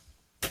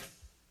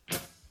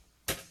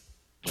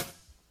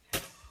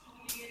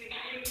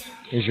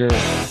Is your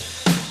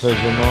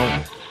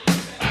mom?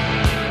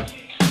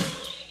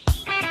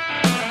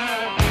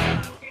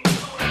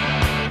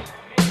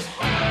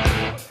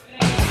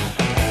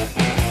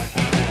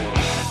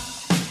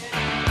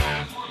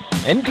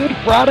 And good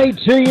Friday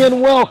to you,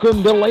 and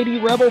welcome to Lady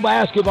Rebel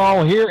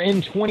Basketball here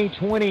in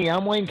 2020.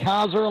 I'm Wayne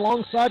Kiser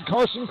alongside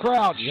Carson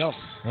Crouch. Yep.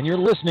 And you're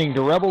listening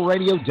to Rebel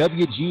Radio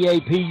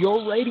WGAP,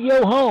 your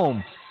radio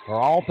home for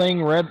all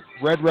things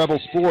Red Rebel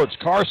sports.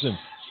 Carson,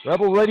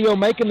 Rebel Radio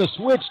making the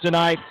switch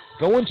tonight,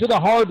 going to the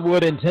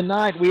hardwood, and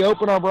tonight we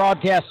open our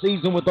broadcast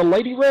season with the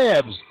Lady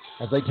Rebs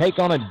as they take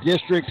on a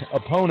district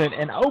opponent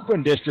and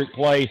open district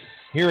play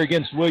here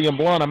against William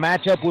Blount, a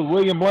matchup with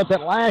William Blount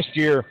that last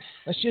year,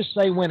 let's just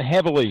say, went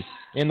heavily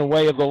in the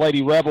way of the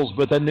Lady Rebels.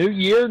 But the new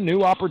year,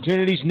 new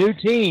opportunities, new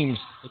teams.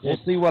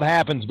 We'll see what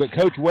happens. But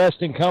Coach West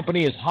and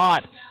company is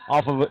hot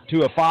off of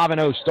to a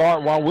 5-0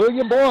 start, while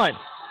William Blount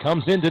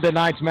comes into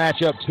tonight's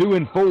matchup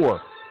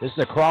 2-4. This is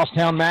a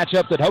crosstown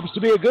matchup that hopes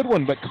to be a good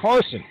one. But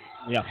Carson,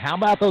 how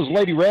about those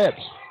Lady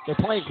Rebs? They're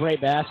playing great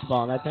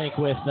basketball, and I think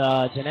with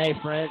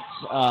Janae Frentz,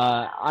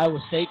 Iowa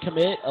State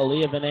commit,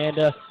 Aaliyah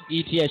Vananda,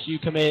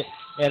 ETSU commit,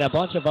 and a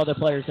bunch of other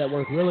players that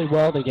work really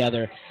well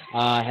together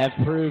have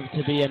proved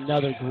to be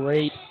another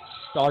great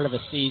start of a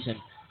season.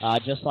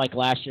 Just like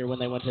last year when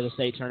they went to the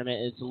state tournament,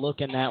 it's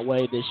looking that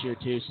way this year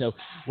too. So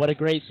what a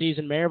great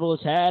season Maryville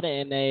has had,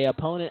 and a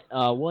opponent,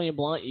 William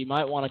Blount, you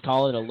might want to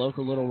call it a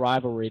local little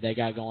rivalry they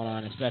got going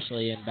on,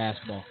 especially in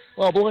basketball.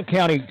 Well, Blount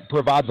County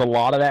provides a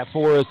lot of that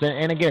for us,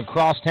 and again,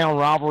 crosstown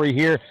rivalry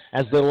here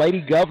as the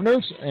Lady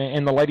Governors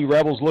and the Lady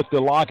Rebels look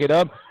to lock it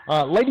up.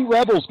 Lady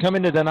Rebels come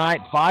into tonight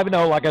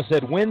 5-0, like I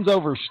said, wins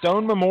over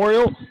Stone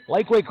Memorial,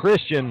 Lakeway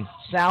Christian,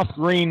 South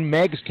Green,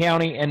 Meigs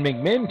County, and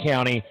McMinn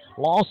County.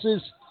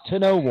 Losses to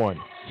no one.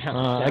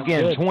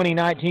 Again,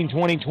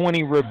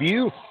 2019-2020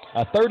 review,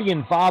 a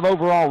 30-5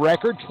 overall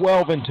record,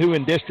 12-2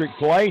 in district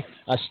play,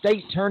 a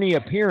state tourney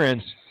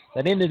appearance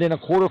that ended in a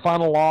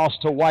quarterfinal loss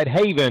to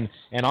Whitehaven,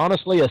 and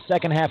honestly a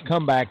second-half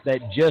comeback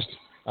that just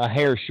a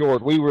hair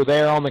short. We were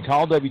there on the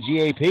call,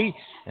 WGAP,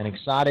 and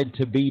excited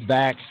to be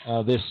back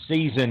this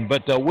season.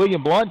 But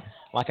William Blount,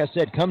 like I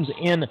said, comes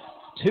in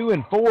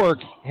 2-4.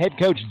 Head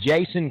coach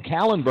Jason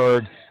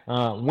Kallenberg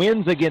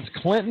wins against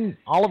Clinton,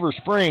 Oliver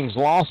Springs,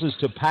 losses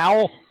to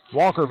Powell,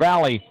 Walker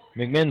Valley,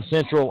 McMinn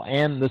Central,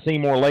 and the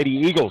Seymour Lady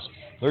Eagles.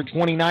 Their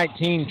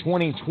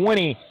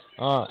 2019-2020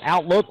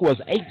 outlook was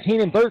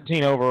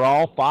 18-13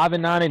 overall,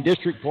 5-9 in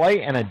district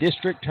play, and a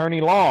district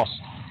tourney loss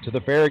to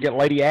the Farragut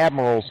Lady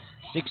Admirals,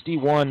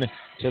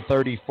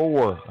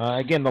 61-34.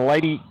 Again, the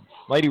Lady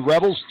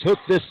Rebels took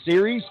this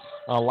series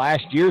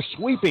last year,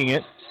 sweeping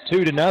it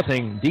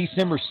 2-0.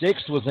 December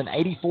 6th was an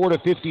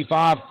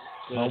 84-55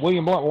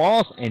 William Blount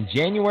loss, and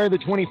January the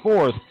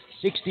 24th,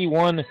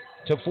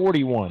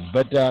 61-41.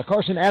 But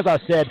Carson, as I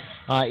said,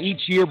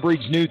 each year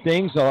breeds new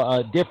things,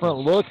 a different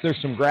look. There's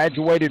some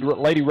graduated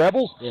Lady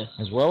Rebels,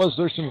 as well as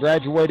there's some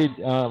graduated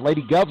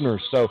Lady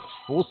Governors. So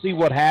we'll see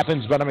what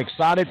happens, but I'm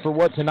excited for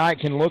what tonight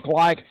can look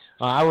like.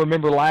 I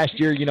remember last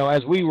year,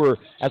 as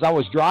I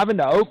was driving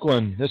to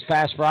Oakland this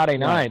past Friday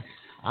night,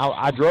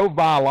 I drove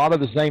by a lot of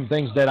the same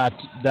things that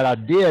I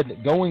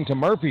did going to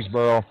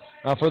Murfreesboro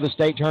for the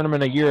state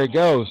tournament a year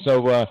ago.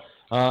 So,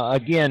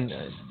 again,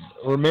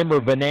 remember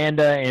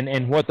Vananda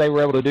and what they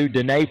were able to do.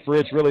 Danae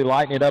Fritz really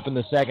lighting it up in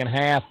the second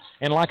half.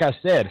 And like I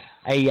said,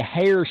 a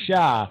hair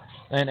shy.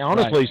 And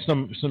honestly,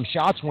 some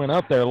shots went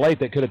up there late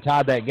that could have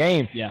tied that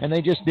game, and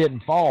they just didn't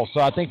fall. So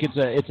I think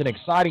it's an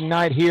exciting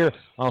night here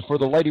for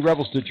the Lady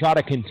Rebels to try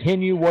to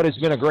continue what has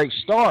been a great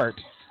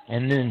start.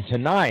 And then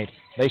tonight,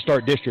 they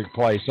start district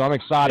play. So I'm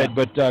excited.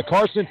 But,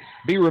 Carson,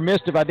 be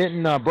remiss if I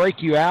didn't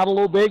break you out a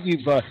little bit.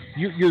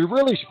 You're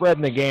really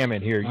spreading the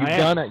gamut here.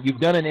 You've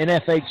done an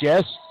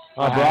NFHS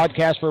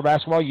broadcast for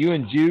basketball, you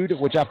and Jude,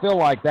 which I feel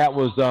like that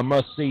was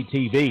must-see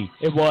TV.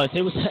 It was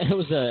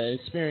an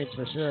experience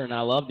for sure, and I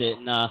loved it.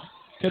 And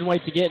couldn't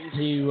wait to get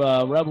into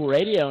Rebel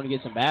Radio and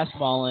get some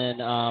basketball in.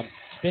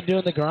 Been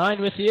doing the grind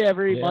with you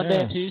every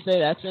Monday and Tuesday.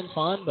 That's been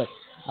fun, but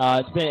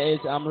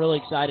I'm really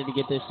excited to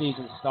get this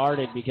season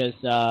started because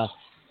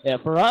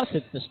for us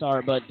it's the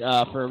start, but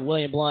for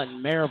William Blount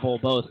and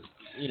Maryville, both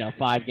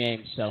 5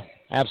 games. So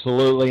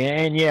absolutely,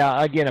 and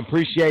again,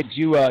 appreciate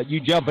you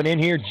jumping in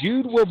here.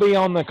 Jude will be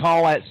on the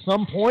call at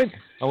some point.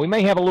 We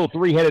may have a little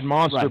three-headed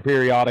monster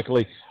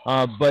periodically,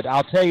 but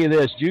I'll tell you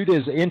this: Jude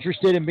is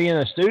interested in being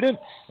a student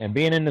and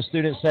being in the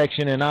student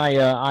section, and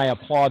I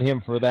applaud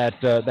him for that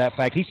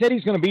fact. He said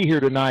he's going to be here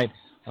tonight.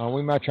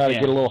 We might try to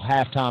get a little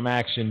halftime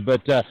action,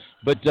 but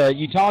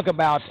you talk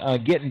about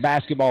getting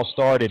basketball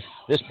started.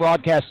 This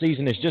broadcast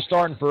season is just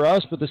starting for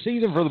us, but the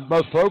season for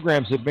both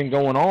programs have been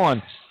going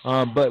on.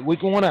 But we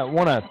want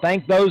to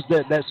thank those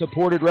that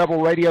supported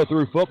Rebel Radio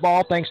through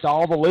football. Thanks to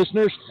all the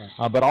listeners.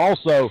 But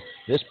also,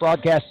 this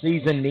broadcast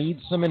season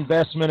needs some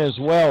investment as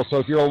well. So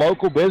if you're a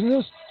local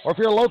business or if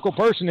you're a local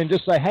person and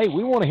just say, hey,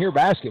 we want to hear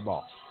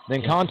basketball,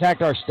 then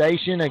contact our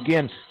station.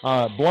 Again,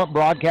 Blount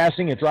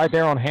Broadcasting. It's right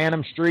there on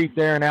Hannum Street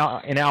there in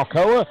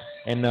Alcoa.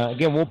 And,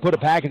 again, we'll put a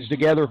package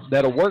together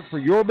that'll work for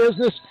your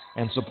business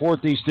and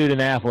support these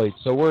student-athletes.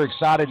 So we're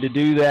excited to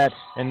do that.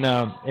 And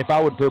if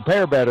I would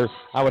prepare better,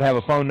 I would have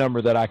a phone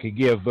number that I could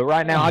give. But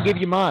right now, I'll give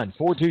you mine,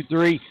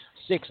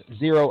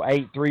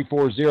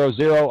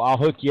 423-608-3400. I'll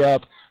hook you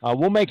up.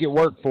 We'll make it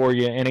work for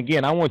you. And,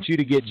 again, I want you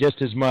to get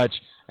just as much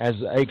as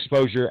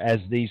exposure as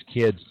these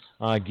kids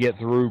get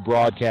through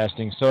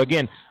broadcasting. So,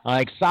 again,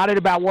 excited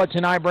about what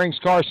tonight brings,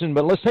 Carson.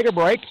 But let's take a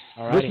break.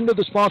 Alrighty. Listen to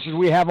the sponsors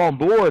we have on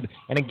board.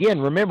 And,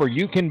 again, remember,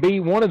 you can be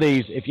one of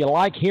these. If you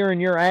like hearing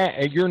your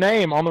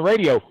name on the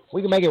radio,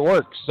 we can make it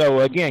work.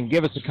 So, again,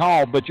 give us a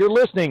call. But you're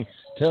listening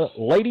to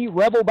Lady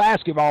Rebel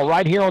Basketball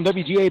right here on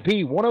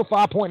WGAP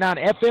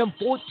 105.9 FM,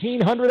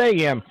 1400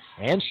 AM,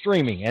 and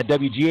streaming at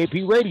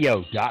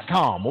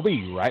WGAPradio.com. We'll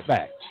be right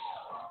back.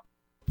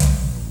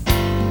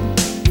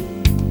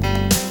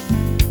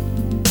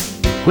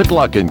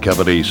 Whitlock &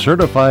 Company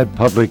Certified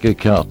Public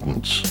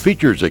Accountants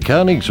features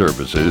accounting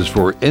services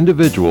for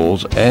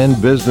individuals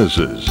and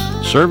businesses.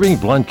 Serving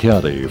Blount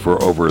County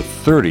for over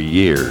 30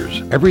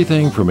 years.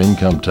 Everything from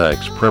income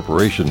tax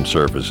preparation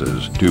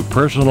services to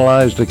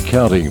personalized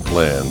accounting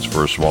plans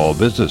for small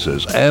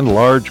businesses and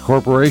large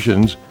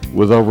corporations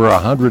with over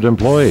 100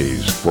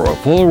 employees for a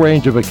full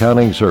range of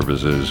accounting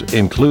services,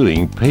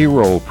 including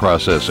payroll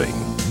processing,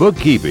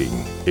 bookkeeping,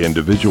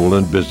 individual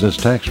and business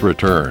tax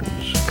returns,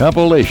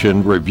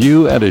 compilation,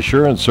 review, and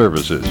assurance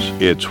services.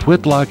 It's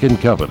Whitlock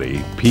 & Company,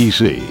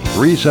 PC,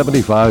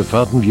 375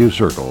 Fountain View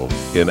Circle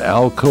in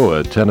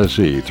Alcoa,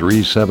 Tennessee,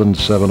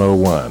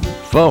 37701.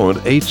 Phone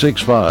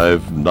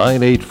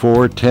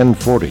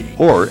 865-984-1040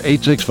 or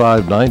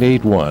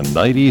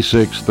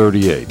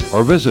 865-981-9638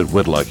 or visit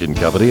Whitlock &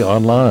 Company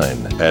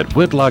online at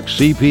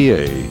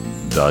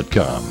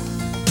whitlockcpa.com.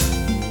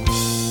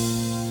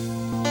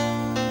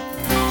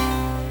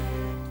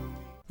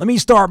 Let me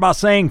start by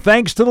saying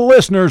thanks to the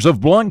listeners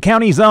of Blount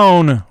County's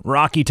own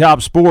Rocky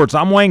Top Sports.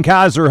 I'm Wayne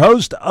Kiser,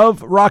 host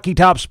of Rocky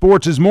Top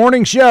Sports'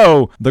 morning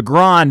show, The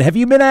Grind. Have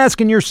you been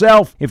asking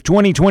yourself if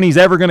 2020 is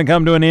ever going to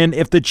come to an end,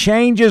 if the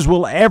changes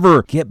will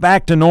ever get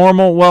back to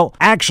normal? Well,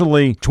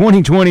 actually,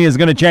 2020 is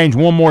going to change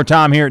one more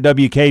time here at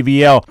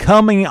WKVL.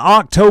 Coming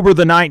October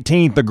the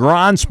 19th, The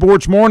Grind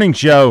Sports Morning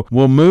Show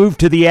will move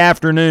to the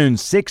afternoon.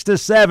 6 to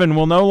 7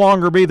 will no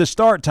longer be the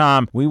start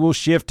time. We will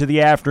shift to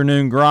the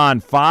afternoon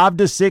grind, 5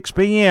 to 6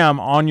 p.m.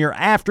 on your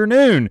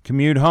afternoon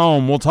commute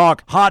home. We'll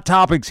talk hot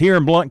topics here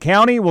in Blount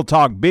County. We'll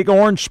talk Big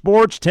Orange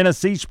sports,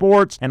 Tennessee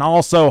sports, and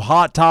also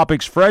hot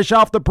topics fresh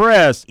off the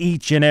press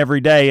each and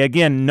every day.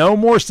 Again, no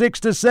more 6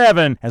 to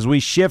 7 as we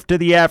shift to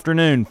the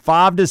afternoon.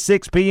 5 to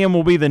 6 p.m.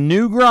 will be the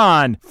new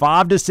grind,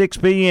 5 to 6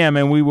 p.m.,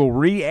 and we will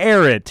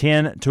re-air it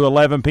 10 to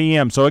 11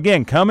 p.m. So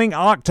again, coming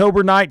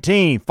October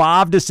 19th,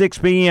 5 to 6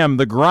 p.m.,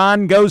 the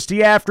grind goes to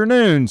the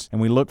afternoons, and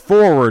we look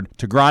forward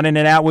to grinding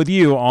it out with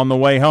you on the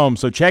way home.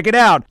 So check it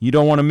out. You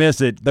don't want to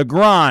miss it. The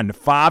Grind,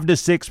 5 to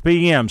 6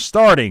 p.m.,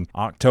 starting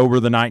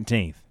October the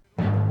 19th.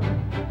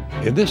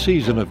 In this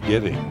season of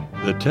giving,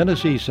 the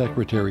Tennessee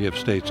Secretary of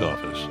State's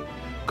office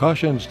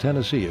cautions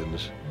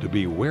Tennesseans to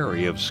be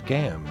wary of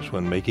scams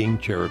when making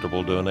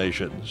charitable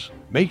donations.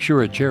 Make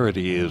sure a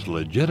charity is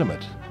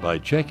legitimate by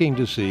checking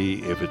to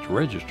see if it's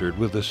registered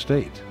with the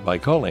state by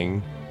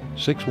calling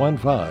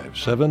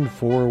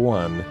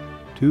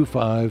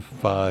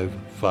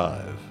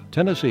 615-741-2555.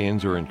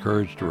 Tennesseans are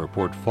encouraged to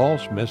report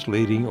false,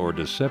 misleading, or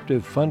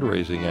deceptive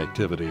fundraising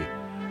activity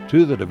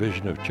to the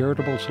Division of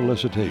Charitable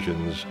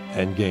Solicitations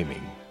and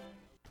Gaming.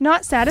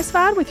 Not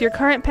satisfied with your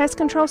current pest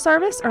control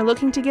service or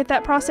looking to get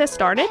that process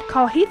started?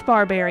 Call Heath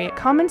Barberry at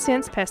Common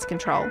Sense Pest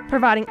Control,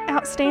 providing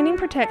outstanding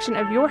protection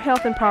of your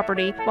health and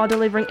property while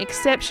delivering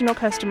exceptional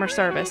customer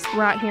service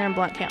right here in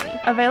Blount County.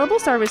 Available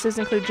services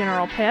include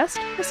general pest,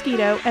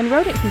 mosquito, and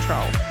rodent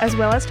control, as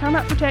well as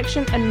termite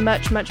protection and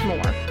much, much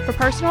more. For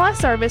personalized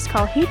service,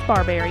 call Heath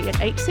Barberry at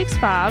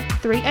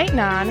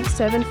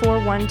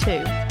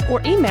 865-389-7412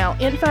 or email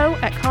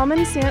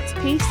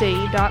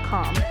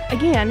info@commonsensepc.com.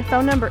 Again,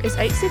 phone number is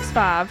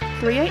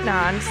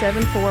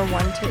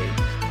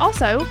 865-389-7412.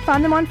 Also,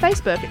 find them on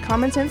Facebook at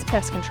Common Sense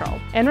Pest Control.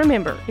 And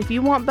remember, if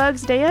you want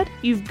bugs dead,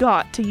 you've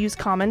got to use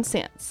common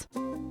sense.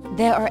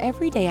 There are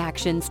everyday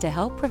actions to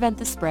help prevent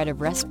the spread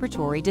of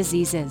respiratory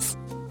diseases.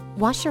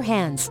 Wash your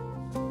hands.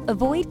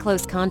 Avoid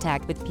close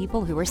contact with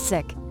people who are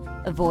sick.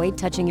 Avoid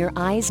touching your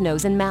eyes,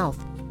 nose, and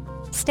mouth.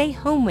 Stay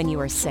home when you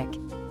are sick.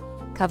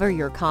 Cover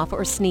your cough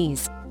or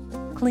sneeze.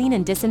 Clean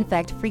and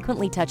disinfect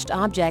frequently touched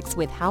objects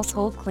with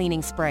household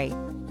cleaning spray.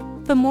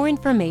 For more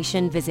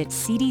information, visit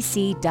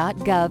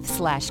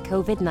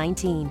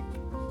cdc.gov/COVID-19.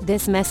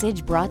 This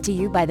message brought to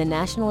you by the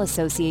National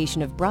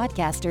Association of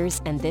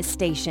Broadcasters and this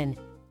station.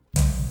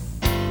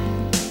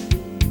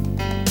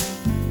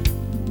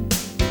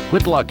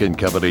 Whitlock &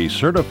 Company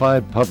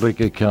Certified Public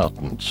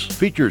Accountants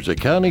features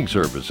accounting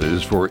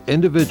services for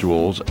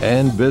individuals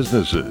and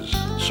businesses.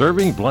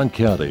 Serving Blount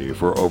County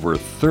for over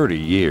 30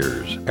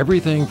 years.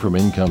 Everything from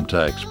income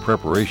tax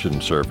preparation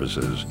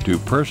services to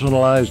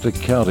personalized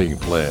accounting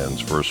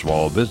plans for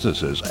small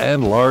businesses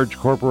and large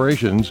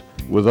corporations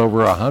with over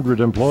 100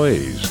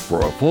 employees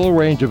for a full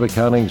range of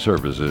accounting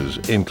services,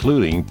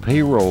 including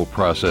payroll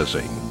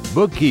processing,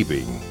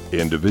 bookkeeping,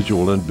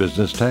 individual and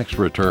business tax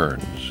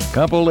returns,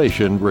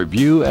 compilation,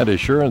 review, and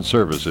assurance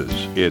services.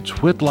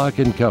 It's Whitlock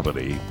 &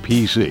 Company,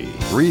 PC,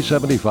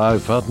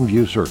 375 Fountain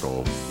View Circle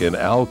in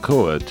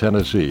Alcoa,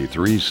 Tennessee,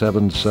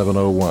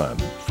 37701.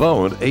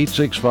 Phone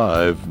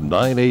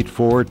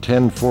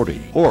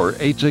 865-984-1040 or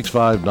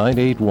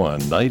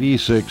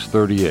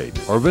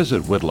 865-981-9638 or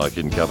visit Whitlock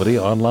 & Company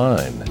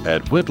online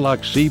at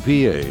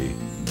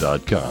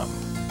whitlockcpa.com.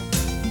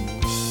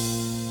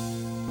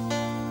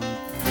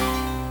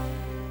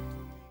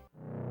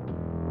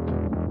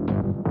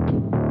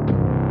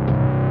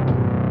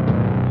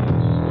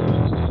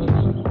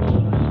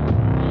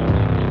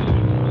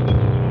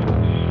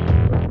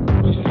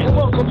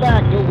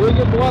 Back to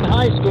William Blount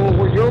High School,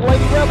 where your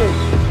Lady Rebels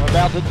are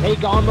about to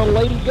take on the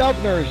Lady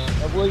Governors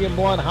of William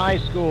Blount High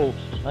School.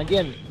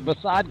 Again,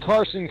 beside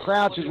Carson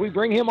Crouch, as we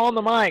bring him on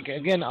the mic,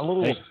 again, a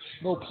little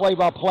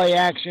play-by-play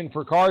action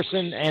for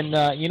Carson. And,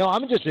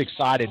 I'm just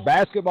excited.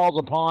 Basketball's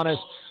upon us.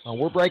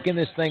 We're breaking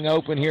this thing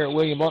open here at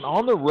William Blount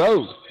on the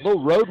road.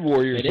 Little Road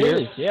Warriors here.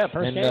 It is, yeah,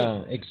 first game.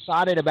 And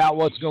excited about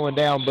what's going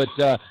down. But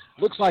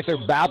looks like they're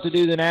about to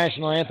do the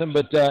national anthem,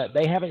 but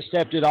they haven't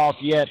stepped it off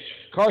yet.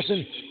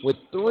 Carson, with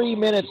 3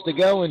 minutes to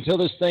go until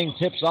this thing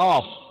tips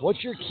off,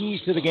 what's your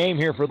keys to the game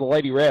here for the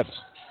Lady Rebs?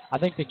 I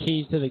think the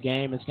keys to the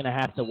game is going to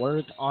have to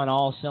work on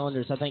all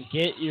cylinders. I think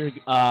get your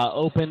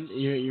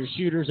your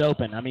shooters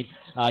open. I mean,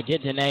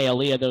 get Danae,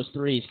 Aaliyah those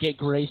threes. Get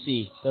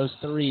Gracie those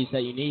threes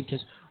that you need,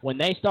 because when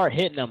they start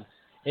hitting them,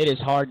 it is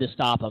hard to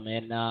stop them.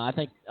 And I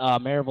think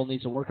Maryville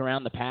needs to work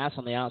around the pass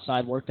on the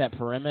outside, work that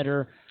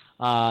perimeter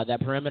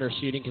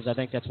shooting, because I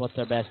think that's what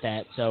they're best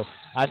at. So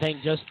I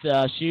think just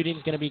shooting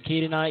is going to be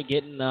key tonight,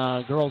 getting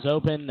girls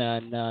open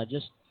and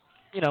just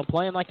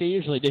playing like they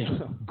usually do.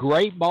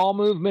 Great ball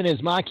movement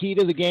is my key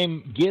to the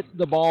game. Get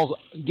the balls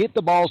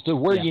to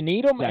where you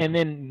need them,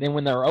 exactly. And then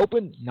when they're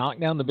open, knock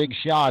down the big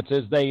shots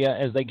as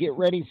they get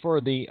ready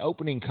for the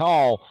opening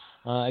call.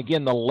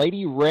 Again, the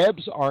Lady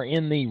Rebs are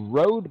in the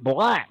road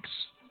blacks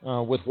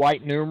with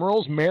white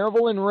numerals,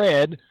 Maryville in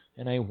red,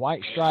 and a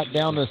white stripe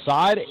down the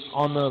side.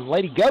 On the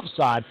Lady Gov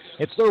side,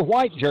 it's their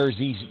white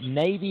jerseys,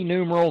 navy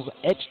numerals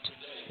etched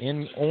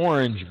in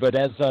orange. But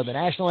as the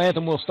national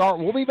anthem will start,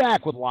 we'll be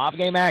back with live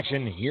game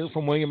action here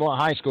from William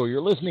Blount High School.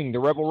 You're listening to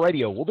Rebel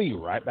Radio. We'll be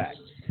right back.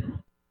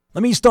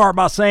 Let me start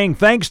by saying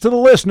thanks to the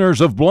listeners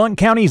of Blount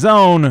County's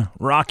own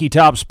Rocky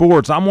Top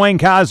Sports. I'm Wayne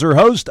Kiser,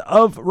 host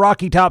of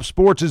Rocky Top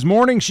Sports'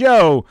 morning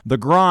show, The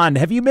Grind.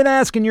 Have you been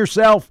asking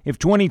yourself if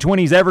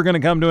 2020 is ever going to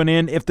come to an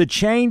end, if the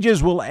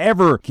changes will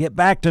ever get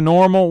back to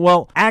normal?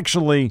 Well,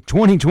 actually,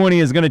 2020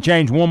 is going to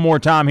change one more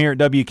time here at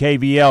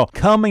WKVL.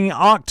 Coming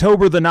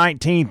October the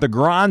 19th, The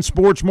Grind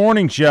Sports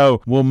Morning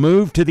Show will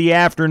move to the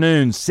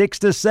afternoon. 6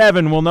 to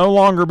 7 will no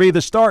longer be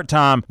the start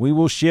time. We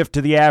will shift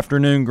to the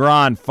afternoon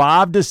grind,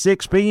 5 to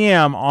 6 p.m.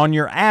 on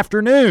your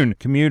afternoon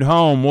commute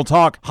home. We'll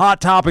talk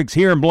hot topics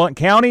here in Blount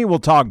County. We'll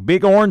talk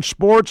Big Orange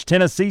sports,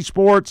 Tennessee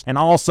sports, and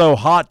also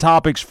hot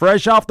topics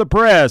fresh off the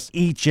press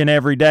each and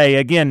every day.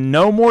 Again,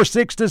 no more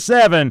 6 to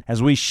 7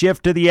 as we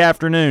shift to the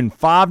afternoon.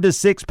 5 to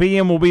 6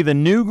 p.m. will be the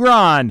new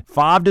grind,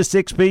 5 to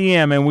 6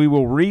 p.m., and we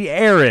will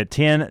re-air it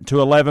 10 to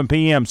 11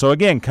 p.m. So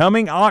again,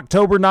 coming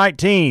October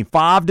 19th,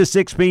 5 to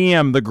 6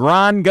 p.m., the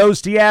grind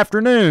goes to the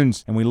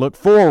afternoons, and we look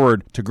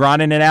forward to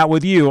grinding it out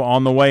with you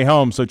on the way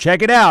home. So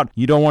check it out.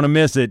 You don't want to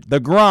miss it. The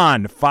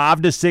Grind,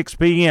 5 to 6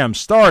 p.m.,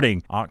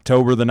 starting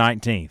October the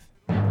 19th.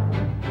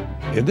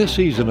 In this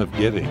season of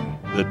giving,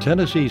 the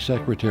Tennessee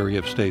Secretary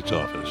of State's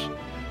office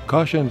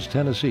cautions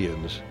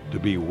Tennesseans to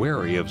be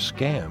wary of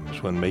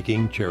scams when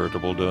making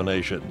charitable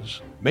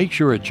donations. Make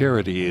sure a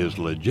charity is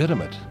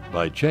legitimate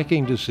by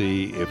checking to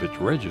see if it's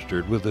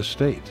registered with the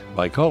state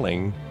by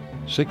calling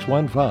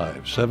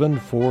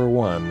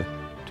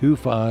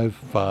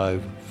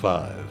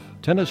 615-741-2555.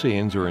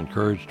 Tennesseans are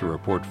encouraged to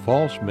report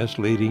false,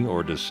 misleading,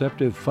 or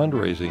deceptive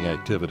fundraising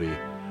activity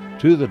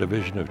to the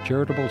Division of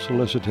Charitable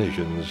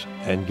Solicitations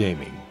and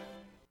Gaming.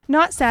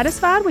 Not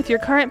satisfied with your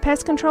current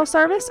pest control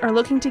service or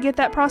looking to get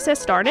that process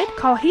started?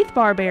 Call Heath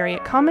Barberry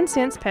at Common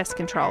Sense Pest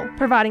Control,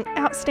 providing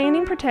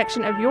outstanding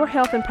protection of your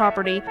health and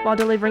property while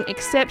delivering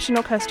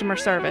exceptional customer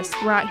service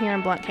right here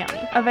in Blount County.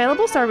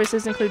 Available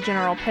services include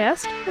general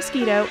pest,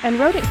 mosquito, and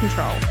rodent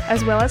control,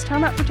 as well as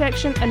termite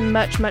protection and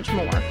much, much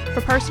more.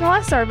 For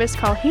personalized service,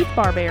 call Heath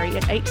Barberry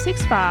at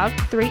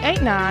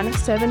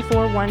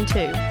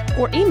 865-389-7412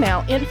 or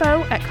email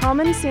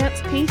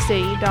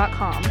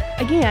info@commonsensepc.com.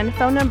 Again,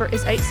 phone number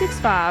is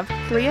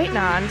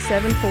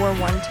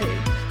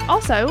 865-389-7412.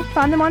 Also,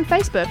 find them on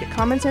Facebook at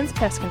Common Sense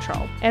Pest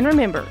Control. And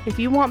remember, if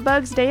you want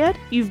bugs dead,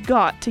 you've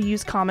got to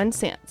use common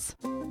sense.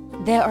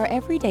 There are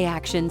everyday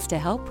actions to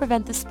help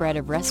prevent the spread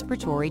of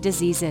respiratory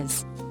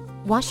diseases.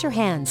 Wash your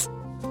hands.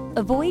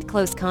 Avoid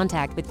close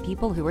contact with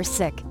people who are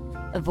sick.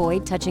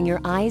 Avoid touching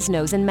your eyes,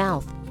 nose, and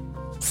mouth.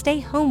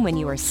 Stay home when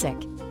you are sick.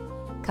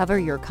 Cover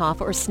your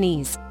cough or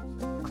sneeze.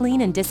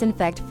 Clean and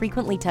disinfect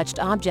frequently touched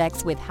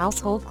objects with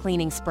household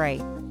cleaning spray.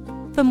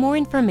 For more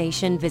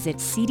information, visit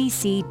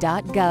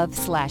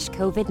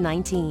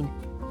cdc.gov/COVID-19.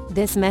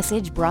 This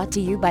message brought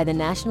to you by the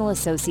National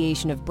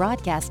Association of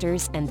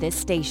Broadcasters and this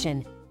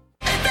station.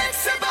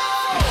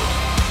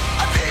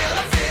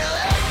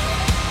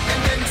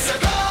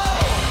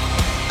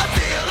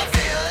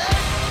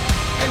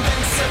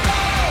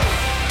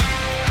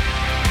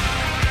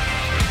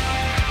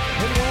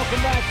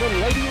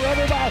 Lady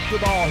Rebel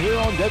basketball here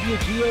on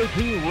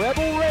WGAP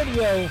Rebel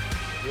Radio.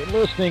 You're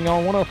listening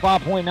on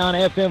 105.9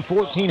 FM,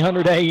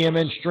 1400 AM,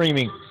 and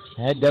streaming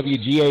at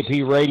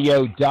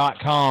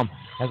WGAPradio.com.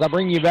 As I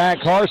bring you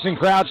back, Carson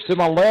Crouch to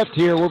my left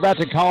here. We're about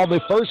to call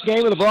the first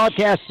game of the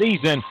broadcast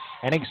season,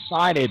 and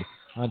excited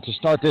to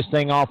start this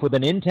thing off with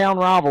an in-town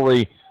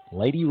rivalry,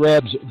 Lady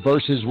Rebs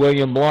versus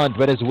William Blount.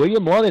 But as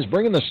William Blount is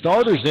bringing the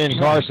starters in,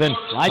 Carson,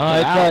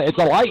 it's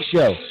a light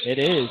show. It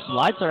is.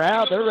 Lights are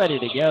out. They're ready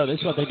to go.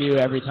 This is what they do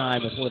every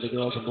time before the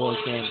girls and boys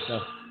game.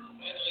 So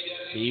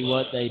see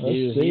what they do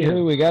here. Let's see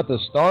who we got the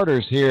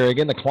starters here.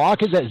 Again, the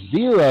clock is at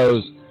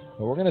zeros,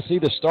 but we're going to see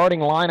the starting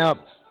lineup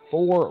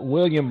for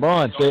William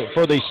Blount.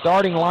 For the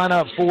starting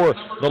lineup for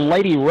the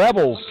Lady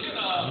Rebels,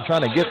 I'm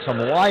trying to get some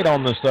light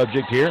on the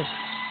subject here.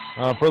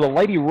 For the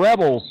Lady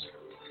Rebels,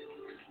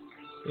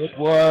 it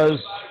was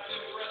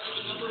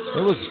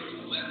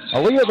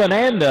Aaliyah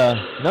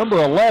Vananda,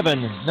 number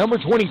 11, number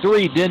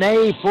 23,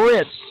 Danae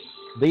Fritz,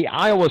 the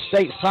Iowa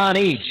State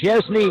signee,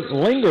 Chesney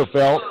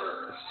Lingerfeld,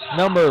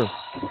 number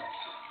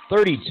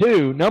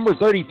 32, number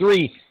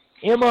 33,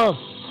 Emma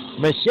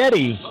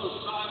Machete,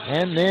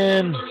 and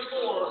then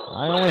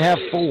I only have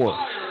 4.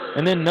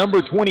 And then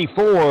number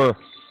 24,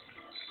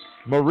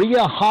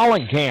 Maria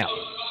Hollenkamp.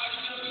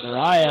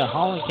 Mariah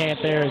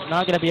Hollenkamp there is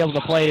not going to be able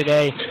to play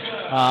today.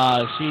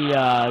 She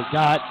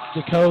got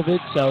the COVID,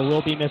 so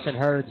we'll be missing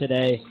her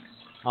today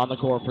on the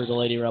court for the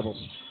Lady Rebels.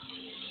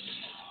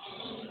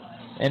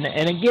 And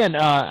again,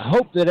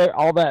 hope that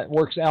all that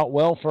works out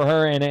well for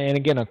her, and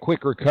again, a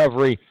quick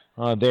recovery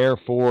there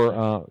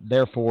for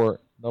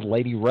the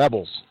Lady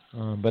Rebels.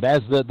 But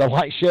as the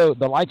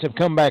lights have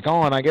come back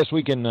on, I guess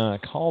we can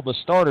call the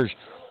starters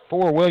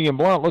for William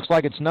Blount. Looks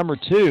like it's number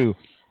 2,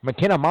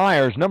 McKenna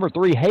Myers, number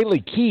 3,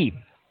 Haley Keep,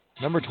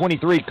 number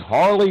 23,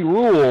 Carly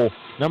Rule,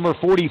 number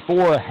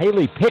 44,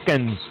 Haley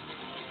Pickens,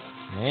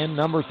 and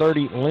number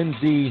 30,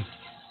 Lindsay,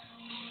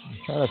 I'm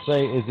trying to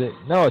say,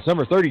 it's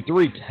number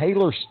 33,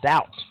 Taylor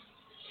Stout.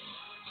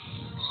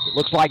 It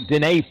looks like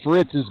Danae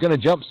Fritz is going to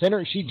jump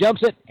center. She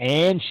jumps it,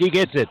 and she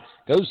gets it.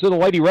 Goes to the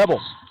Lady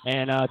Rebels.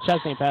 And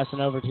Chesney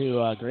passing over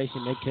to Gracie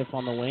Midkiff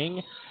on the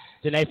wing.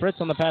 Danae Fritz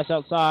on the pass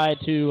outside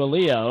to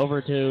Aaliyah.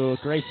 Over to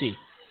Gracie.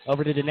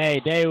 Over to Danae.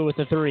 Day with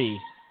the 3.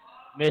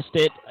 Missed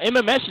it.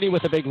 Emma Meshany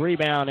with a big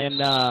rebound, and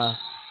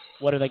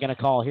what are they going to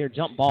call here?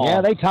 Jump ball.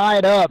 Yeah, they tie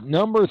it up.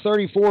 Number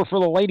 34 for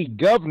the Lady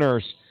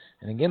Governors.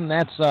 And again,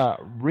 that's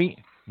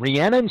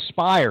Rhiannon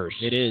Spires.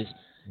 It is.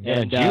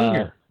 And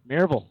junior.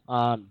 Maryville,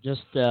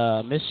 just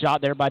missed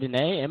shot there by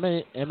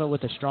Danae. Emma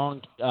with a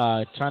strong,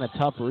 trying to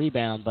tough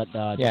rebound, but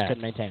just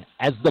couldn't maintain it.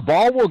 As the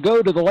ball will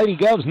go to the Lady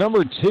Govs,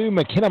 number 2,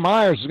 McKenna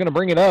Myers is going to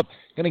bring it up.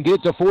 Going to get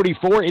it to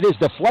 44. It is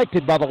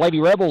deflected by the Lady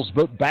Rebels,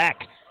 but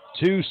back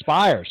to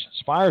Spires.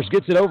 Spires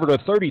gets it over to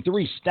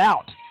 33,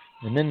 Stout.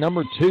 And then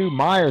number 2,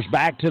 Myers,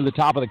 back to the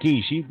top of the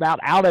key. She's about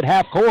out at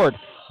half court.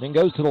 Then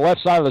goes to the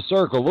left side of the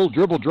circle. A little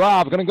dribble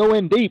drive. Going to go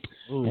in deep.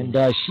 Ooh. And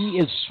she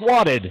is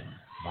swatted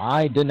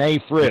by Danae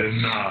Fritz.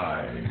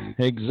 Denied.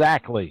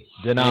 Exactly.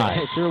 Denied.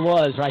 Yeah, it sure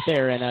was right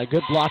there. And a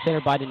good block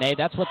there by Danae.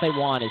 That's what they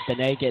want, is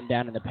Danae getting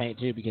down in the paint,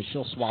 too, because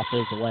she'll swap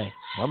those away.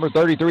 Number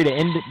 33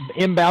 to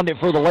inbound it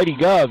for the Lady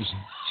Govs.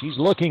 She's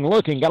looking.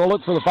 Got to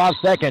look for the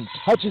 5-second.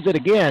 Touches it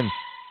again.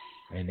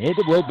 And it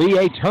will be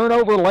a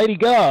turnover, Lady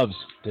Govs.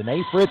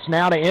 Danae Fritz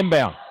now to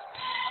inbound.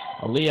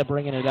 Aaliyah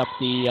bringing it up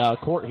the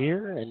court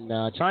here and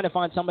trying to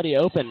find somebody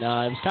open. It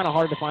was kind of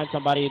hard to find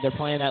somebody. They're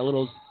playing that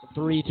little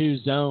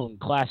 3-2 zone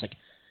classic.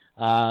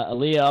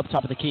 Aaliyah up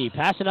top of the key.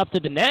 Passing up to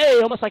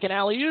Danae, almost like an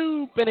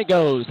alley-oop, and it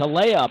goes. A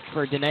layup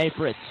for Danae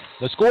Fritz.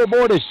 The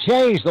scoreboard has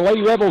changed. The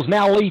Lady Rebels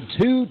now lead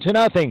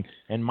 2-0,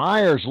 and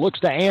Myers looks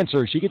to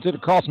answer. She gets it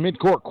across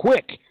midcourt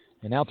quick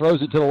and now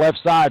throws it to the left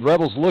side.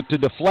 Rebels look to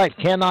deflect.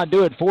 Cannot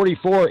do it.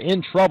 44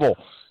 in trouble.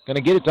 Going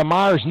to get it to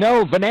Myers.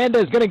 No, Vananda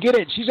is going to get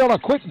it. She's on a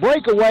quick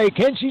breakaway.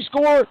 Can she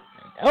score?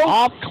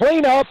 Off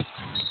cleanup.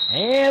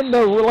 And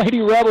the Lady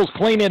Rebels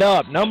clean it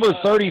up. Number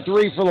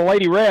 33 for the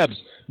Lady Rebs.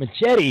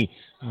 Machete,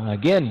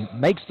 again,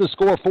 makes the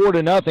score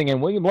 4-0.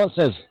 And William Blount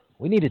says,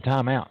 we need a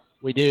timeout.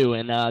 We do,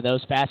 and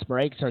those fast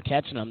breaks are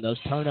catching them. Those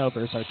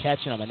turnovers are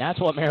catching them, and that's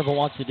what Maryville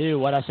wants to do,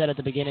 what I said at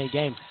the beginning of the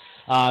game.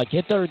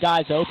 Get their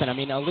guys open. I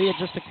mean, Aaliyah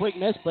just a quick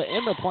miss, but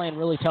Emma playing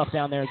really tough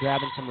down there,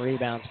 grabbing some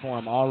rebounds for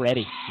them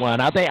already. Well,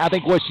 and I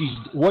think what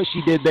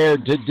she did there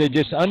to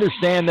just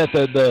understand that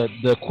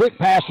the quick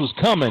pass was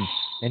coming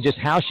and just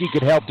how she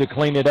could help to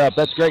clean it up.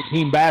 That's great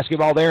team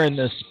basketball there, and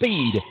the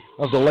speed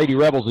of the Lady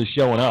Rebels is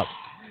showing up.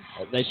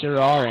 They sure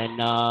are, and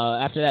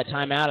after that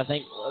timeout, I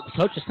think the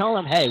coach is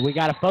telling them, hey, we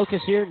got to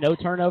focus here, no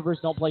turnovers,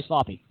 don't play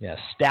sloppy. Yeah,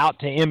 Stout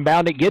to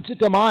inbound it, gets it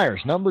to Myers.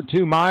 Number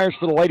 2, Myers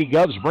for the Lady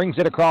Govs, brings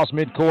it across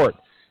midcourt.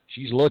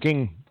 She's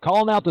looking,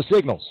 calling out the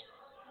signals.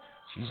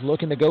 She's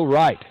looking to go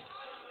right.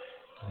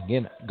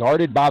 Again,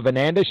 guarded by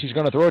Vananda. She's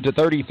going to throw it to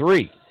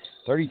 33.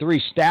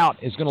 33, Stout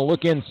is going to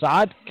look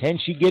inside. Can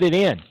she get it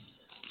in?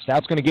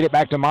 Stout's going to get it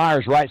back to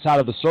Myers, right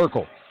side of the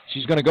circle.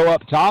 She's going to go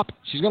up top.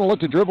 She's going to look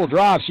to dribble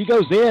drive. She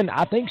goes in.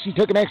 I think she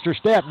took an extra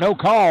step. No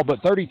call,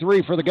 but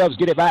 33 for the Govs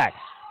get it back.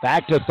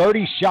 Back to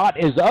 30.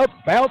 Shot is up,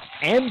 bounced,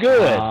 and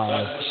good.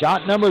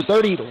 Shot number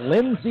 30,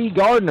 Lindsey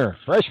Gardner,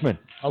 freshman.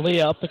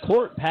 Aaliyah up the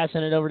court,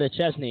 passing it over to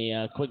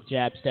Chesney. Quick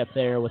jab step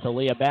there with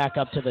Aaliyah back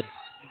up to the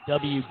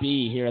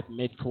WB here at the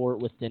midcourt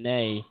with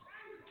Danae.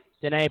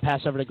 Danae pass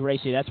over to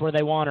Gracie. That's where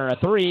they want her. A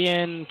 3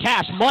 in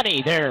cash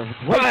money there.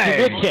 Right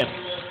to Midkiff.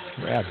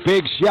 Yeah,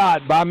 big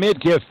shot by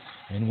Midkiff.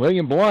 And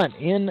William Blount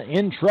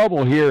in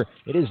trouble here.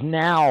 It is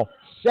now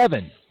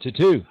 7-2.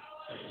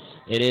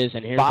 It is,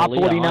 and here's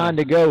 5:49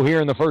 to go here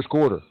in the first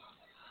quarter.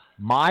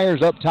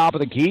 Myers up top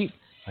of the key.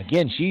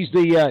 Again, she's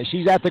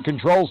at the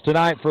controls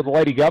tonight for the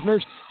Lady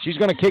Governors. She's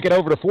going to kick it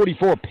over to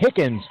 44,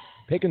 Pickens.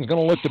 Pickens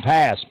going to look to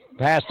pass.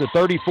 Pass to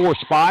 34,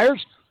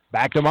 Spires.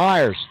 Back to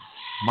Myers.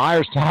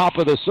 Myers top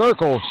of the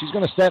circle. She's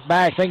going to step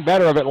back, think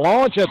better of it.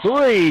 Launch a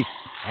 3.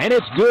 And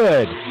it's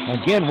good.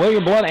 Again,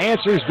 William Blount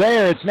answers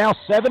there. It's now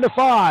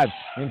 7-5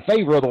 in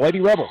favor of the Lady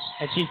Rebels.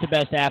 And she's the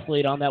best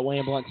athlete on that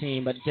William Blount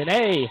team. But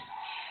Danae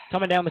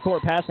coming down the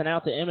court, passing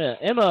out to Emma.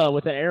 Emma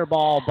with an air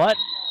ball, but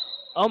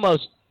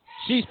almost,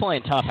 she's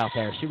playing tough out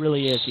there. She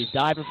really is. She's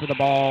diving for the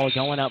ball,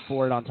 going up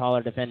for it on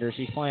taller defenders.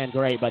 She's playing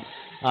great, but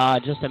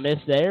just a miss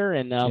there,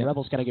 and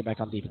Rebels got to get back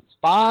on defense.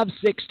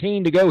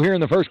 5:16 to go here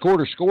in the first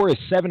quarter. Score is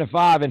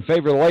 7-5 in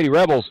favor of the Lady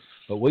Rebels.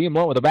 But William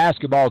Blount with the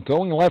basketball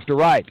going left to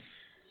right.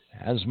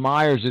 As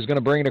Myers is going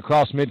to bring it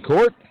across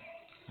midcourt.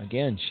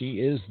 Again, she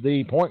is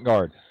the point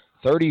guard.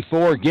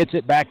 34 gets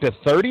it back to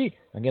 30.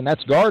 Again,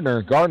 that's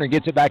Gardner. Gardner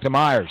gets it back to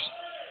Myers.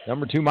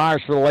 Number 2,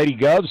 Myers for the Lady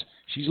Govs.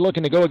 She's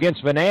looking to go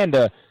against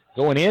Vananda.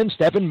 Going in,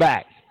 stepping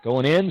back.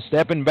 Going in,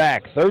 stepping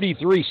back.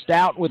 33,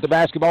 Stout with the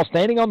basketball,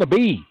 standing on the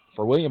B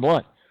for William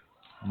Blount.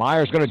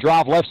 Myers going to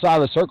drive left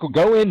side of the circle,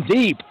 go in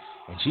deep,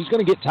 and she's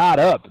going to get tied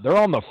up. They're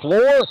on the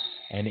floor,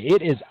 and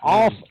it is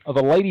off of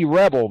the Lady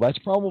Rebel. That's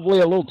probably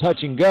a little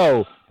touch and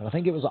go, but I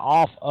think it was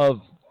off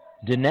of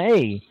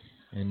Danae,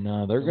 and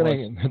they're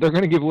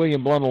going to give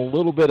William Blount a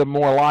little bit of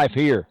more life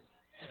here.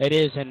 It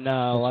is, and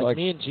like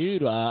me and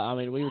Jude, I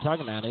mean, we were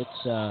talking about it.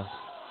 It's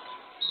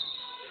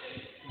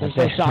there's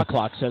no shot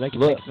clock, so they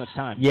can take as much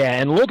time. Yeah,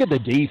 and look at the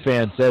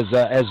defense as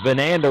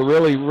Vananda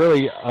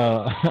really,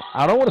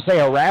 I don't want to say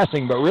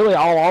harassing, but really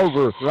all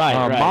over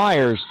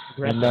Myers,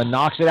 and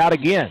knocks it out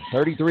again.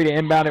 33 to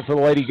inbound it for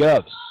the Lady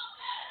Govs.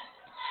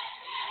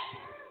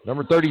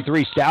 Number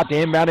 33, Stout to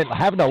inbound it,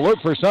 having to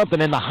look for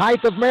something, and the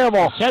height of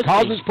Maryville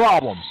causes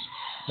problems.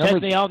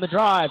 Chesney on the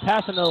drive,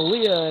 passing to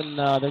Leah, and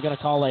they're going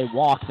to call a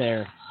walk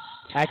there.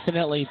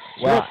 Accidentally.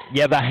 Well,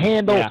 yeah, the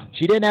handle. Yeah.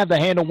 She didn't have the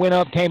handle, went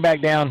up, came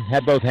back down,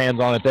 had both hands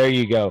on it. There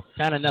you go.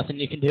 Kind of nothing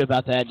you can do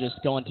about that, just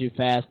going too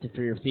fast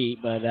for your feet.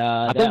 But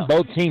I think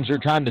both teams are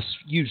trying to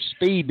use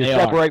speed to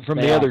separate from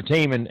the other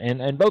team,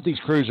 and both these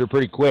crews are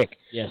pretty quick.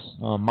 Yes.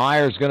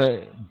 Myers going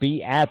to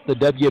be at the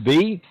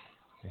WB,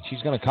 and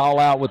she's going to call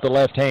out with the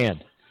left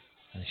hand.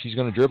 And she's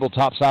going to dribble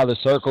top side of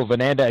the circle.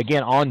 Vananda,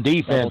 again, on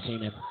defense.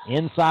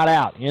 Inside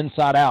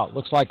out.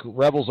 Looks like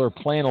Rebels are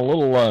playing a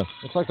little,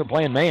 looks like they're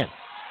playing man.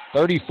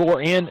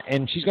 34 in,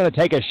 and she's going to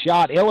take a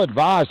shot,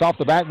 ill-advised, off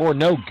the backboard,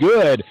 no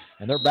good.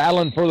 And they're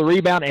battling for the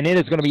rebound, and it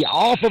is going to be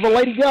off of the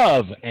Lady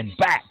Gov and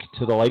back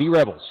to the Lady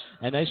Rebels.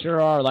 And they sure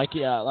are, like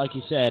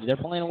you said, they're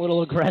playing a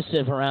little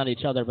aggressive around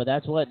each other, but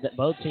that's what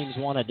both teams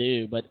want to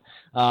do. But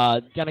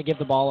going to give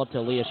the ball up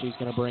to Leah. She's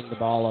going to bring the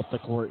ball up the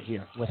court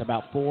here with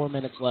about 4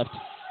 minutes left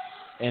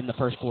in the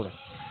first quarter.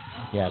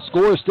 Yeah,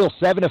 score is still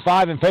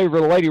 7-5 in favor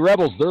of the Lady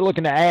Rebels. They're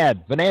looking to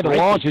add. Vananda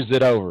launches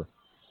it over.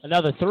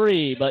 Another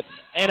 3, but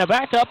Anna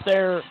back up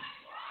there,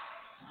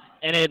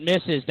 and it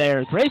misses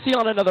there. Gracie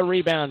on another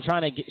rebound,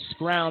 trying to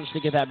scrounge to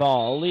get that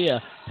ball. Aaliyah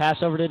pass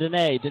over to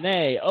Danae.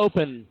 Danae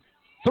open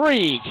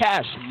 3,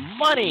 cash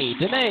money.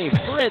 Danae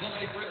Fritz.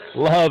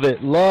 Love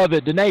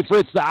it. Danae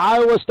Fritz, the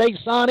Iowa State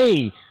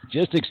signee,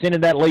 just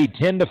extended that lead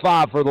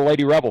 10-5 for the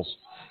Lady Rebels.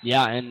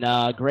 Yeah,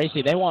 and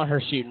Gracie, they want her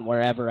shooting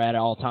wherever at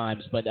all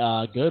times, but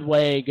good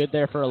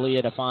there for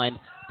Aaliyah to find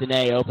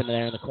Danae open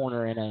there in the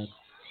corner, and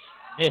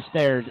Missed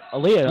there.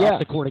 Aaliyah off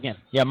the court again.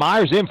 Yeah,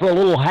 Myers in for a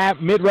little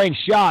mid-range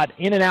shot.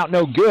 In and out,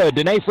 no good.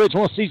 Danae Fritz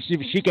wants to see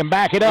if she can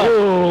back it up.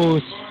 Oh,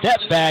 step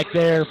back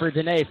there for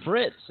Danae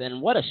Fritz.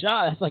 And what a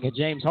shot. That's like a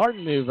James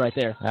Harden move right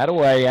there.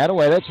 Atta-way.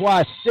 That's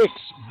why 6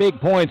 big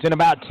points in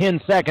about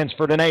 10 seconds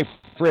for Danae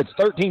Fritz.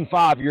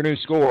 13-5, your new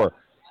score.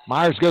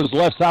 Myers goes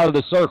left side of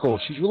the circle.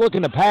 She's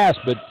looking to pass,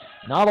 but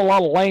not a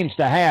lot of lanes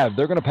to have.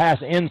 They're going to pass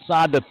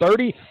inside the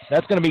 30.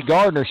 That's going to be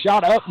Gardner.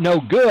 Shot up, no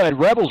good.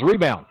 Rebels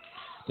rebound.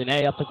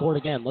 Danae up the court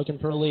again, looking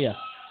for Aaliyah.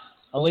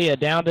 Aaliyah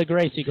down to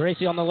Gracie.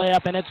 Gracie on the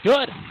layup, and it's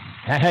good.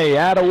 Hey,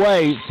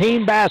 atta-way.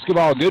 Team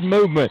basketball, good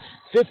movement.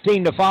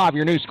 15-5,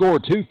 your new score.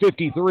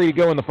 2:53 to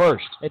go in the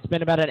first. It's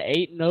been about an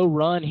 8-0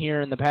 run here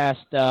in the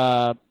past,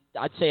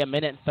 I'd say a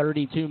minute,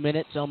 32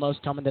 minutes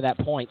almost coming to that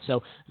point.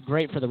 So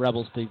great for the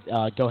Rebels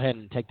to go ahead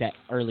and take that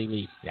early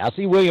lead. Yeah, I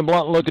see William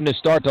Blount looking to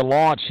start to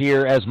launch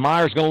here as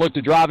Myers going to look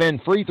to drive in.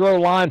 Free throw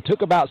line,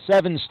 took about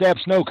 7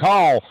 steps, no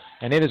call.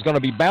 And it is going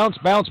to be bounce,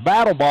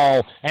 battle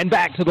ball, and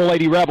back to the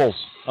Lady Rebels.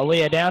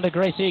 Aaliyah down to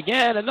Gracie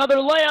again. Another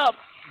layup.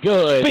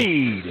 Good.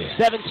 Speed.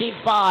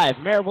 17-5.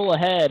 Maryville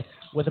ahead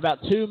with about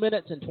 2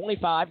 minutes and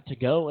 25 to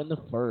go in the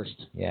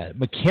first. Yeah,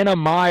 McKenna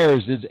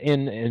Myers is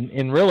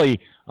in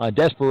really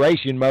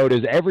desperation mode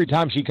as every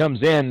time she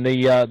comes in,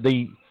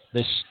 the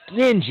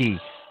stingy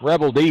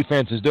Rebel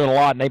defense is doing a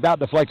lot, and they've out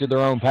deflected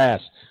their own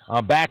pass.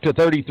 Back to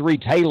 33,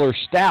 Taylor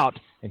Stout,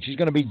 and she's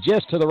going to be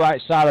just to the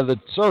right side of the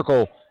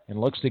circle and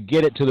looks to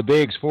get it to the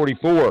bigs,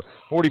 44.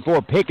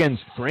 44 Pickens,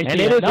 Gracie,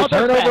 and it is a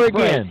turnover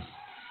again.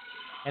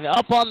 And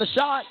up on the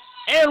shot,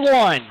 and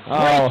one.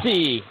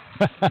 Gracie,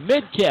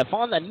 mid-kip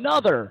on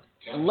another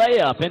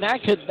layup, and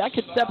that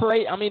could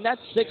separate. I mean,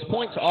 that's 6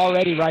 points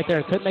already right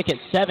there. Could make it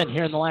 7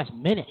 here in the last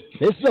minute.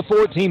 This is a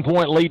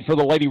 14-point lead for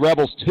the Lady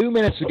Rebels. 2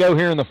 minutes to go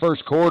here in the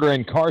first quarter,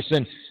 and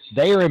Carson,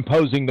 they are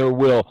imposing their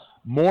will.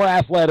 More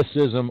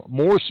athleticism,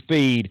 more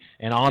speed,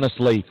 and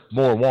honestly,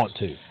 more want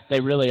to. They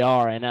really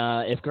are, and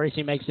if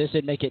Gracie makes this,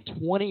 it'd make it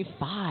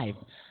 25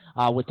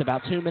 with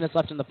about 2 minutes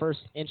left in the first,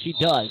 and she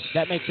does.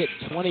 That makes it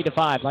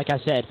 20-5. Like I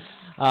said,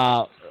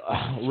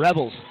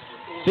 Rebels,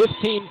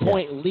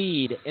 15-point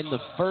lead in the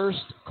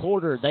first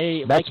quarter.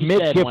 That's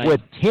mid-kip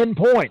with 10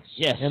 points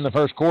in the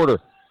first quarter.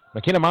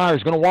 McKenna Myers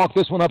is going to walk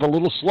this one up a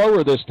little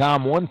slower this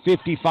time.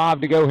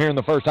 1:55 to go here in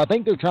the first. I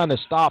think they're trying to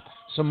stop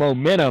some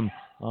momentum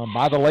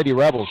by the Lady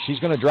Rebels. She's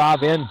going to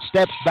drive in,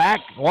 steps back,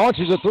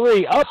 launches a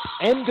 3, up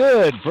and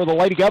good for the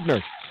Lady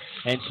Governors.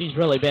 And she's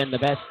really been the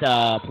best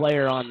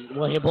player on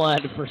William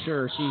Blount for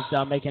sure.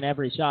 She's making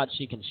every shot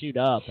she can shoot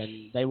up,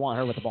 and they want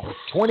her with the ball.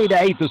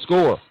 20-8 the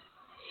score.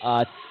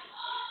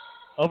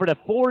 Over to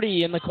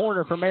 40 in the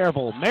corner for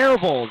Maryville.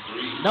 Maryville,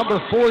 number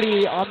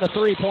 40 on the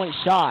three-point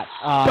shot.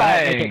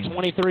 Make it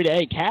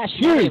 23-8. Cash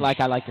money,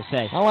 like I like to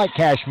say. I like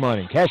cash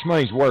money. Cash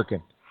money's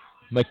working.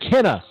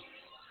 McKenna.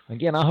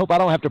 Again, I hope I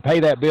don't have to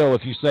pay that bill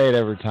if you say it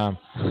every time.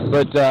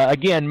 But,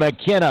 again,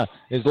 McKenna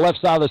is the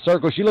left side of the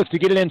circle. She looks to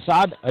get it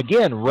inside.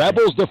 Again,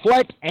 Rebels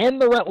deflect, and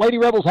the Lady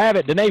Rebels have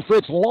it. Danae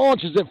Fritz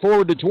launches it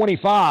forward to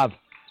 25.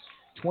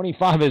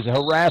 25 is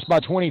harassed by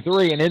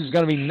 23, and it is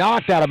going to be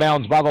knocked out of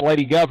bounds by the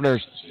Lady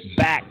Governors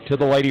back to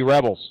the Lady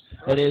Rebels.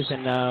 It is,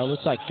 and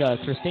looks like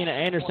Christina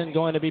Anderson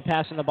going to be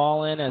passing the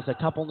ball in as a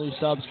couple new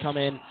subs come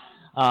in.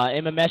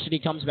 Emma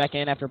Meshedy comes back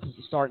in after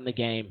starting the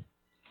game.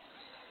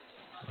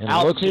 And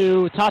out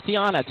to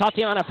Tatiana.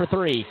 Tatiana for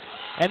 3.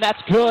 And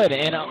that's good.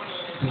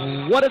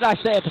 And what did I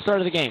say at the start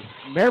of the game?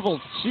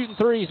 Maryville shooting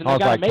threes, and they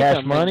got to make cash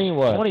them. Money?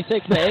 What?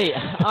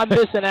 26-8. I'm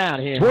missing out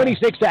here.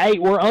 26-8.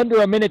 We're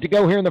under a minute to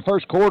go here in the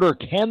first quarter.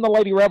 Can the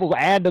Lady Rebels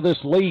add to this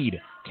lead?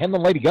 Can the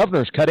Lady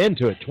Governors cut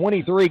into it?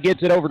 23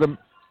 gets it over to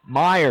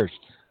Myers.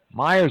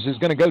 Myers is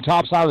going to go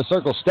top side of the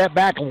circle. Step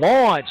back,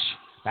 launch.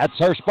 That's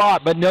her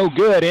spot, but no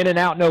good. In and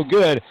out, no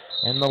good.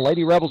 And the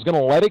Lady Rebels going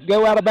to let it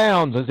go out of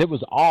bounds as it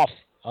was off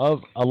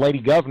of a Lady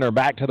Governor.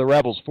 Back to the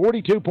Rebels.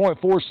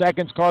 42.4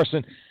 seconds,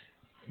 Carson.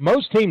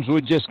 Most teams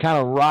would just kind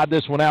of ride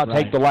this one out,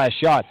 take the last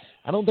shot.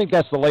 I don't think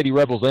that's the Lady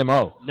Rebels'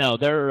 M.O. No,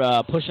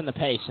 they're pushing the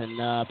pace. And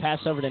pass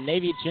over to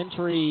Navy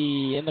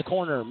Gentry in the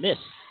corner. Miss.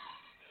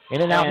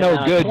 In and out,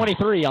 no good.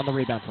 23 on the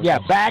rebound.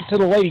 Back to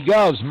the Lady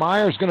Govs.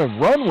 Myers going to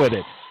run with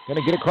it.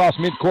 Going to get across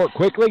midcourt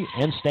quickly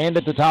and stand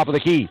at the top of the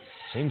key.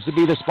 Seems to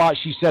be the spot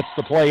she sets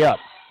the play up.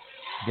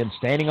 Again,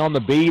 standing on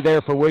the B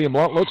there for William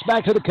Blount. Looks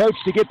back to the coach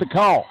to get the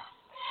call.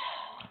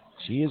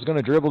 She is going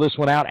to dribble this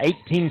one out.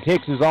 18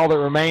 ticks is all that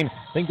remain.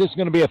 I think this is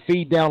going to be a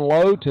feed down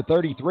low to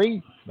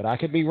 33, but I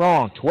could be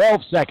wrong.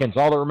 12 seconds,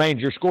 all that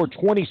remains. Your score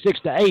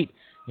 26-8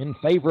 in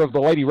favor of the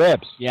Lady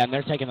Rebs. Yeah, and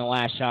they're taking the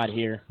last shot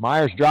here.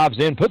 Myers drives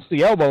in, puts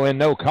the elbow in,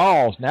 no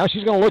calls. Now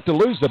she's going to look to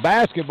lose the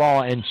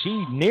basketball, and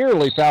she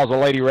nearly fouls a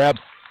Lady Reb,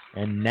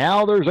 and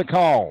now there's a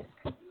call.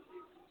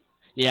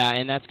 Yeah,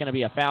 and that's going to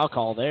be a foul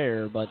call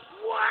there, but...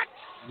 What?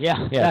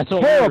 Yeah, that's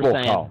what terrible we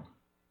were saying. Call.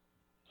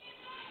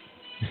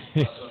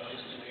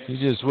 You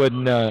just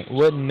wouldn't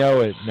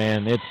know it,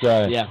 man. It's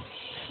yeah.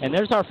 And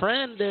there's our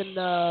friend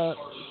and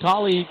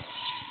colleague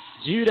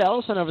Jude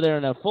Ellison over there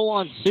in a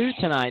full-on suit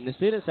tonight in the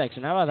student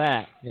section. How about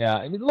that? Yeah,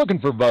 I mean, looking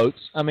for votes.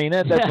 I mean,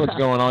 that's what's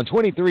going on.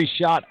 23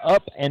 shot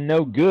up and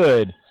no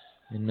good.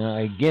 And,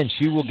 again,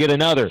 she will get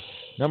another.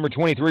 Number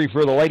 23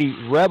 for the Lady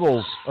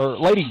Rebels, or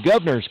Lady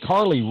Governors,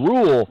 Carly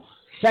Rule.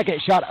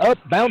 Second shot up,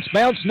 bounce,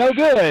 no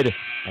good.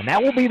 And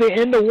that will be the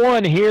end of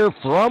one here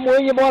from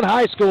William Blount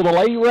High School. The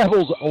Lady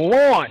Rebels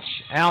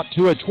launch out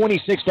to a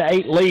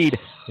 26-8 lead.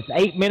 It's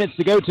 8 minutes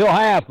to go till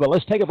half, but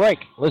let's take a break.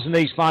 Listen to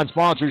these fine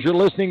sponsors. You're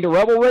listening to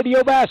Rebel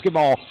Radio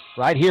Basketball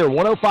right here,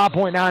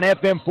 105.9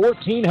 FM,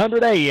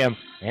 1400 AM,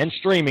 and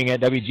streaming at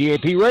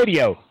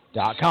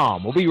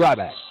WGAPradio.com. We'll be right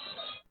back.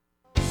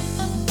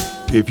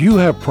 If you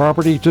have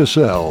property to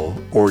sell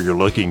or you're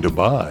looking to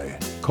buy,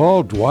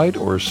 call Dwight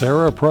or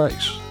Sarah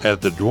Price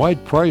at the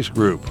Dwight Price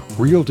Group,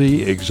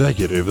 Realty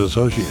Executive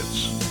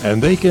Associates,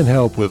 and they can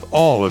help with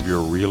all of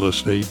your real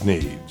estate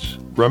needs.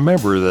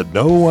 Remember that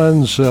no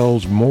one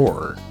sells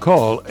more.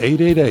 Call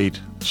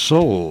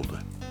 888-SOLD,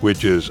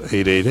 which is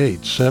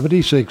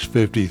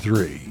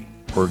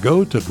 888-7653, or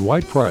go to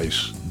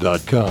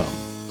dwightprice.com.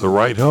 The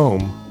right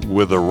home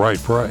with the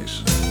right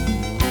price.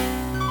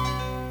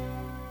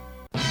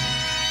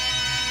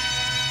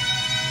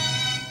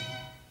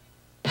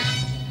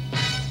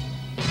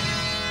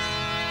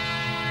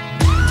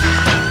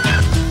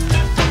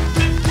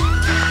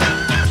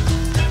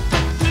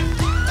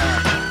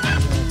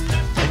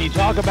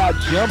 Talk about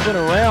jumping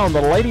around.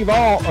 The Lady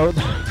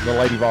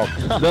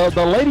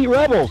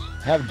Rebels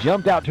have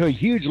jumped out to a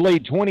huge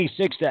lead,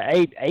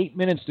 26-8. 8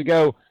 minutes to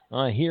go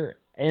here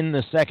in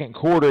the second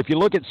quarter. If you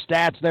look at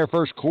stats there,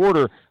 first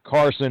quarter,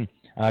 Carson,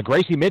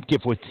 Gracie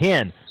Mitkiff with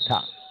 10.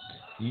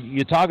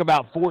 You talk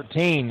about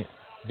 14.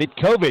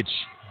 Vitkovich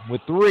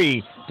with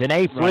 3.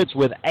 Danae Fritz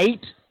with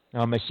 8.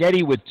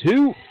 Machete with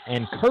 2.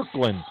 And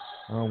Kirkland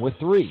with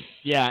 3.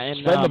 Yeah, and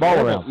spreading the ball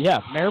around. Yeah,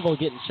 Maryville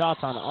getting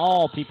shots on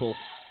all people.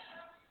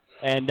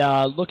 And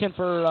looking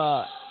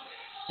for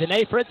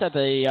Danae Fritz at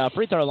the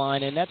free throw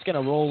line, and that's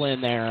going to roll in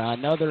there.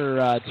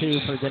 Another 2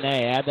 for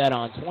Danae. Add that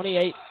on,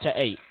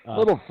 28-8.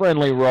 Little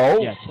friendly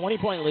roll. Yeah,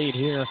 20-point lead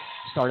here,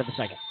 start of the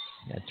second.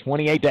 Yeah,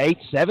 28-8,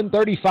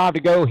 7:35 to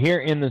go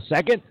here in the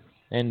second.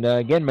 And,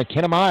 again,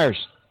 McKenna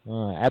Myers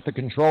at the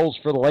controls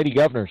for the Lady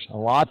Governors. A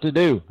lot to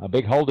do, a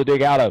big hole to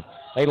dig out of.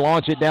 They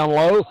launch it down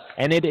low,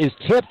 and it is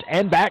tipped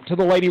and back to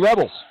the Lady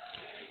Rebels.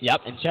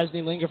 Yep, and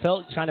Chesney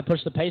Lingerfeld trying to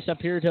push the pace up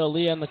here to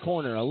Aaliyah in the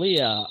corner.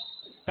 Aaliyah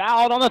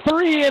fouled on the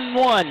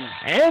 3-and-1.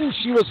 And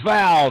she was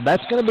fouled.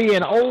 That's going to be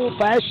an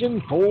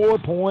old-fashioned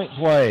 4-point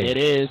play. It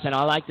is, and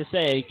I like to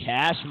say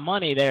cash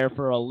money there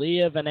for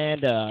Aaliyah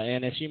Vananda.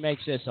 And if she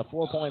makes this a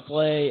 4-point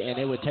play, and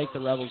it would take the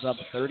Rebels up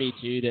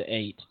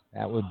 32-8.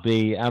 That would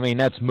be, I mean,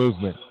 that's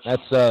movement.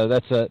 That's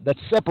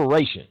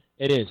separation.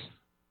 It is.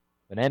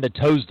 Vananda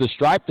toes the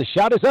stripe. The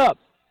shot is up,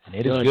 and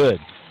it is good.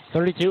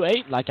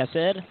 32-8, like I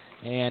said.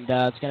 And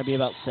it's going to be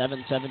about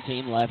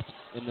 7:17 left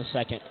in the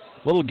second.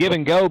 Little give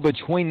and go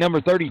between number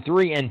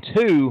 33 and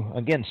 2.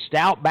 Again,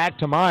 Stout back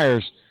to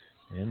Myers.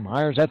 And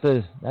Myers at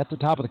the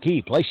top of the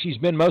key. Place she's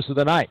been most of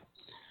the night.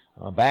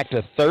 Back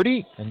to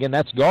 30. Again,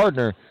 that's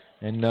Gardner.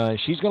 And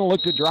she's going to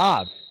look to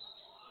drive.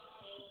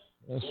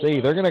 Let's see.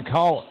 They're going to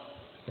call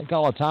a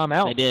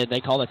timeout. They did. They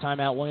called a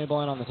timeout. William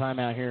Blount on the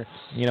timeout here.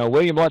 You know,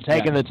 William Blount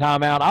taking the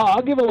timeout.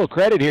 I'll give a little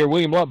credit here.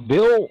 William Blount,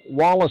 Bill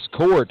Wallace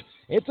Court.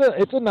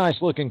 It's a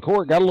nice-looking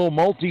court. Got a little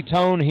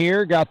multi-tone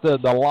here. Got the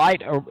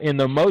light in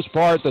the most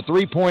part. The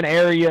three-point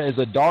area is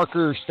a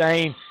darker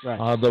stain.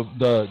 Right.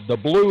 The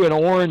blue and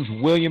orange,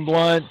 William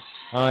Blount,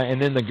 and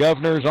then the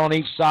Governors on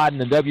each side and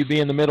the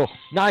WB in the middle.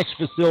 Nice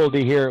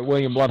facility here at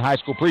William Blount High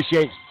School.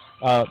 Appreciate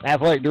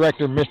Athletic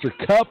Director Mr.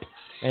 Cupp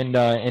and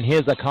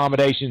his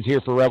accommodations here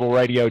for Rebel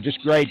Radio.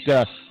 Just great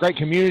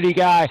community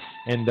guy,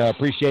 and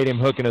appreciate him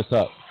hooking us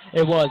up.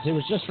 It was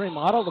just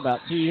remodeled about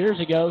 2 years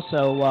ago,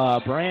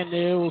 so brand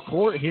new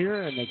court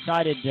here, and they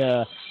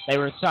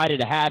were excited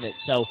to have it.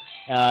 So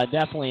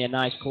definitely a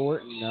nice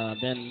court,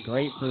 and been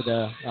great for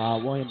the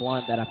William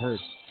Blount that I've heard.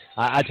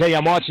 I tell you,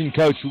 I'm watching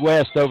Coach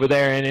West over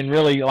there, and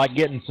really like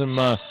getting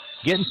some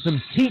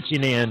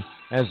teaching in,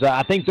 as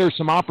I think there's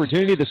some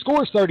opportunity. The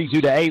score's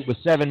 32-8 with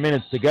 7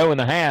 minutes to go in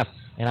the half,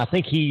 and I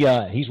think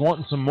he's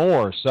wanting some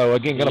more. So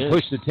again, going to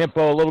push the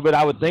tempo a little bit,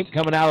 I would think,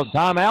 coming out of the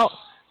timeout.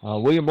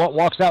 William Blount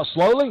walks out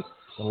slowly.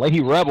 The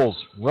Lady Rebels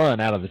run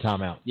out of the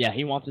timeout. Yeah,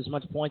 he wants as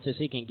much points as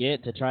he can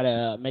get to try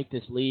to make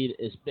this lead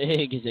as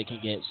big as it can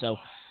get. So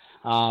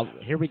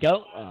here we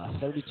go,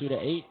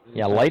 32-8.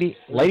 Yeah, Lady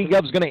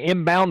Gov's going to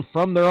inbound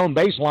from their own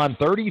baseline,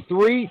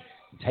 33.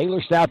 Taylor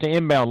Stout to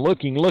inbound,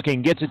 looking,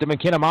 gets it to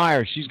McKenna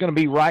Myers. She's going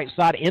to be right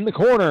side in the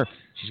corner.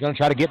 She's going to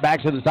try to get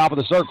back to the top of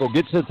the circle.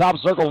 Gets to the top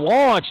of the circle,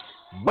 launch,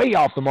 way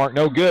off the mark,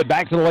 no good.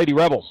 Back to the Lady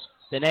Rebels.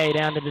 Danae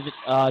down to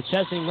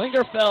Chesney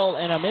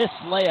Lingerfeld, and a missed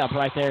layup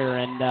right there.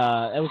 And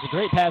it was a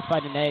great pass by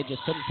Danae.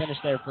 Just couldn't finish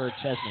there for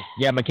Chesney.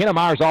 Yeah, McKenna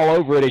Myers all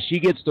over it as she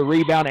gets the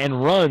rebound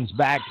and runs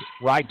back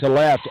right to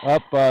left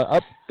up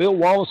Bill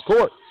Wallace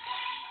court.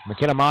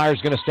 McKenna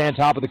Myers going to stand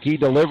top of the key,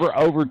 deliver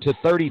over to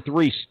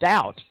 33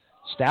 Stout.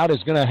 Stout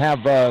is going to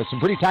have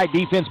some pretty tight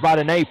defense by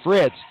Danae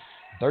Fritz.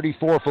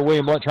 34 for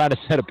William Blount, trying to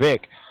set a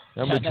pick.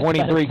 Number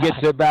 23 gets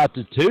it about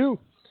to 2.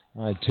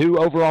 2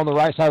 over on the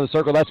right side of the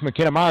circle. That's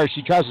McKenna Myers.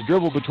 She tries to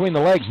dribble between the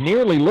legs,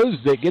 nearly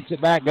loses it, gets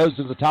it back, goes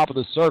to the top of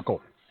the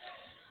circle.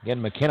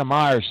 Again, McKenna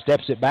Myers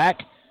steps it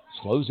back,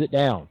 slows it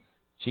down.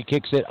 She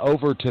kicks it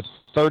over to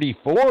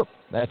 34.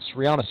 That's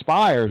Rihanna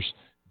Spires.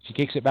 She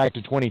kicks it back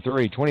to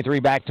 23. 23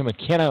 back to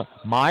McKenna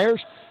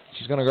Myers.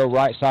 She's going to go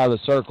right side of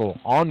the circle.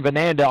 On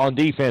Vananda on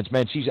defense,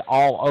 man, she's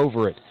all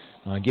over it.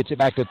 Gets it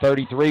back to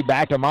 33,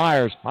 back to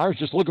Myers. Myers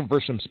just looking for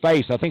some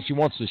space. I think she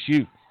wants to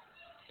shoot.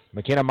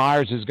 McKenna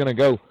Myers is going to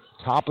go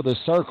top of the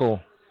circle,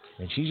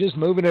 and she's just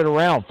moving it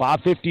around.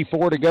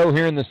 5:54 to go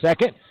here in the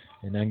second.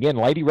 And again,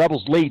 Lady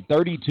Rebels lead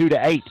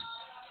 32-8.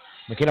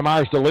 McKenna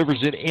Myers delivers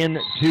it in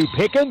to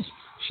Pickens.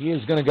 She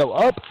is going to go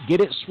up,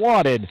 get it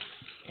swatted,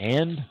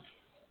 and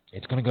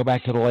it's going to go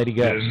back to the Lady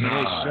Govs.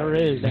 It sure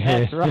is.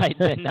 That's right,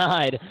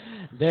 denied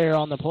there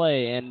on the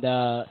play, and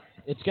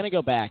it's going to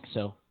go back.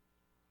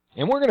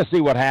 And we're going to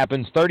see what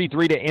happens.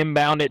 33 to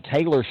inbound it,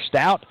 Taylor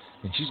Stout,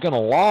 and she's going to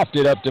loft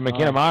it up to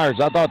McKenna Myers.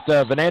 I thought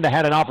Vananda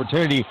had an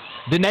opportunity.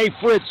 Danae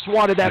Fritz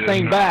swatted that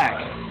thing back.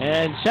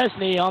 And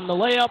Chesney on the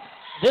layup.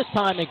 This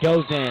time it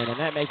goes in, and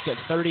that makes it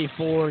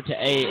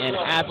 34-8. And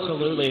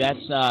absolutely,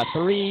 that's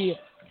three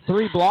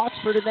blocks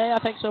for today, I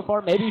think, so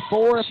far. Maybe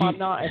 4 if I'm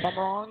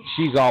wrong.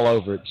 She's all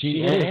over it.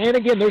 And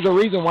again, there's a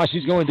reason why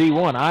she's going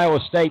D1. Iowa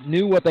State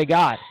knew what they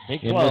got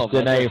Big in 12,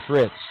 this Danae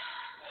Fritz.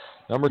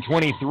 Number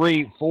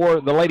 23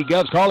 for the Lady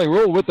Govs, Carly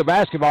Rule with the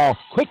basketball.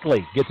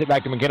 Quickly gets it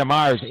back to McKenna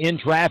Myers in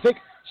traffic.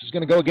 She's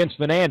going to go against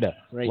Vananda.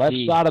 Left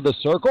side of the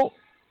circle.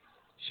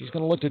 She's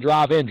going to look to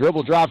drive in.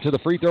 Dribble drive to the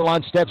free throw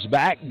line. Steps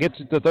back. Gets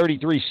it to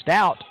 33,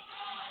 Stout.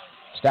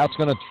 Stout's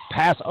going to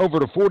pass over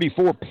to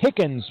 44,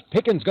 Pickens.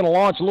 Pickens going to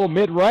launch a little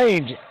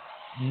mid-range.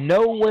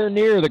 Nowhere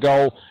near the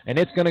goal, and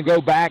it's going to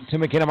go back to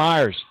McKenna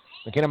Myers.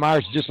 McKenna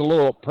Myers just a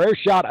little prayer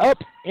shot up,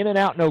 in and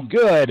out, no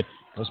good.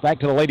 Goes back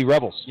to the Lady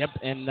Rebels. Yep,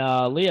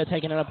 and Leah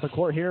taking it up the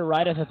court here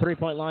right at the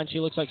three-point line. She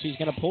looks like she's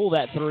going to pull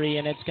that three,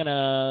 and it's going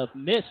to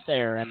miss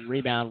there and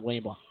rebound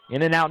William Blount.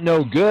 In and out,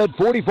 no good.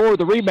 44 with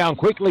the rebound.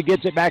 Quickly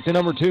gets it back to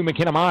number 2,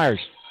 McKenna Myers.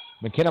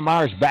 McKenna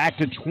Myers back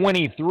to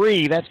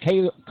 23. That's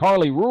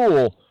Carly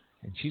Rule,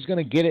 and she's going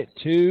to get it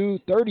to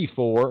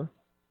 34.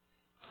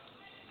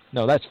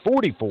 No, that's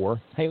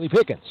 44, Haley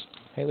Pickens.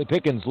 Haley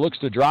Pickens looks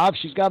to drive.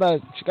 She's got a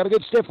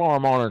good stiff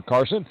arm on her,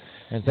 Carson,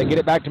 and they get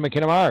it back to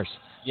McKenna Myers.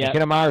 Yep.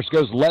 McKenna Myers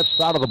goes left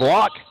side of the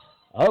block.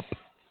 Up.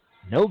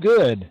 No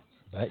good.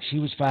 But she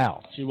was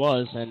fouled. She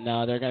was, and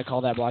they're going to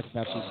call that block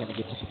foul. She's going to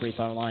get to the free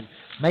throw line.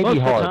 Maybe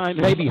hard.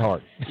 Maybe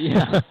hard.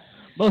 Yeah.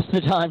 Most of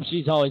the time,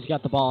 she's always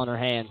got the ball in her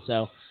hand.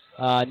 So,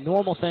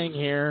 normal thing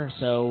here.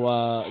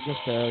 So, just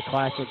a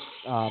classic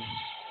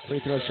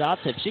free throw shots.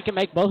 If she can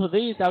make both of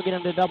these, that'll get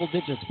into double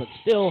digits. But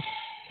still,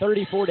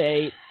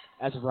 34-8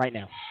 as of right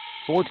now.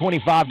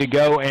 4:25 to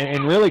go,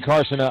 and really,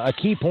 Carson, a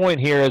key point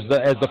here as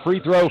the free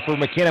throw for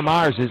McKenna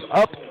Myers is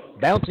up,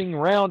 bouncing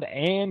around,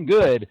 and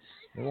good.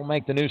 It will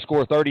make the new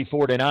score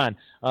 34-9.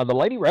 The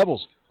Lady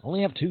Rebels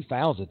only have 2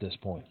 fouls at this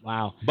point.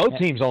 Wow. Both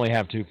teams only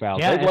have 2 fouls.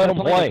 Yeah, they've let them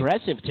play.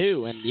 Aggressive,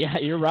 too, and, yeah,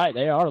 you're right.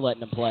 They are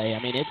letting them play.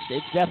 I mean,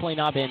 it's definitely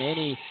not been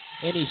any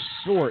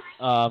sort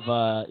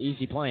of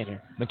easy playing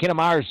here. McKenna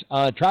Myers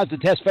tries to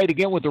test fade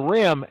again with the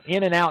rim.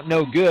 In and out,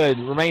 no good.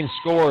 Remains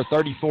score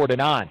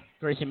 34-9.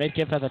 Gracie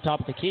Midkiff at the top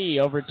of the key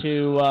over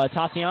to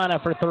Tatiana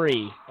for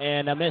 3.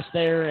 And a miss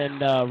there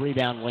and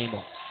rebound William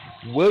Blount.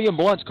 William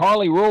Blount's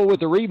Carly Rule with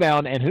the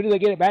rebound. And who do they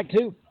get it back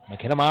to?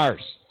 McKenna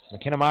Myers.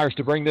 McKenna Myers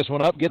to bring this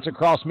one up. Gets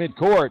across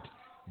midcourt.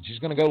 And she's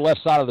going to go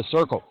left side of the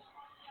circle.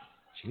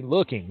 She's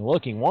looking,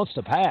 wants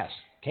to pass.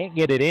 Can't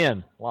get it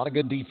in. A lot of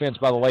good defense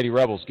by the Lady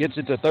Rebels. Gets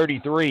it to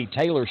 33,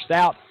 Taylor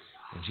Stout.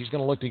 And she's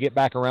going to look to get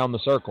back around the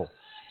circle.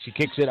 She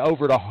kicks it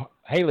over to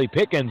Haley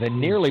Pickens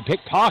and nearly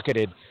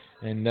pickpocketed.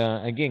 And,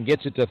 again,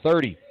 gets it to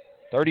 30.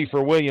 30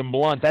 for William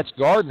Blount. That's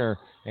Gardner.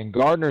 And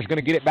Gardner's going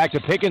to get it back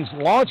to Pickens.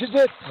 Launches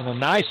it. And a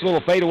nice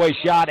little fadeaway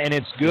shot, and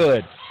it's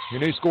good.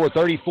 Your new score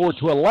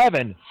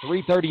 34-11.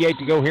 3:38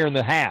 to go here in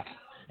the half.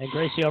 And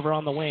Gracie over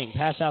on the wing.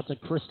 Pass out to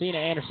Christina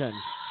Anderson.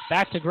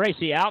 Back to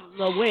Gracie. Out in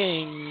the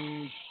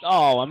wing.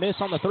 Oh, a miss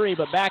on the 3,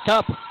 but back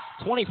up.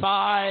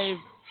 25.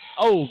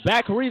 Oh,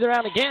 back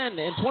around again,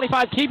 and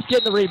 25 keeps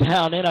getting the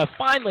rebound. And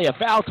finally a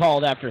foul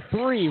called after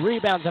 3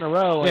 rebounds in a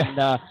row. Yeah.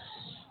 And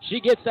she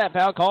gets that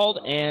foul called,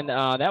 and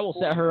that will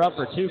set her up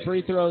for 2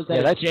 free throws.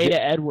 That's Jada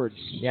Edwards.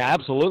 Yeah,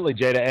 absolutely,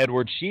 Jada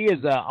Edwards. She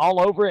is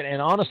all over it,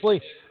 and honestly,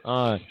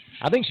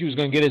 I think she was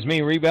going to get as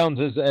many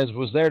rebounds as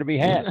was there to be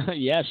had.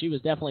 Yeah, she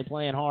was definitely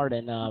playing hard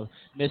and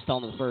missed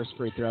on the first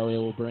free throw. It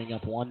will bring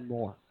up 1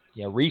 more.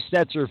 Yeah,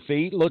 resets her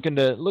feet, looking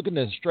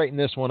to straighten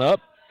this one up.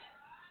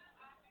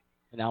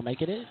 And I'll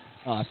make it in.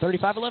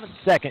 35-11.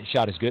 Second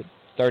shot is good.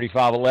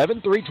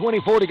 35-11,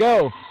 3:24 to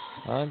go.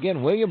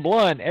 Again, William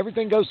Blount,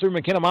 everything goes through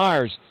McKenna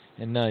Myers.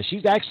 And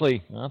she's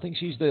actually, I think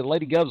she's the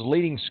Lady Govs'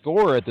 leading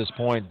scorer at this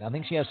point. I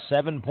think she has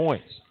 7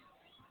 points.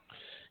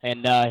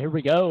 And here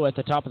we go at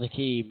the top of the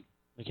key.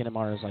 McKenna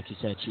Myers, like you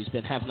said, she's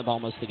been having the ball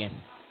most of the game.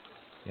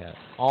 Yeah,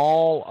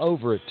 all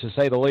over it, to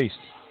say the least.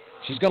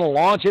 She's going to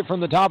launch it from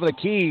the top of the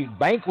key.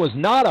 Bank was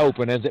not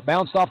open as it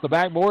bounced off the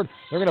backboard.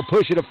 They're going to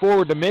push it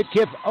forward to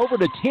Midkiff, over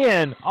to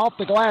 10, off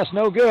the glass,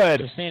 no good.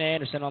 Christina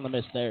Anderson on the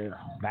miss there.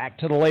 Back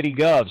to the Lady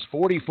Govs.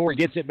 44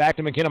 gets it back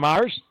to McKenna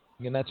Myers.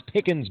 Again, that's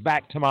Pickens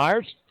back to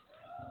Myers.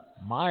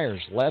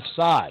 Myers, left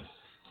side.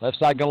 Left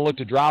side going to look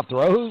to drop,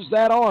 throws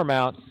that arm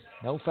out.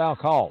 No foul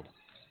called.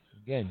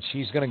 Again,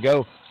 she's going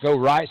to go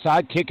right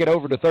side, kick it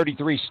over to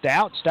 33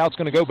 Stout. Stout's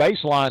going to go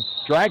baseline,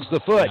 drags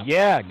the foot.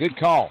 Yeah, good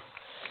call.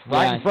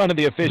 Right in front of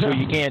the official,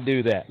 you can't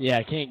do that.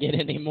 Yeah, can't get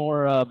any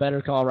more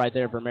better call right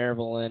there for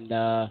Maryville. And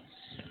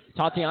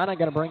Tatiana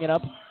going to bring it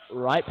up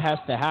right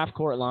past the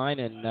half-court line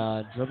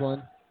and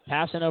dribbling,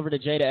 passing over to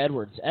Jada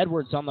Edwards.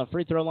 Edwards on the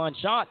free throw line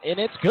shot, and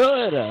it's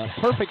good. A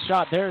perfect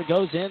shot there. It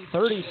goes in,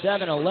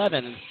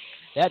 37-11.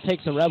 That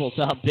takes the Rebels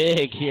up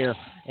big here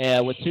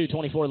with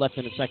 2:24 left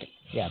in the second.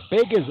 Yeah,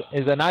 big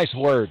is a nice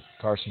word,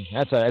 Carson.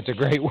 That's a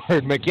great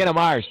word. McKenna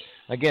Myers,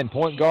 again,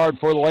 point guard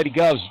for the Lady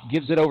Govs,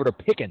 gives it over to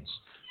Pickens.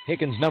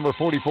 Pickens, number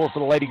 44 for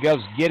the Lady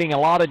Govs, getting a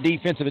lot of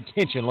defensive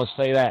attention, let's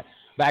say that.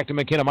 Back to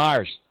McKenna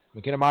Myers.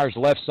 McKenna Myers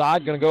left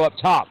side, going to go up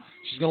top.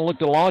 She's going to look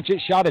to launch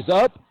it. Shot is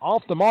up,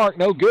 off the mark,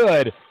 no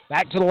good.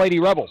 Back to the Lady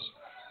Rebels.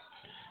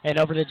 And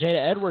over to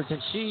Jada Edwards,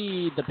 and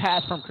the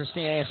pass from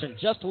Christina Anderson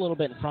just a little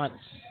bit in front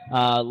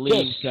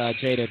leaves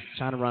Jada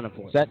trying to run it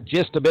for it. Is that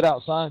just a bit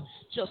outside?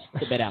 Just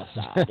a bit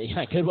outside.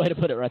 Yeah, good way to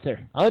put it right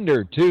there.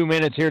 Under 2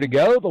 minutes here to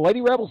go. The Lady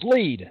Rebels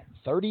lead,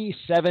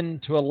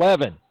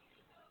 37-11.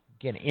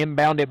 Again,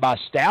 inbounded by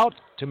Stout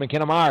to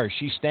McKenna Myers.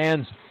 She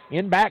stands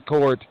in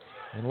backcourt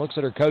and looks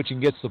at her coach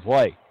and gets the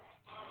play.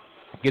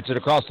 Gets it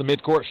across the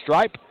midcourt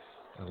stripe.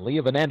 And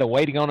Leah Vananda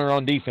waiting on her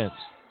on defense.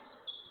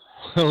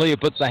 Leah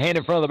puts the hand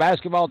in front of the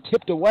basketball,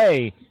 tipped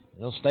away.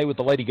 They'll stay with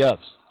the Lady Govs.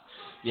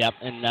 Yep,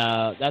 and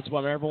that's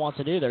what Maryville wants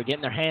to do. They're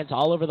getting their hands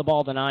all over the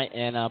ball tonight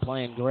and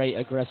playing great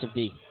aggressive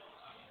D.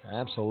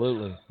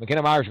 Absolutely.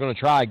 McKenna Myers going to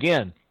try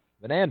again.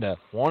 Vananda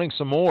wanting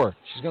some more.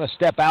 She's going to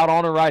step out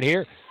on her right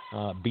here.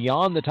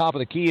 Beyond the top of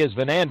the key is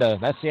Vananda.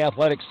 That's the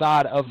athletic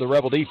side of the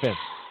Rebel defense.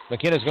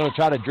 McKenna's going to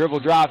try to dribble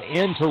drive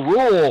into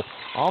Rule.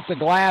 Off the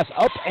glass,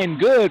 up and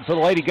good for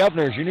the Lady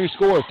Governors. Your new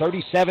score,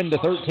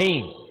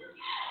 37-13.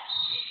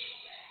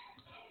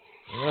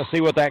 We're going to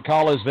see what that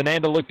call is.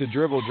 Vananda looked to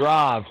dribble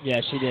drive.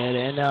 Yeah, she did.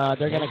 And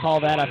they're going to call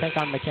that, I think,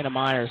 on McKenna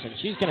Myers. And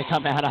she's going to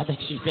come out. I think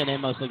she's been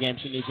in most of the game.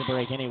 She needs a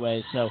break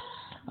anyway. So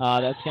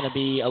that's going to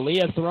be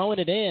Aaliyah throwing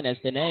it in as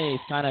Danae is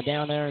kind of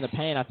down there in the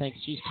paint. I think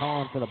she's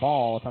calling for the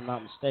ball, if I'm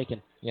not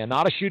mistaken. Yeah,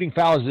 not a shooting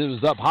foul as it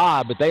was up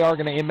high, but they are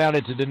going to inbound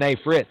it to Danae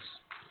Fritz.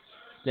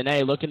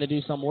 Danae looking to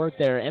do some work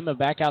there. Emma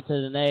back out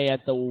to Danae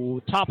at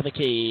the top of the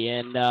key.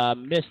 And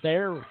miss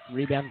there.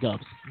 Rebound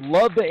Govs.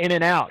 Love the in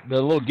and out,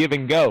 the little give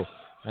and go.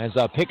 As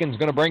Pickens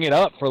going to bring it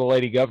up for the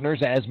Lady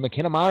Governors as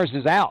McKenna Myers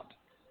is out.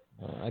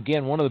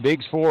 Again, one of the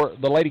bigs for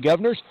the Lady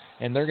Governors,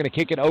 and they're going to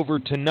kick it over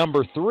to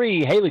number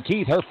 3, Haley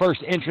Keith, her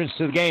first entrance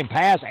to the game.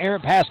 Pass,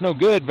 errant pass, no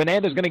good.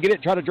 Vananda's going to get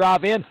it, try to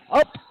drive in,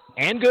 up,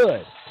 and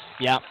good.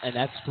 Yeah, and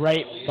that's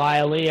great by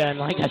Aaliyah. And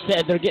like I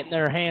said, they're getting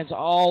their hands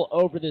all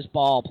over this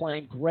ball,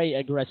 playing great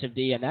aggressive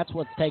D, and that's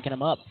what's taking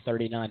them up,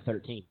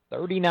 39-13.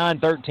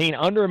 39-13,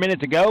 under a minute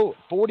to go,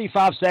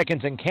 45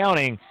 seconds and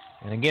counting.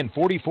 And again,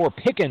 44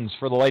 Pickens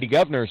for the Lady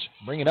Governors.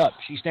 Bring it up.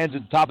 She stands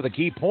at the top of the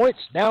key, points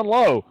down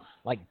low.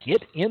 Like,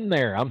 get in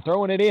there. I'm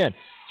throwing it in.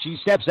 She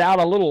steps out,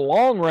 a little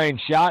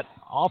long-range shot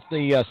off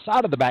the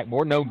side of the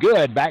backboard. No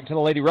good. Back to the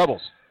Lady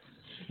Rebels.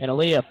 And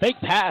Aaliyah, fake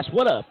pass.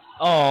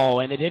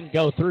 And it didn't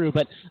go through,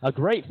 but a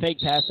great fake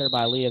pass there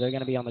by Aaliyah. They're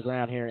going to be on the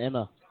ground here.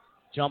 Emma,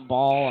 jump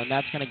ball, and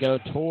that's going to go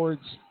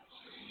towards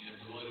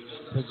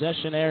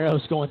possession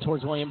arrows going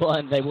towards William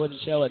Blunt. They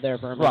wouldn't show it there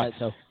for a minute. Right.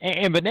 So.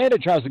 And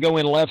Vananda tries to go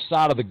in left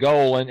side of the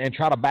goal and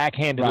try to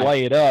backhand and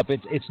lay it up.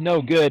 It's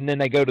no good, and then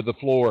they go to the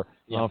floor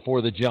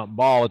for the jump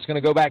ball. It's going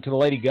to go back to the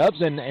Lady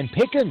Govs and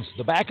Pickens,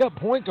 the backup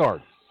point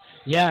guard.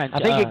 Yeah. I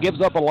think it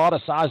gives up a lot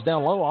of size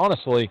down low,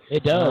 honestly.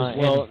 It does.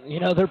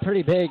 They're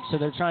pretty big, so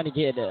they're trying to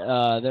get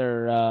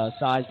their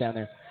size down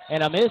there.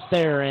 And a miss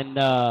there, and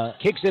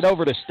kicks it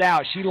over to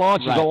Stout. She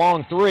launches a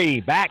long 3.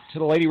 Back to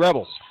the Lady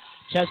Rebels.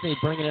 Chesney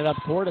bringing it up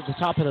court at the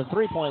top of the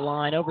three-point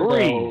line over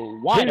the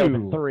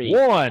wide-open 3.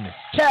 1.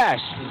 Cash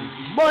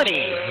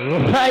money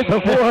right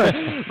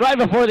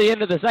before the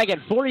end of the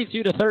second,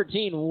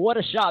 42-13. What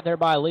a shot there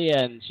by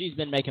Leah, and she's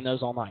been making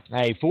those all night.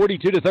 Hey,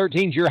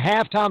 42-13 is your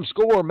halftime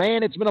score.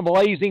 Man, it's been a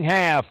blazing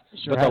half.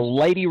 Sure but the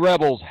Lady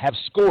Rebels have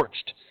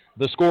scorched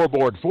the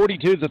scoreboard.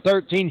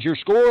 42-13 is your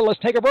score. Let's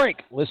take a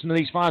break. Listen to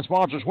these fine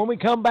sponsors. When we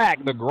come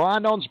back, the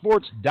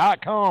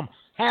GrindOnSports.com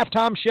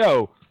halftime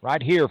show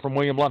right here from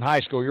William Blount High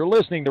School. You're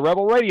listening to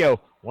Rebel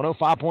Radio,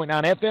 105.9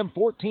 FM,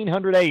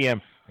 1400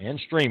 AM, and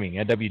streaming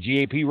at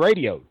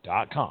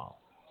WGAPradio.com.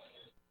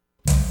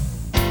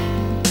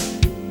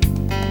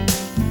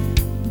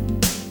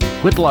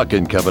 Whitlock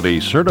 & Company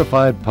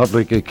Certified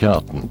Public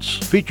Accountants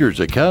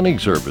features accounting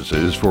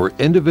services for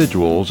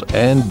individuals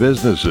and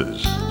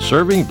businesses.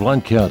 Serving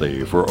Blount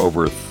County for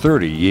over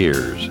 30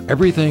 years.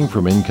 Everything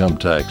from income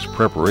tax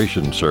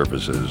preparation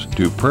services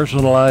to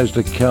personalized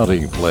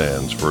accounting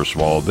plans for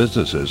small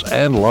businesses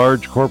and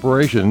large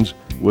corporations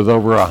with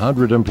over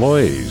 100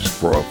 employees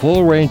for a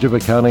full range of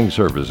accounting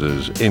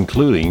services,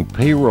 including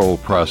payroll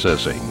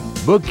processing,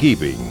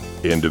 bookkeeping,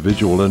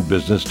 individual and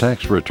business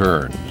tax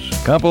returns,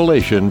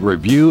 compilation,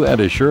 review,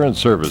 and assurance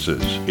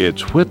services.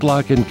 It's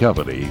Whitlock &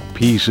 Company,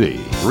 PC,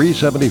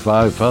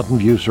 375 Fountain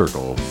View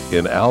Circle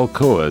in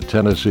Alcoa,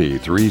 Tennessee,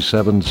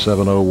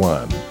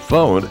 37701.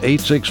 Phone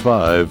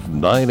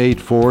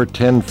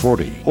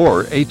 865-984-1040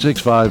 or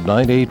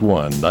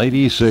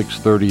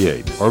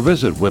 865-981-9638 or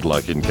visit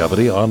Whitlock &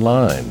 Company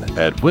online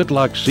at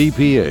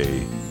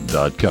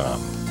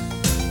whitlockcpa.com.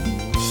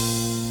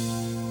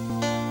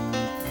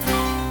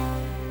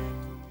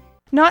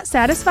 Not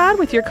satisfied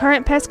with your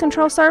current pest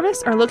control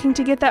service or looking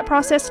to get that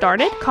process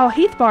started? Call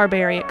Heath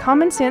Barberry at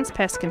Common Sense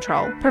Pest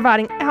Control,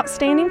 providing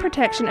outstanding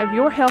protection of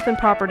your health and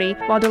property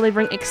while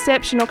delivering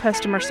exceptional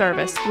customer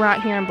service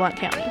right here in Blount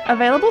County.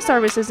 Available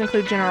services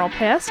include general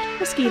pest,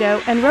 mosquito,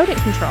 and rodent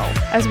control,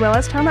 as well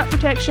as termite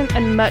protection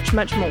and much,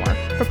 much more.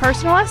 For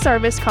personalized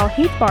service, call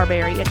Heath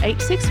Barberry at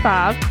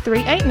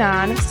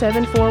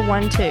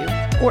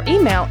 865-389-7412 or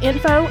email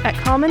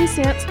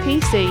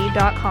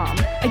info@commonsensepc.com.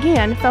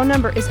 Again, phone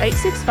number is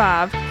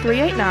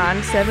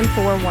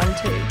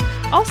 865-389-7412.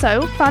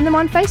 Also, find them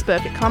on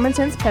Facebook at Common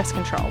Sense Pest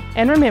Control.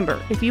 And remember,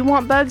 if you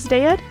want bugs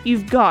dead,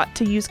 you've got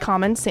to use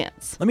common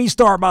sense. Let me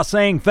start by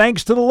saying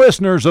thanks to the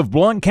listeners of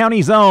Blount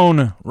County's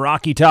own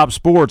Rocky Top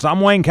Sports. I'm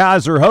Wayne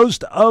Kiser,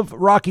 host of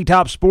Rocky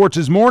Top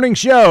Sports' morning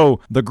show,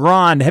 The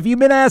Grind. Have you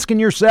been asking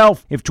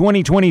yourself if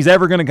 2020 is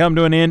ever going to come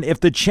to an end, if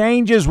the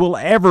changes will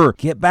ever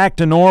get back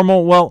to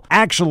normal? Well,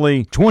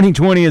 actually,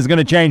 2020 is going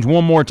to change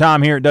one more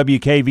time here at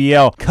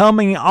WKVL.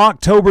 Coming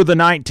October the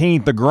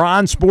 19th, The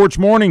Grind Sports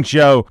Morning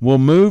Show will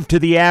move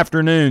to the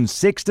afternoon.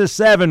 6 to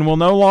 7 will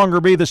no longer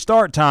be the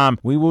start time.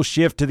 We will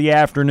shift to the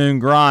afternoon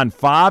grind,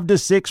 5 to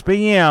 6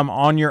 p.m.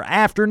 on your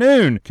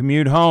afternoon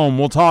commute home.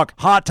 We'll talk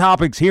hot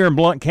topics here in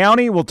Blount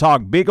County. We'll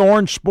talk Big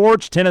Orange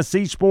sports,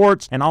 Tennessee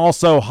sports, and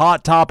also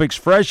hot topics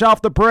fresh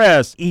off the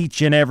press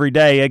each and every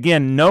day.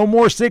 Again, no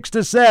more 6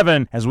 to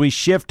 7 as we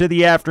shift to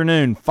the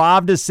afternoon.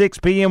 5 to 6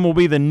 p.m. will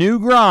be the new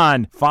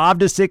grind, 5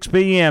 to 6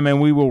 p.m., and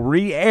we will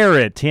re-air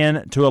it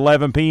 10 to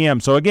 11 p.m.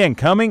 So again,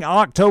 coming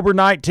October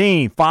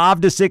 19th,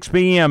 5 to 6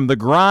 p.m., the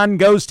grind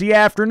goes to the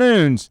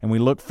afternoons, and we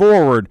look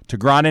forward to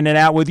grinding it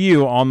out with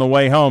you on the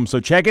way home. So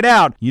check it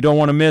out. You don't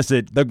want to miss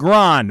it. The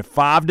Grind,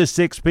 5 to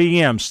 6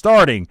 p.m.,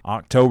 starting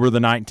October the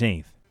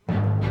 19th.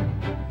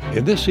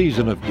 In this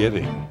season of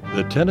giving,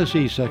 the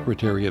Tennessee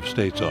Secretary of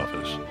State's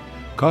office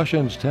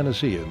cautions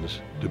Tennesseans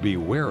to be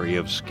wary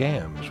of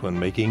scams when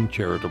making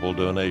charitable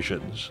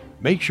donations.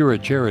 Make sure a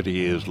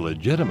charity is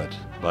legitimate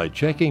by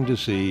checking to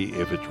see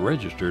if it's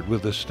registered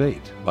with the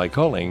state by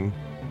calling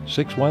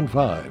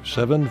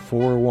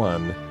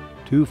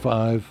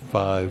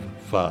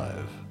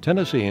 615-741-2555.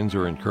 Tennesseans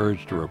are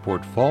encouraged to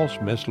report false,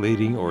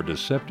 misleading, or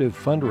deceptive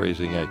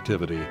fundraising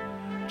activity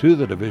to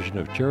the Division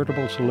of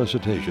Charitable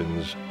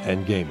Solicitations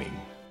and Gaming.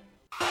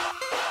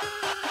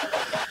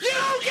 You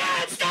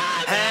can't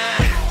stop!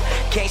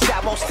 Can't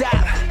stop, won't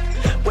stop.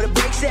 Where the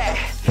brakes at?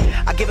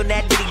 I give him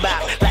that diddy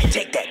bop. Like,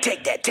 take that,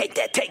 take that, take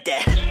that, take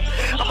that.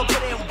 I'ma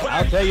put in work.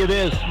 I'll tell you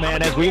this,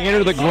 man, as we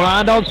enter the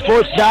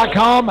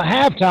GrindOnSports.com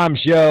halftime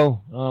show,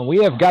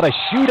 we have got a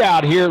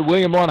shootout here at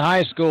William Blount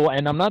High School,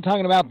 and I'm not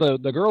talking about the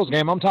girls'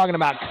 game. I'm talking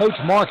about Coach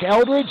Mark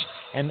Eldridge.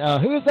 And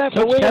who is that for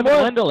Coach William Kevin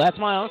Blount? Wendell. That's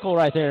my uncle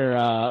right there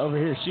over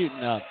here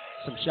shooting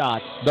some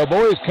shots. The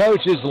boys'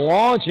 coach is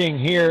launching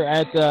here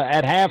at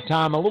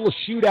halftime, a little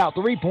shootout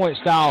three-point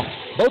style.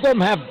 Both of them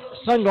have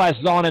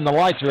sunglasses on, and the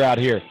lights are out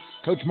here.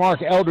 Coach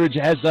Mark Eldridge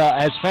has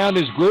found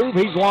his groove.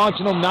 He's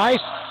launching them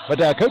nice, but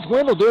Coach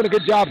Wendell doing a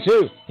good job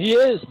too. He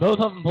is. Both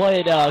of them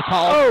played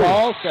college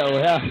ball,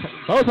 so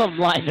both of them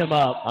lined him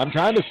up. I'm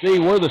trying to see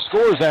where the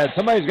score's at.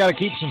 Somebody's got to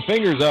keep some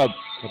fingers up.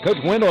 But Coach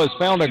Wendell has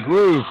found a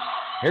groove.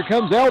 Here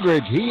comes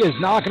Eldridge. He is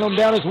knocking them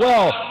down as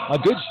well. A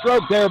good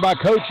stroke there by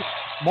Coach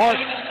Mark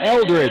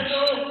Eldridge.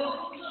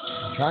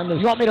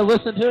 You want me to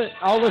listen to it?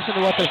 I'll listen to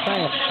what they're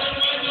saying.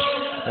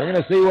 They're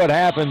going to see what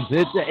happens.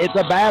 It's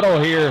a battle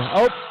here.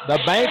 Oh, the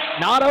bank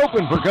not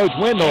open for Coach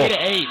Wendell.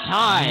 8-8,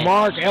 tie.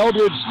 Mark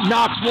Eldridge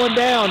knocks one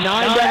down,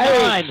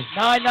 9-8.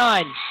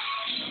 9-9.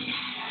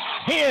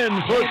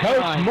 10 for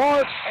Coach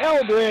Mark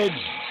Eldridge.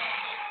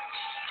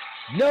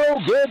 No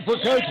good for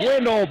Coach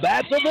Wendell.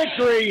 That's a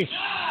victory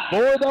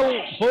for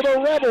the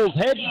Rebels.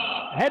 Head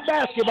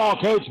basketball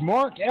coach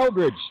Mark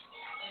Eldridge.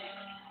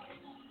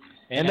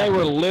 And they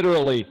were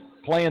literally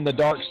playing the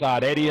dark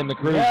side, Eddie and the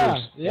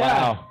Cruisers.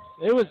 Yeah. Wow.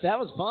 That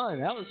was fun.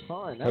 That was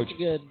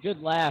a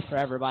good laugh for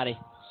everybody.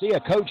 See a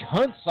Coach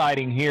Hunt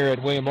sighting here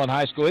at William Blount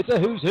High School. It's a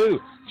who's who.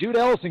 Jude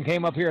Ellison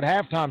came up here at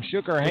halftime,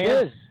 shook her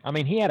hand. I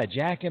mean, he had a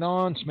jacket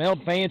on,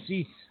 smelled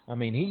fancy. I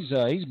mean, he's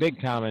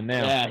big timing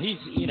now.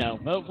 Yeah,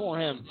 vote for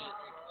him.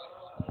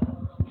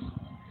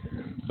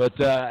 But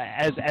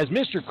as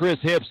Mr. Chris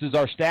Hips is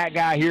our stat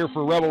guy here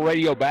for Rebel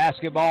Radio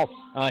basketball,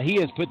 he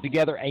has put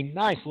together a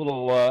nice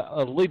little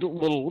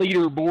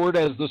leaderboard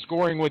as the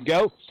scoring would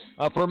go.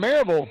 For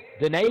Maryville,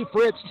 Danae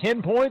Fritz,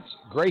 10 points.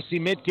 Gracie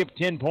Midkiff,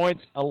 10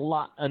 points.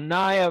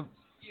 Aaliyah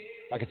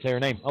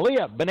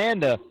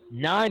Benanda,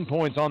 9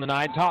 points on the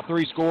night. Top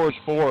three scorers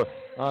for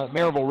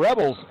Maryville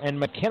Rebels. And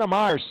McKenna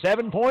Myers,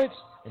 7 points.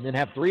 And then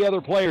have three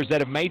other players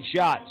that have made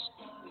shots.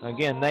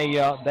 Again, they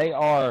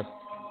are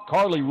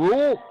Carly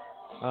Rule,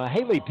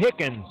 Haley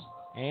Pickens,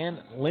 and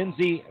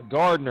Lindsey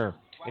Gardner.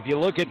 If you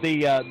look at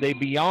the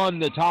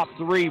beyond the top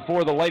three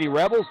for the Lady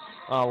Rebels,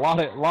 a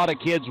lot of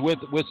kids with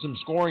some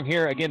scoring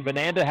here. Again,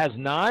 Benanda has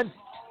 9,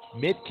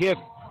 Midkiff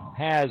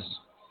has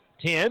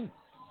 10.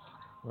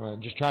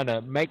 Just trying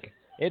to make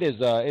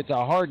it's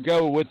a hard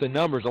go with the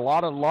numbers. A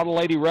lot of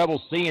Lady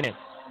Rebels seeing it.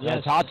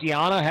 Yes.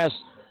 Tatiana has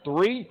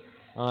 3.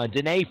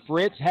 Danae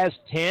Fritz has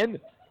 10.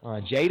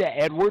 Jada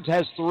Edwards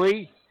has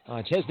 3.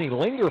 Chesney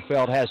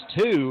Lingerfeld has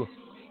 2.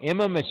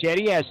 Emma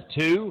Machete has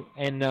 2.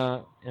 And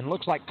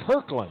looks like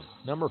Kirkland,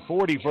 number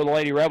 40 for the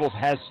Lady Rebels,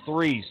 has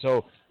 3.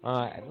 So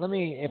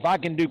if I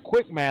can do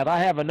quick math, I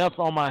have enough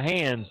on my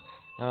hands.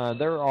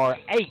 There are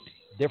 8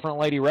 different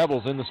Lady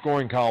Rebels in the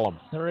scoring column.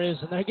 There is,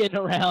 and they're getting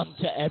around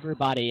to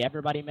everybody.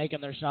 Everybody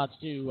making their shots,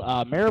 too.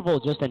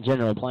 Maryville, just in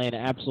general, playing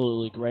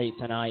absolutely great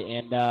tonight,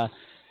 and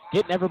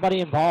getting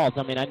everybody involved.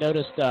 I mean, I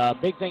noticed,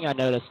 big thing I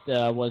noticed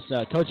was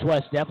Coach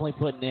West definitely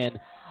putting in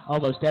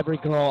almost every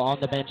girl on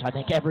the bench. I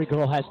think every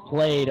girl has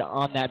played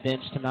on that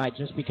bench tonight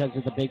just because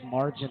of the big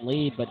margin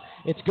lead, but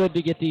it's good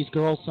to get these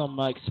girls some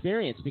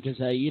experience because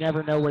you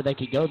never know where they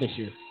could go this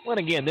year. Well,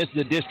 again, this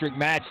is a district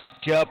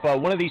matchup.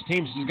 One of these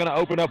teams is going to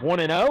open up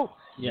 1-0.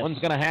 Yes. One's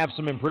going to have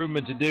some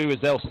improvement to do as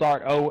they'll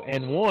start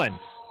 0-1.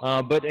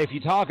 But if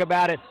you talk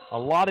about it, a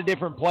lot of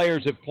different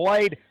players have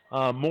played.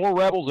 More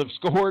Rebels have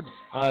scored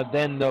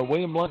than the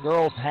William Blount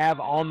girls have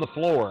on the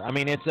floor. I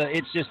mean,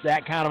 it's just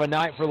that kind of a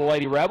night for the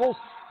Lady Rebels.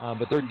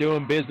 But they're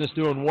doing business,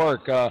 doing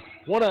work.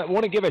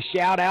 Want to give a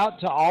shout out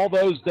to all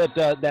those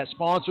that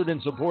sponsored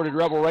and supported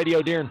Rebel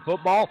Radio during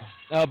football.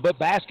 But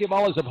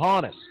basketball is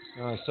upon us.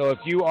 So if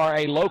you are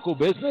a local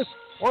business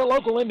or a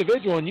local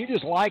individual and you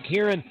just like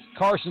hearing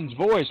Carson's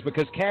voice,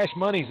 because cash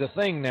money's a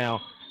thing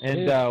now,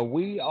 and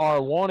we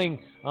are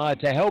wanting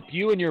to help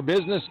you and your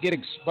business get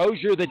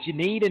exposure that you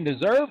need and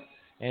deserve,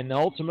 and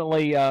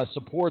ultimately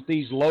support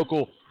these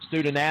local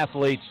student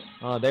athletes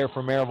there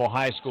from Maryville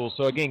High School.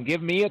 So, again,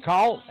 give me a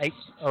call,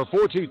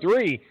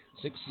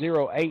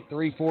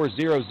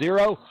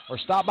 423-608-3400, or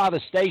stop by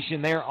the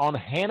station there on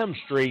Hannum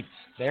Street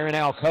there in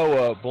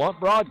Alcoa, Blount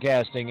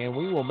Broadcasting, and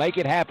we will make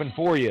it happen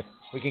for you.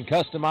 We can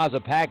customize a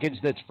package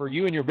that's for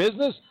you and your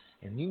business,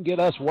 and you can get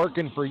us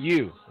working for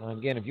you.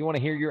 Again, if you want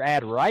to hear your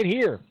ad right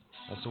here,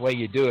 that's the way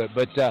you do it.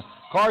 But,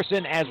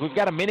 Carson, as we've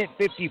got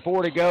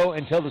 1:54 to go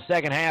until the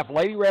second half,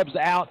 Lady Rebs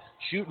out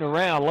shooting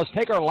around. Let's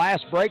take our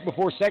last break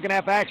before second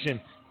half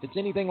action. If it's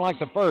anything like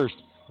the first,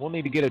 we'll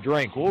need to get a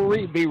drink.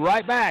 We'll be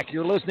right back.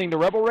 You're listening to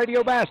Rebel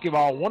Radio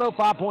Basketball,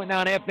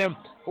 105.9 FM,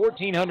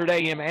 1400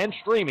 AM, and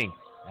streaming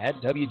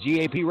at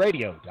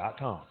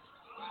WGAPradio.com.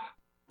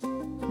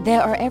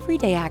 There are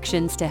everyday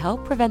actions to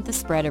help prevent the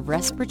spread of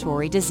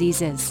respiratory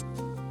diseases.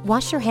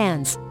 Wash your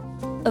hands.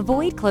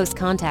 Avoid close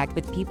contact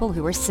with people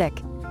who are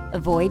sick.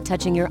 Avoid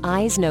touching your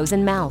eyes, nose,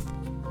 and mouth.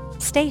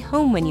 Stay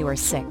home when you are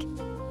sick.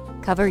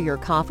 Cover your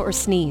cough or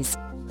sneeze.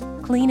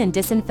 Clean and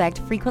disinfect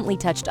frequently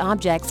touched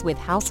objects with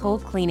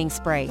household cleaning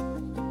spray.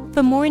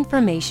 For more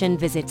information,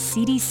 visit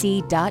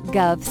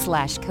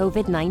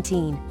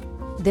cdc.gov/COVID-19.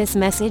 This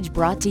message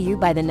brought to you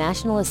by the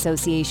National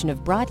Association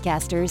of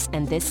Broadcasters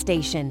and this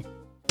station.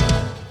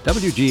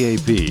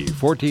 WGAP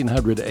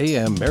 1400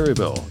 AM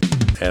Maryville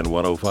and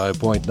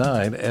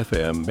 105.9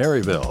 FM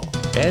Maryville,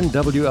 and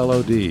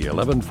WLOD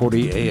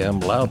 1140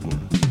 AM Loudon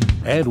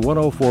and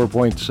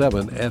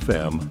 104.7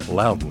 FM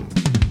Loudon.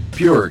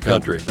 Pure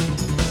Country.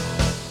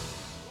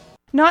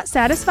 Not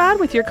satisfied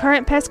with your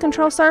current pest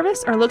control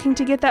service or looking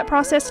to get that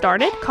process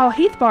started? Call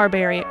Heath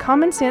Barberry at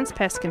Common Sense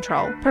Pest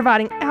Control,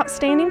 providing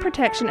outstanding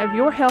protection of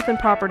your health and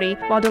property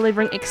while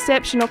delivering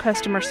exceptional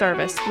customer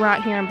service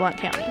right here in Blount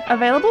County.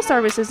 Available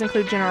services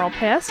include general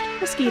pest,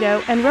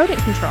 mosquito, and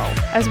rodent control,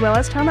 as well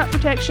as termite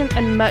protection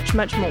and much,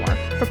 much more.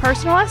 For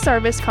personalized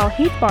service, call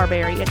Heath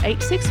Barberry at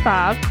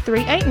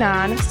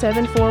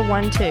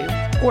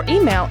 865-389-7412 or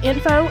email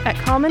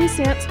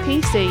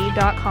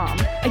info@commonsensepc.com.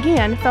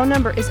 Again, phone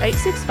number is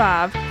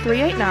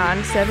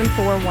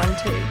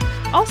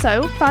 865-389-7412.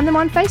 Also, find them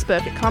on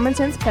Facebook at Common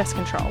Sense Pest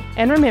Control.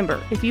 And remember,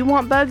 if you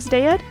want bugs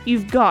dead,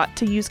 you've got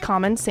to use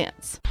common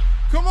sense.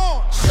 Come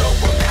on! Show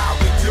them how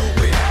we do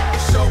it.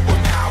 Show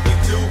them how we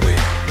do it.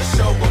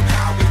 Show them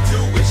how we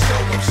do it.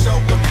 Show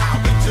them how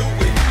we do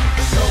it.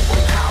 Show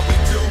them how we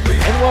do it.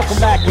 And welcome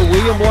back to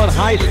William Blount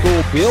High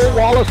School, Bill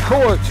Wallace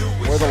Court,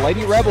 where the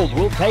Lady Rebels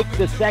will take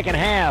the second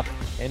half.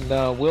 And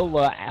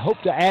we'll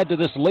hope to add to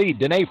this lead.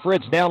 Danae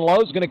Fritz down low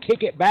is going to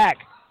kick it back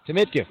to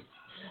Midkiff.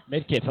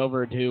 Midkiff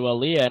over to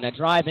Aaliyah, and a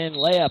drive-in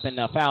layup, and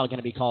a foul going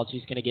to be called.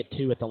 She's going to get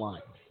 2 at the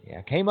line.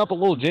 Yeah, came up a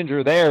little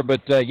ginger there,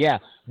 but, yeah,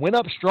 went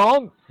up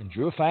strong and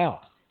drew a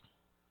foul.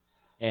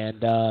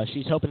 And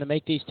she's hoping to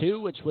make these two,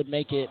 which would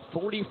make it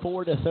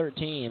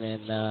 44-13,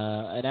 and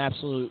an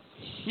absolute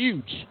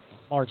huge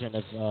margin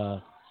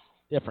of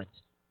difference.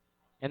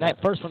 And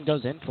that first one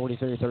goes in,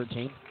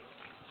 43-13.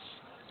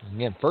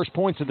 Again, first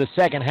points of the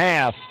second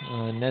half,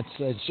 and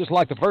it's just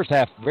like the first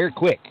half, very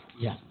quick.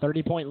 Yeah,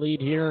 30-point lead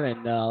here,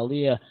 and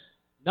Leah,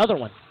 another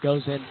one,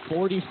 goes in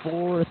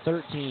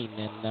 44-13,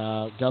 and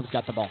Govs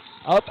got the ball.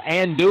 Up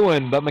and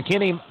doing, but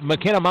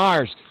McKenna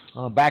Myers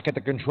back at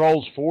the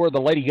controls for the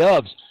Lady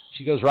Govs.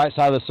 She goes right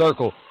side of the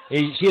circle.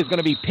 She is going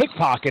to be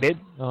pickpocketed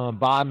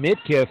by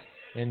Midkiff,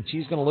 and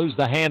she's going to lose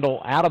the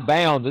handle out of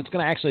bounds. It's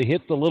going to actually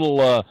hit the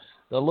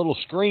little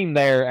screen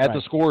there at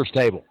the scorer's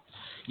table.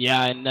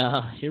 Yeah, and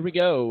here we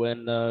go,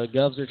 and the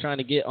Govs are trying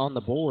to get on the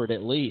board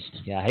at least.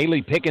 Yeah,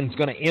 Haley Pickens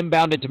going to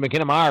inbound it to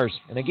McKenna Myers.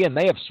 And again,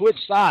 they have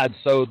switched sides,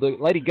 so the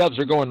Lady Govs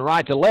are going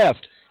right to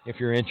left if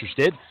you're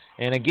interested.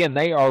 And again,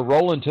 they are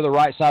rolling to the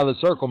right side of the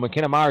circle.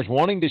 McKenna Myers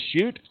wanting to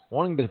shoot,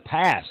 wanting to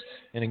pass.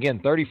 And again,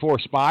 34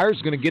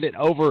 Spires going to get it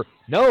over.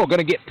 No, going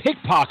to get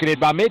pickpocketed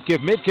by Midkiff.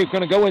 Midkiff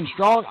going to go in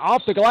strong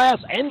off the glass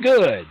and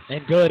good.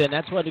 And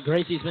that's what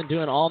Gracie's been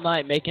doing all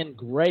night, making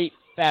great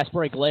fast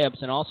break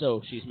layups, and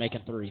also she's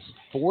making threes.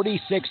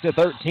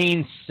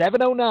 46-13,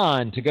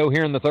 7:09 to go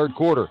here in the third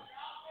quarter.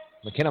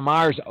 McKenna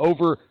Myers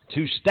over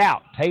to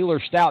Stout. Taylor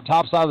Stout,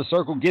 top side of the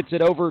circle, gets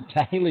it over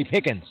to Haley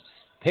Pickens.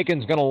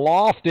 Pickens going to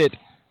loft it,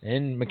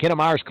 and McKenna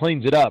Myers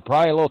cleans it up.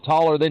 Probably a little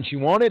taller than she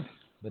wanted,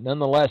 but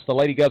nonetheless, the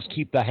Lady Govs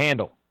keep the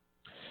handle.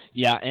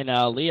 Yeah,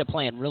 and Leah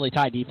playing really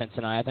tight defense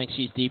tonight. I think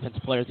she's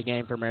defensive player of the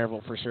game for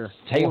Maryville for sure.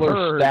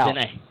 Taylor Stout.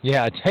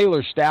 Yeah,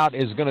 Taylor Stout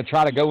is going to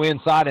try to go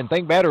inside and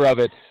think better of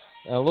it.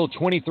 A little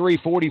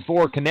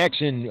 23-44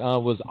 connection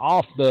was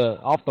off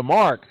the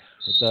mark.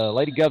 But the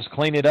Lady Govs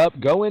clean it up,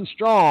 go in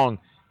strong.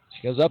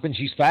 She goes up and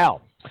she's fouled.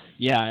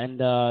 Yeah, and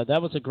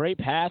that was a great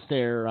pass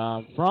there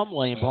from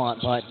William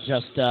Blount, but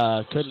just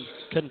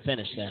couldn't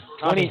finish there.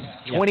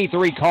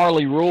 23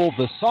 Carly Rule,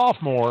 the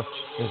sophomore,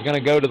 is going to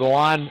go to the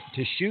line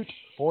to shoot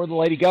for the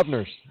Lady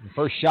Governors. The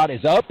first shot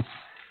is up,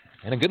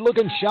 and a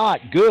good-looking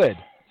shot, good.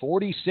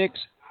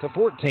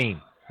 46-14,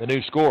 the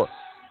new score.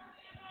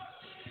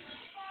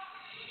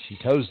 She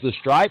toes the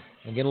stripe,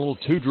 again a little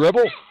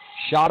two-dribble.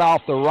 Shot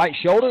off the right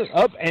shoulder,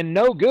 up and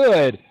no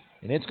good.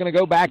 And it's going to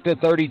go back to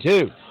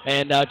 32.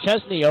 And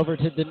Chesney over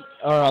to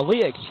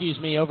Leah,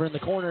 over in the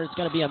corner. It's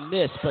going to be a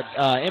miss, but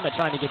Emma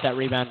trying to get that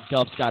rebound.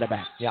 Govs got it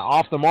back. Yeah,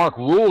 off the mark.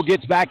 Rule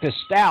gets back to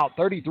Stout.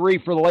 33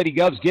 for the Lady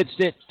Govs, gets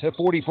it to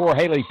 44,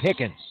 Haley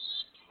Pickens.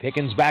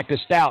 Pickens back to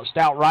Stout.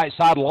 Stout right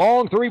side,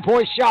 long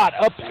three-point shot,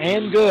 up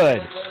and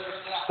good.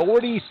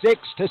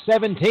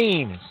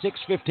 46-17,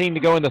 6:15 to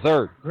go in the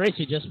third.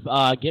 Gracie just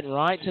getting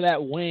right to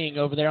that wing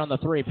over there on the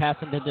three,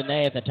 passing to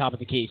Danae at the top of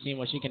the key, seeing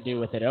what she can do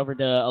with it. Over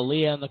to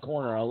Aaliyah in the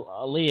corner.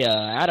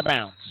 Aaliyah out of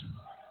bounds.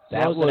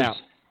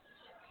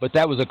 But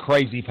that was a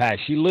crazy pass.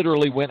 She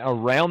literally went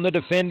around the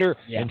defender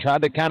and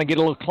tried to kind of get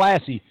a little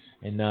classy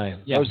and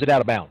throws it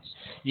out of bounds.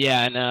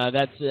 Yeah, and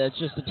that's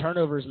just the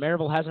turnovers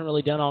Maryville hasn't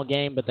really done all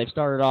game, but they've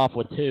started off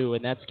with two,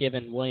 and that's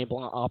given William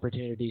Blount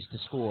opportunities to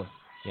score.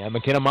 Yeah,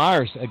 McKenna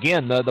Myers,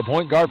 again, the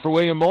point guard for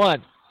William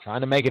Blount, trying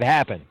to make it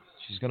happen.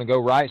 She's going to go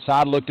right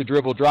side, look to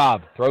dribble,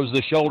 drive. Throws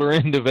the shoulder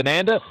into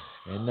Vananda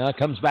and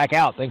comes back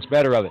out, thinks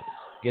better of it.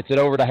 Gets it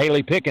over to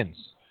Haley Pickens.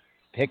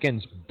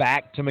 Pickens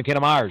back to McKenna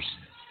Myers.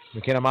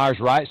 McKenna Myers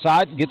right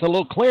side, gets a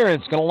little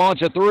clearance, going to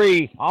launch a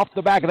three. Off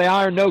the back of the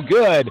iron, no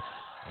good.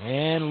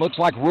 And looks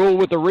like Rule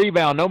with the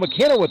rebound. No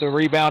McKenna with the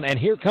rebound, and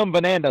here come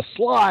Vananda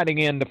sliding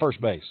into first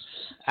base.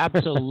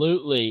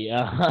 Absolutely.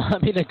 I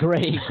mean, a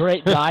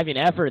great diving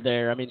effort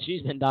there. I mean,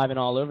 she's been diving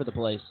all over the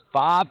place.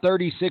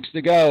 5:36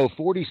 to go,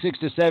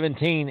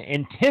 46-17.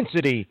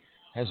 Intensity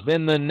has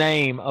been the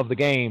name of the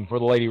game for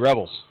the Lady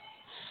Rebels.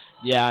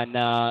 Yeah, and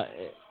I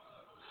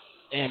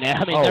mean,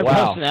 they're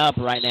posting up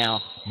right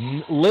now.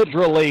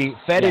 Literally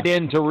fed it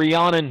into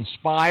Rhiannon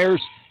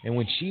Spires, and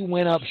when she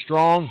went up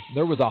strong,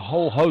 there was a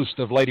whole host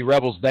of Lady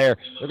Rebels there.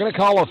 They're going to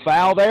call a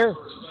foul there.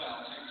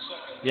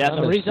 Yeah,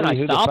 the reason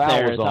I stopped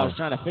there is I was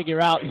trying to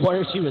figure out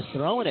where she was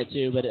throwing it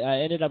to, but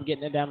I ended up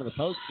getting it down to the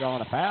post, drawing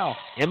a foul.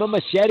 Emma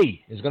Machete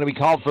is going to be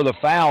called for the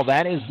foul.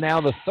 That is now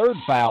the third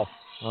foul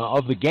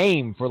of the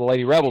game for the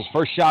Lady Rebels.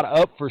 First shot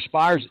up for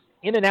Spires,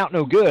 in and out,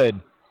 no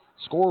good.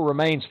 Score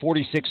remains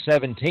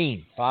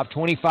 46-17.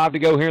 5:25 to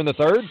go here in the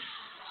third.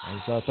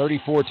 As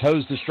 34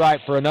 toes the stripe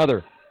for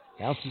another.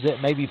 Bounces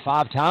it maybe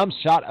 5 times.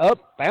 Shot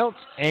up, bounce,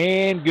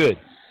 and good.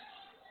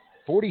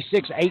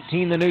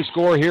 46-18 the new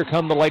score. Here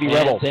come the Lady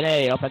Rebels.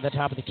 Today up at the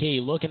top of the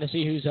key, looking to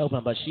see who's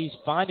open, but she's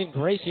finding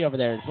Gracie over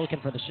there, looking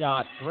for the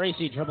shot.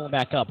 Gracie dribbling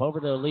back up, over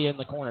to Leah in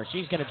the corner.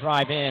 She's going to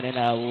drive in, and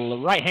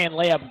a right-hand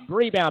layup,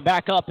 rebound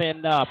back up,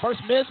 and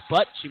first miss,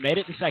 but she made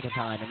it the second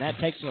time, and that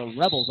takes the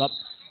Rebels up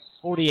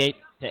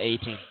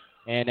 48-18.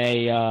 And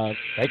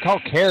they call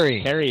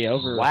carry. Carry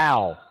over.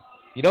 Wow.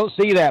 You don't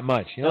see that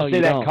much. You don't see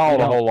that called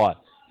a whole lot.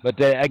 But,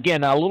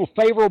 again, a little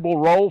favorable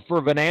role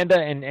for Vananda,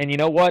 and you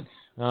know what?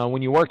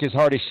 When you work as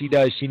hard as she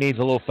does, she needs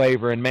a little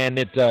favor, and, man,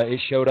 it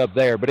showed up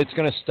there. But it's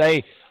going to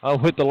stay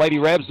with the Lady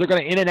Rebs. They're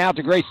going to in and out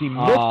to Gracie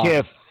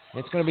Midkiff.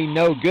 It's going to be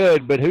no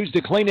good, but who's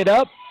to clean it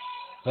up?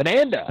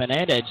 Vananda,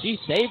 and she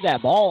saved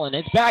that ball, and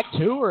it's back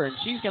to her, and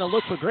she's going to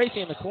look for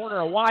Gracie in the corner.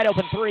 A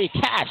wide-open three,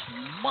 cash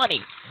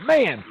money.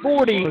 Man,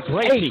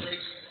 48.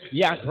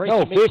 Yeah, Gracie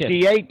no,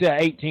 Midkiff.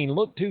 58-18.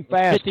 Look too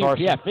fast,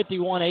 Carson. Yeah,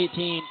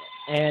 51-18,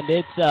 and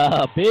it's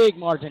a big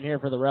margin here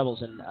for the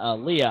Rebels,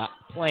 and Leah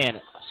playing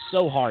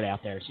so hard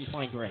out there. She's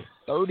playing great.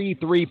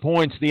 33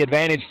 points, the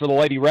advantage for the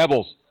Lady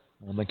Rebels.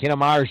 Well, McKenna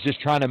Myers just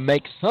trying to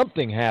make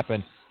something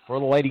happen for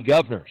the Lady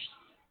Governors.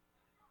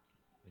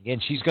 Again,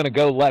 she's going to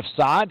go left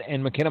side,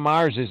 and McKenna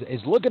Myers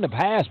is looking to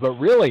pass, but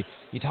really,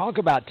 you talk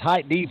about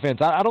tight defense.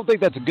 I don't think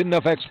that's a good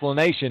enough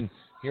explanation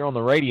here on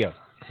the radio.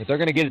 If they're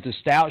going to get it to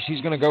Stout, she's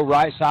going to go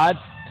right side,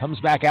 comes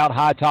back out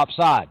high top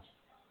side.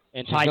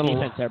 And tight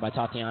defense there by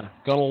Tatiana.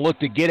 Going to look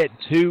to get it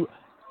to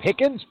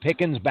Pickens.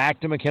 Pickens back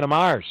to McKenna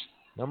Myers.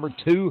 Number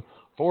 2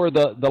 for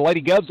the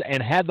Lady Govs,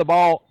 and had the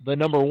ball the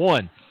number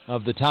 1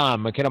 of the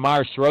time. McKenna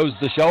Myers throws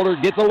the shoulder,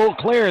 gets a little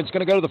clearance,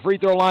 going to go to the free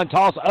throw line,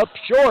 toss up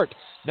short.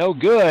 No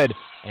good.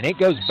 And it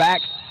goes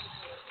back.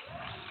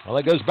 Well,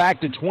 it goes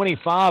back to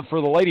 25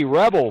 for the Lady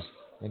Rebels.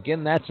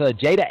 Again, that's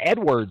Jada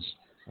Edwards,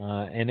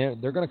 and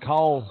they're going to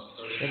call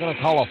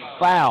a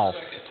foul.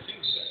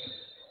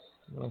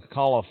 They're going to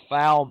call a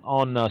foul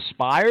on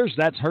Spires.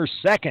 That's her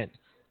second,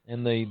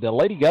 and the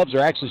Lady Govs are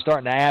actually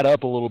starting to add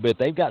up a little bit.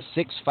 They've got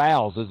 6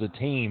 fouls as a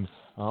team,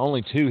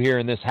 only 2 here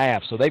in this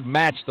half. So they've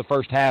matched the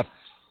first half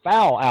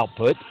foul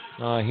output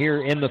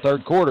here in the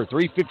third quarter.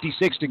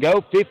 3:56 to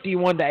go.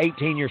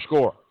 51-18 your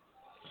score.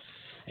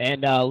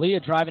 And Leah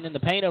driving in the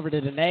paint over to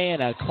Danae,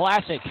 and a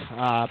classic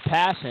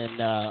pass,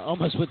 and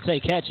almost would say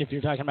catch if you're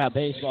talking about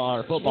baseball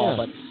or football,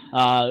 but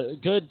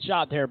good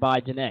shot there by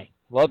Danae.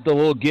 Love the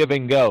little give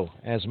and go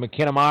as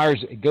McKenna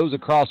Myers goes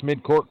across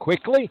midcourt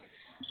quickly.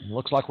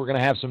 Looks like we're going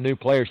to have some new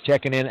players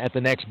checking in at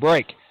the next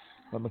break.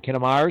 But McKenna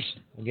Myers,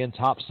 again,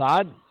 top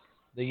side.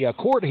 The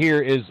court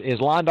here is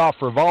lined off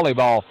for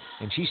volleyball,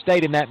 and she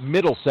stayed in that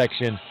middle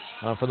section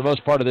for the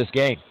most part of this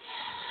game.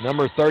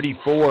 Number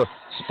 34,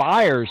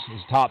 Spires,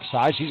 is top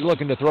side. She's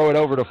looking to throw it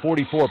over to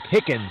 44,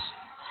 Pickens.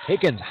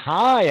 Pickens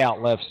high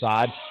out left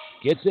side.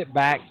 Gets it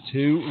back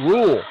to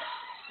Rule.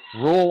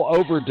 Rule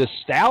over to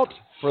Stout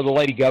for the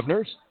Lady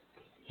Governors.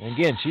 And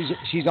again,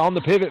 she's on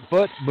the pivot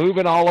foot,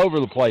 moving all over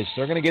the place.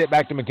 They're going to get it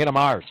back to McKenna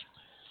Myers.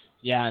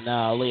 Yeah,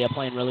 and Leah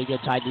playing really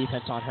good tight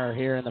defense on her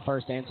here in the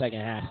first and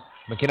second half.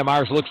 McKenna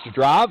Myers looks to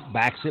drive,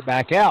 backs it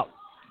back out.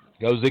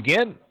 Goes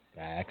again,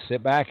 backs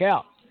it back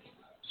out.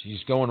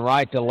 She's going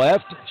right to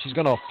left. She's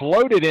going to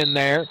float it in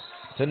there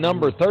to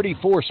number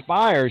 34,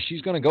 Spires.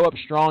 She's going to go up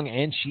strong,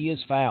 and she is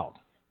fouled.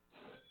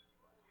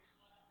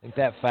 I think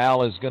that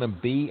foul is going to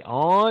be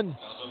on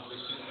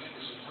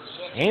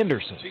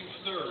Anderson.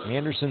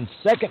 Anderson's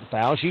second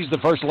foul. She's the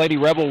first Lady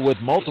Rebel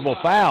with multiple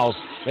fouls.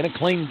 Been a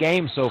clean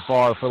game so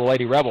far for the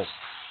Lady Rebels.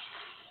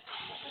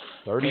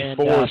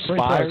 34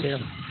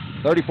 Spires.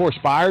 34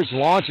 Spires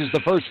launches the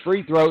first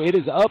free throw. It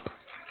is up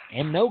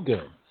and no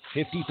good.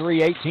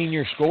 53-18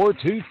 your score.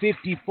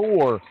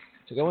 2:54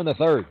 to go in the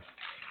third.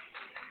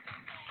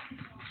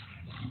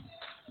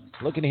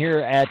 Looking here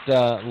at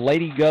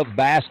Lady Gov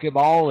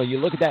basketball. You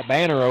look at that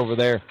banner over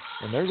there,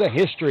 and there's a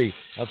history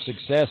of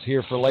success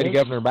here for Lady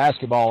Governor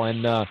basketball,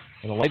 and the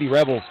Lady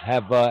Rebels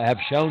have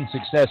shown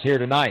success here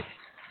tonight.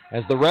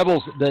 As the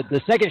Rebels,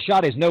 the second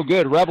shot is no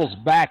good. Rebels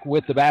back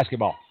with the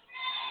basketball.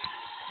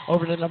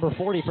 Over to number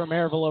 40 for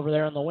Maryville over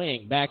there on the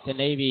wing. Back to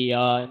Navy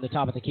in the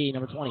top of the key.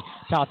 Number 20,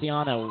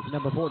 Tatiana.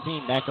 Number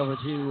 14, back over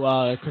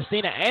to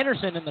Christina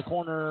Anderson in the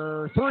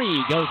corner.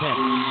 3 goes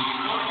in.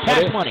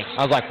 Cash money.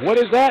 I was like, what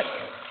is that?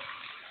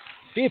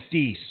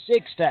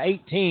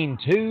 56-18,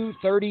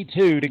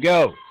 2:32 to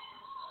go.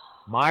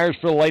 Myers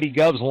for the Lady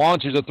Govs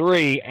launches a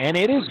 3, and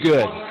it is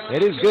good.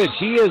 It is good.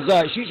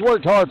 She's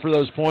worked hard for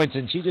those points,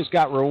 and she just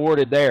got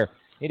rewarded there.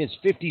 It is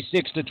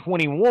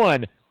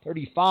 56-21.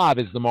 35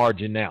 is the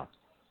margin now.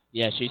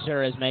 Yeah, she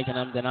sure is making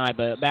them deny,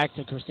 but back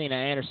to Christina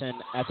Anderson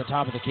at the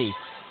top of the key.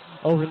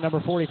 Over to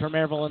number 40 for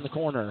Maryville in the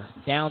corner.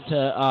 Down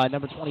to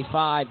number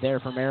 25 there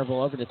for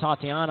Maryville. Over to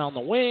Tatiana on the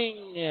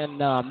wing, and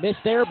missed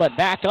there, but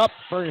back up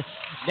for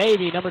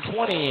Navy, number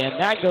 20, and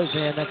that goes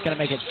in. That's going to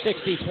make it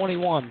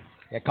 60-21.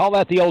 Yeah, call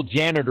that the old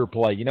janitor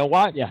play. You know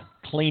what? Yeah.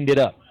 Cleaned it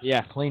up.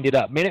 Yeah. Cleaned it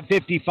up. Minute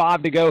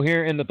 55 to go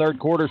here in the third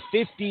quarter.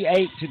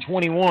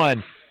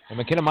 58-21. And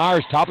McKenna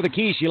Myers, top of the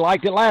key. She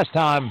liked it last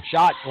time.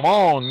 Shot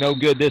long, no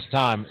good this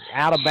time.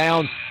 Out of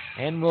bounds,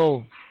 and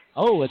will...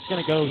 Oh, it's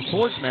going to go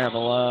towards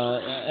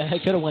Maryville.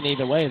 It could have went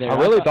either way there. I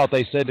really thought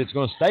they said it's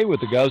going to stay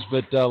with the Govs,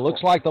 but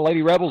looks like the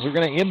Lady Rebels are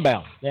going to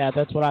inbound. Yeah,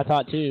 that's what I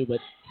thought too, but...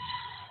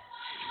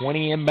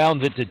 20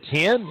 inbounds it to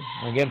 10,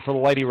 again for the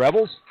Lady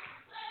Rebels.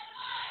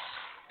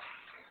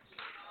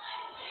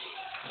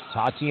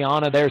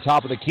 Tatiana there,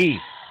 top of the key.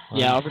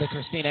 Yeah, over to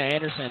Christina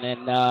Anderson,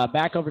 and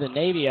back over to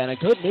Navy, and a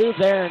good move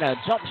there, and a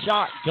jump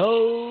shot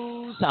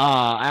goes Pickens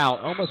out.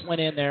 Almost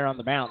went in there on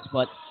the bounce,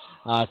 but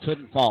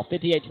couldn't fall.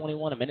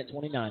 58-21, a minute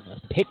 29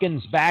 left.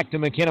 Pickens back to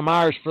McKenna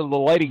Myers for the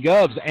Lady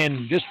Govs,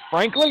 and just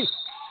frankly,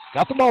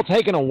 got the ball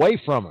taken away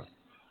from her.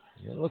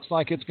 It looks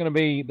like it's going to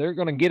be, they're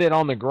going to get it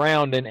on the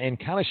ground and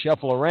kind of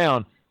shuffle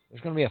around.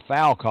 There's going to be a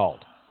foul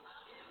called.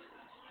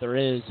 There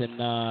is, and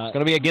it's going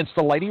to be against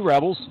the Lady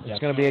Rebels. It's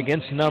going to be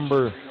against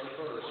number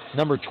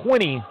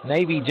 20,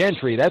 Navy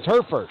Gentry. That's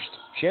her first.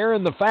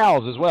 Sharing the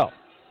fouls as well.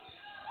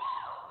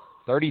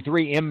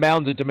 33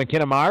 inbounds it to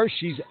McKenna Myers.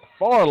 She's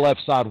far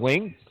left side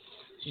wing.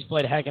 She's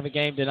played a heck of a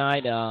game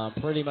tonight.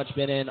 Pretty much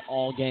been in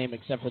all game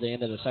except for the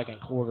end of the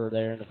second quarter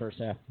there in the first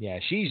half. Yeah,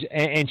 she's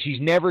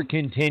never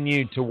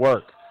continued to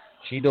work.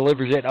 She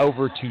delivers it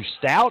over to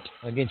Stout.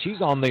 Again,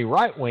 she's on the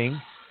right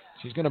wing.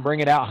 She's going to bring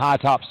it out high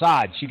top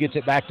side. She gets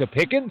it back to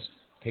Pickens.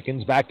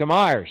 Pickens back to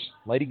Myers.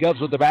 Lady Govs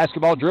with the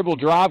basketball, dribble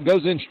drive,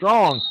 goes in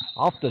strong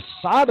off the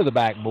side of the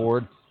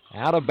backboard,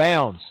 out of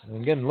bounds.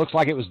 And again, looks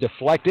like it was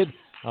deflected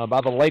by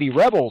the Lady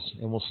Rebels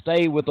and will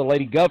stay with the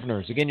Lady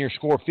Governors. Again, your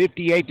score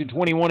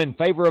 58-21 in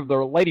favor of the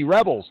Lady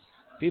Rebels.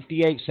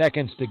 58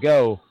 seconds to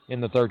go in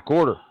the third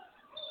quarter.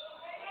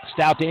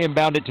 Stout to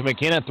inbound it to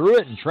McKenna. Threw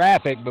it in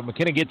traffic, but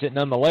McKenna gets it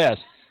nonetheless.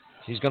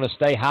 She's going to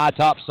stay high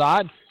top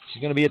side. She's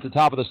going to be at the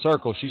top of the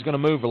circle. She's going to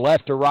move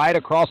left to right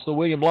across the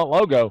William Blount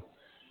logo.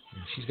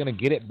 And she's going to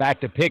get it back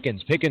to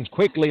Pickens. Pickens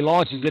quickly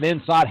launches it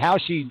inside. How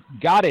she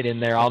got it in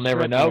there, I'll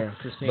never know.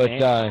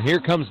 But here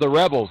comes the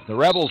Rebels. The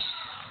Rebels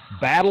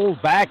battle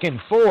back and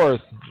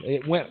forth.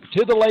 It went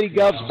to the Lady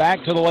Govs,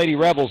 back to the Lady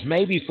Rebels,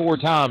 maybe 4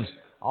 times,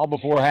 all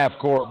before half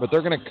court. But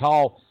they're going to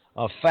call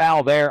a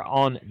foul there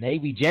on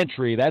Navy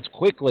Gentry. That's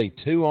quickly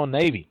 2 on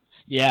Navy.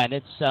 Yeah, and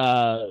it's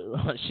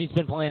she's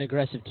been playing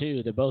aggressive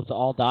too. They're both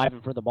all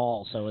diving for the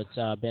ball, so it's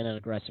been an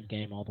aggressive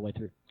game all the way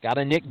through. Got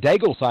a Nick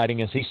Daigle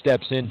sighting as he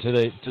steps into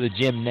the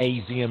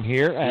gymnasium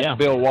here at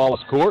Bill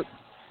Wallace Court.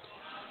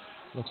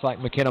 Looks like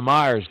McKenna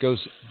Myers goes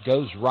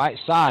right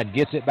side,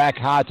 gets it back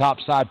high top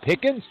side.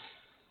 Pickens.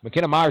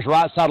 McKenna Myers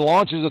right side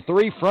launches a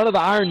 3, front of the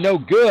iron, no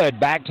good.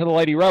 Back to the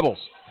Lady Rebels.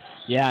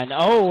 Yeah, and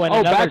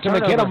back to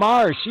turnover. McKenna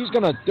Myers. She's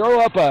going to throw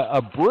up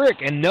a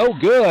brick and no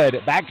good.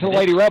 Back to the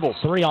Lady Rebels.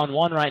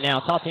 3-on-1 right now.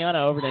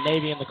 Tatiana over to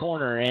Navy in the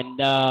corner, and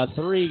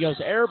 3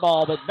 goes air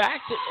ball, but back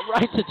to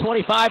right to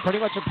 25. Pretty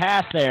much a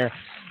pass there,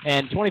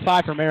 and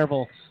 25 for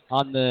Maryville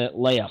on the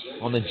layup.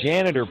 On the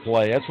janitor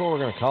play, that's what we're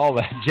going to call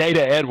that.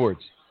 Jada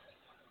Edwards.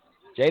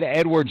 Jada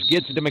Edwards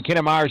gets it to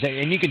McKenna Myers,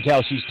 and you can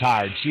tell she's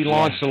tired. She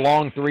launched a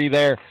long 3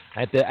 there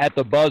at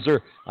the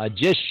buzzer,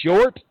 just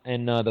short,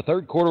 and the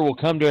third quarter will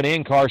come to an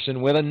end,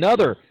 Carson, with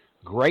another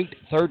great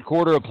third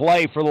quarter of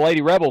play for the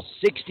Lady Rebels.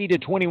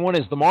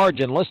 60-21 is the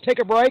margin. Let's take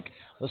a break.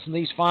 Listen to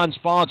these fine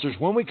sponsors.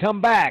 When we come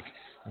back,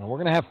 we're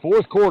going to have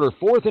fourth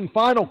and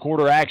final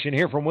quarter action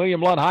here from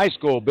William Blount High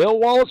School. Bill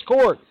Wallace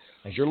Court,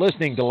 as you're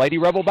listening to Lady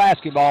Rebel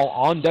Basketball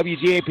on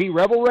WGAP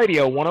Rebel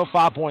Radio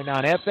 105.9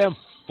 FM.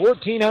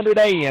 1400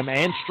 AM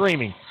and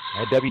streaming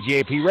at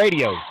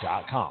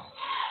WGAPradio.com.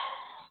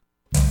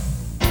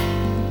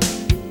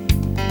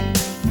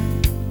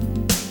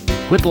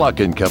 Whitlock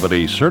 &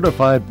 Company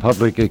Certified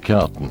Public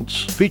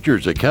Accountants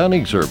features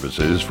accounting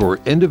services for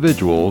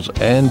individuals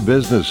and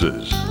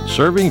businesses.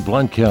 Serving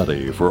Blount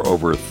County for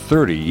over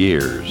 30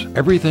 years.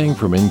 Everything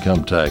from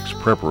income tax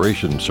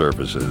preparation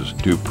services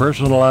to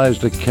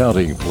personalized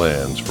accounting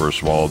plans for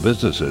small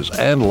businesses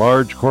and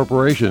large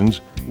corporations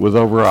with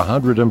over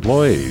 100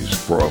 employees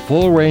for a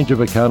full range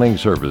of accounting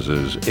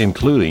services,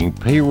 including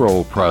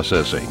payroll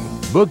processing,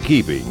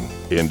 bookkeeping,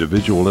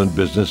 individual and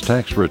business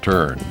tax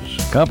returns,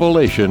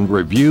 compilation,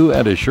 review,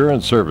 and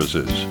assurance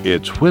services.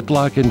 It's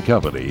Whitlock &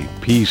 Company,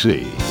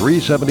 PC,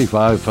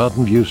 375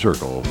 Fountain View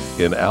Circle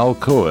in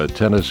Alcoa,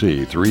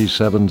 Tennessee,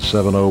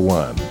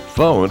 37701.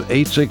 Phone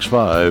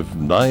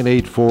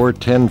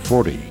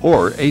 865-984-1040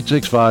 or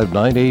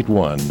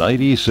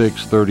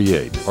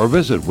 865-981-9638 or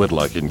visit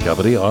Whitlock &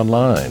 Company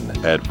online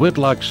at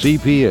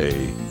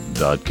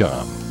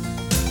whitlockcpa.com.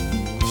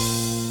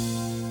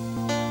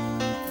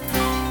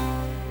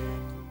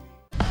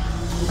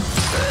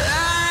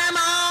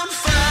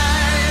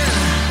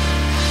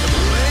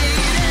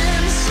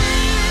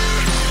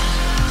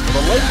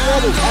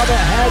 Rebels haven't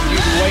had you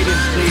wait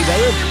and see.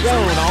 They have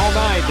shown all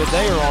night that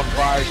they are on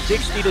fire.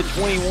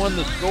 60-21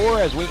 the score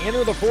as we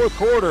enter the fourth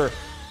quarter.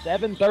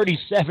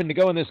 7:37 to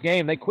go in this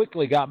game. They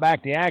quickly got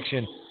back to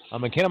action.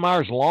 McKenna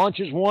Myers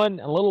launches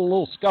one, a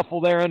little scuffle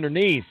there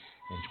underneath,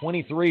 and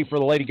 23 for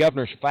the Lady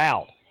Governors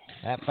fouled.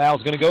 That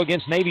foul's going to go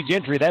against Navy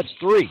Gentry. That's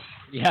 3.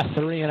 Yeah,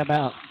 3 in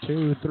about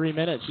 2-3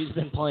 minutes. She's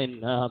been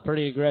playing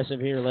pretty aggressive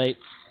here late.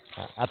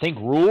 I think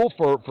Rule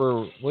for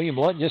William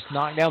Blount just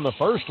knocked down the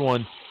first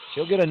one.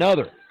 She'll get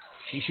another.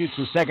 She shoots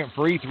the second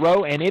free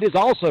throw, and it is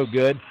also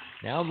good.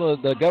 Now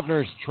the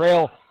Governors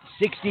trail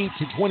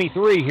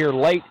 60-23 here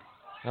late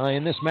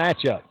in this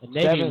matchup. And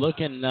Navy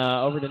looking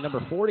over to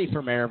number 40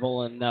 for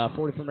Maryville, and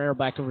 40 for Maryville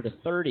back over to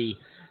 30.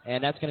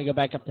 And that's going to go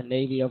back up to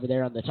Navy over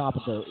there on the top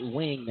of the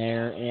wing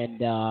there. And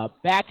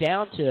back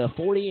down to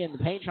 40 in the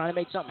paint, trying to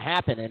make something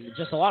happen. And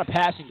just a lot of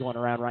passing going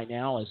around right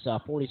now as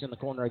 40's in the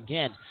corner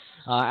again.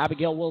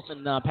 Abigail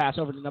Wilson pass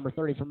over to number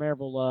 30 for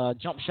Maryville.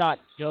 Jump shot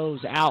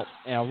goes out,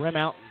 rim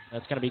out.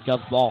 That's going to be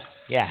Gov's ball.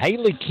 Yeah,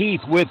 Haley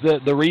Keith with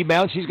the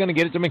rebound. She's going to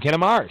get it to McKenna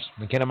Myers.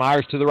 McKenna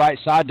Myers to the right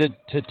side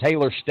to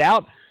Taylor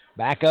Stout.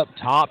 Back up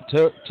top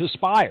to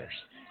Spires.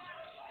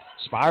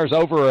 Spires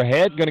over her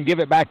head, going to give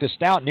it back to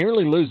Stout.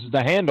 Nearly loses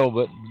the handle,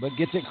 but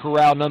gets it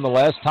corralled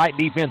nonetheless. Tight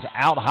defense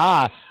out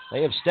high.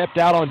 They have stepped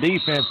out on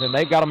defense, and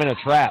they've got them in a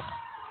trap.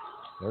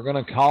 They're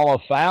going to call a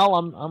foul.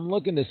 I'm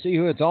looking to see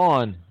who it's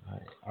on.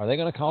 Are they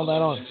going to call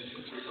that on?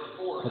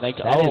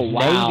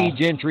 Wow. Navy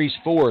Gentry's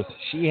fourth.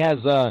 She has,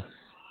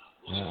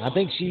 I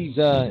think she's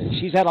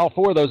had all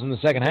four of those in the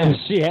second half.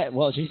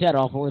 She's had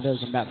all four of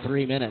those in about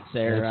 3 minutes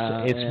there.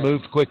 It's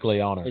moved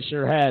quickly on her. It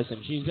sure has,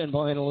 and she's been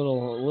playing a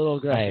little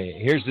aggressive. Hey,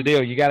 here's the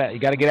deal. You got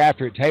to get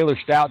after it. Taylor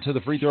Stout to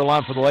the free throw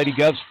line for the Lady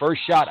Govs.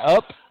 First shot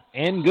up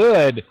and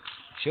good.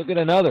 She'll get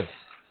another.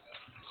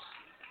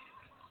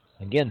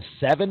 Again,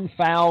 7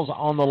 fouls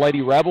on the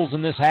Lady Rebels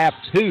in this half,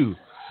 2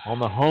 on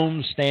the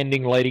home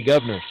standing Lady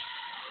Governors.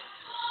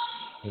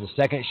 And the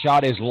second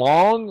shot is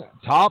long,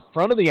 top,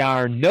 front of the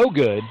iron, no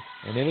good,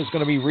 and it is going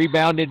to be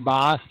rebounded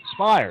by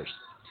Spires.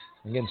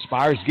 Again,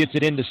 Spires gets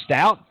it into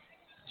Stout.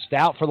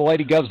 Stout for the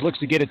Lady Govs looks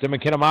to get it to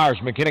McKenna Myers.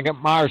 McKenna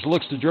Myers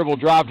looks to dribble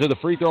drive to the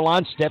free throw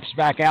line, steps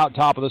back out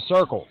top of the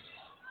circle.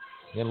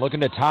 Again,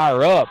 looking to tie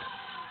her up.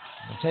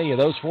 I'll tell you,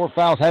 those 4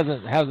 fouls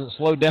hasn't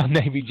slowed down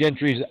Navy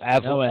Gentry's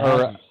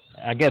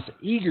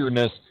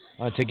eagerness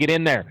to get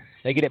in there.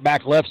 They get it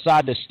back left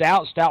side to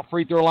Stout. Stout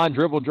free throw line,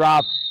 dribble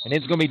drive, and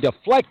it's going to be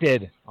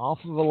deflected off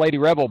of the Lady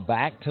Rebel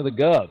back to the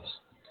Govs.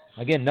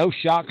 Again, no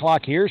shot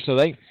clock here, so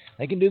they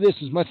can do this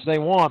as much as they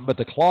want, but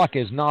the clock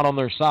is not on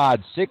their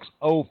side.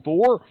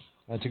 6:04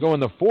 to go in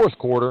the fourth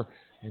quarter.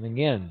 And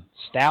again,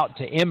 Stout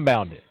to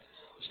inbound it.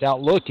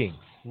 Stout looking.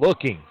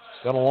 Going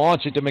to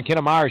launch it to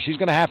McKenna Myers. She's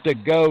going to have to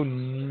go,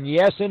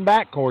 in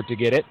backcourt to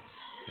get it.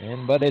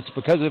 But it's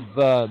because of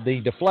the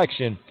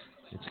deflection.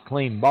 It's a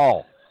clean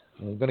ball.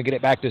 We're going to get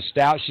it back to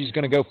Stout. She's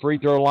going to go free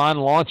throw line,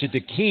 launch it to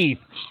Keith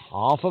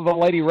off of a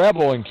Lady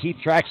Rebel, and Keith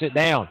tracks it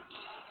down.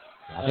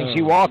 I think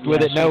she walked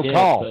with it, no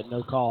call. But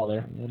no call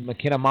there. And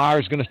McKenna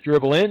Myers going to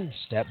dribble in,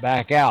 step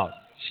back out.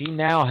 She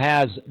now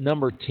has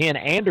number 10,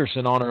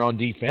 Anderson, on her on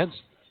defense.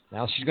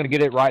 Now she's going to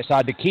get it right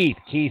side to Keith.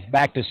 Keith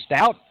back to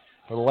Stout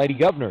for the Lady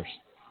Governors.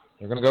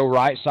 They're going to go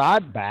right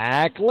side,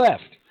 back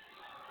left.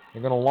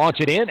 They're going to launch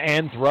it in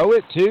and throw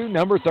it to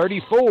number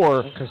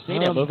 34, and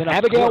Christina moving up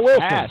Abigail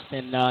Wilson. Fast,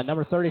 and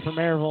number 30 for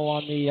Maryville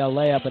on the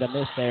layup, but a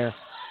miss there.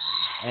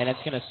 And it's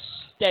going to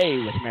stay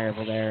with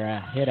Maryville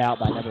there, hit out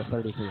by number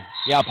 33.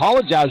 Yeah, I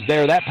apologize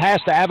there. That pass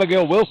to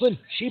Abigail Wilson,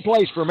 she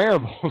plays for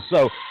Maryville.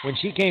 So when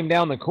she came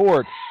down the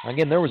court,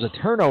 again, there was a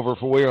turnover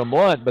for William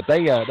Blount, but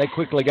they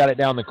quickly got it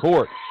down the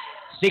court.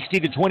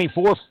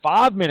 60-24,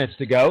 5 minutes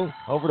to go.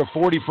 Over to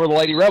 40 for the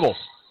Lady Rebels.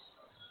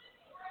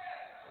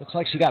 Looks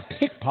like she got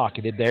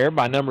pickpocketed there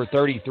by number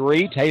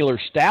 33, Taylor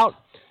Stout,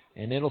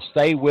 and it'll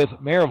stay with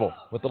Maryville,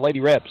 with the Lady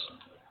Rebs.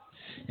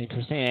 And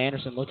Christina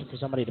Anderson looking for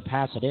somebody to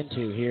pass it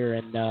into here,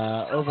 and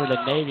over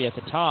to Navy at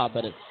the top,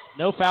 but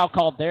no foul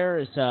called there.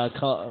 It's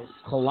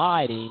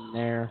colliding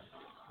there.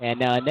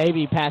 And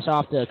Navy pass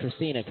off to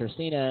Christina.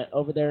 Christina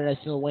over there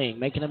next to the wing,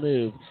 making a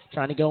move,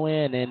 trying to go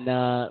in, and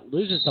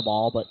loses the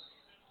ball, but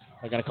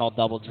they're going to call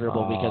double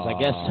dribble because I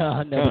guess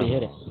nobody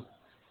hit it.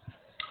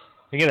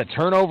 We get a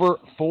turnover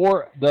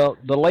for the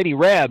Lady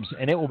Rebs,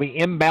 and it will be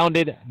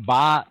inbounded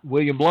by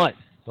William Blount.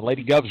 The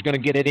Lady Govs are going to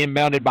get it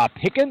inbounded by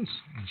Pickens,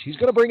 and she's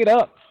going to bring it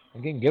up.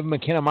 Again, give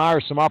McKenna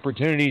Myers some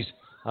opportunities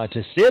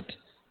to sit,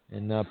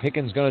 and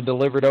Pickens going to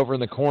deliver it over in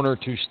the corner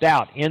to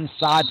Stout.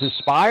 Inside to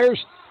Spires,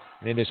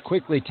 and it is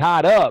quickly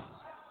tied up.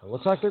 It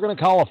looks like they're going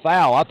to call a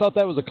foul. I thought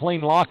that was a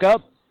clean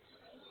lockup.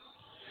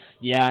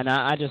 Yeah, and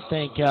I just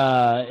think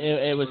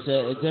it was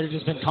they've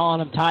just been calling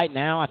them tight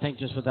now. I think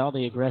just with all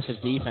the aggressive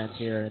defense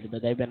here,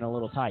 but they've been a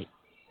little tight.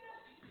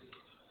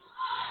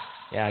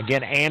 Yeah,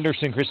 again,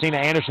 Christina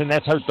Anderson,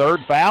 that's her third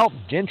foul.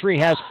 Gentry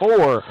has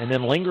 4, and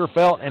then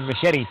Lingerfelt and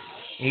Machete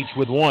each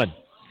with 1.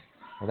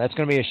 Well, that's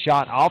going to be a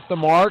shot off the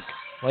mark.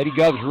 Lady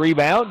Govs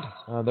rebound.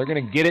 They're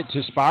going to get it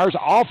to Spires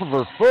off of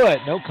her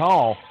foot. No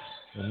call.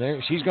 And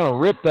there, she's going to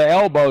rip the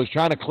elbows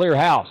trying to clear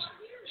house.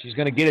 She's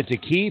going to get it to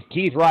Keith.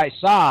 Keith right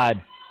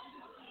side.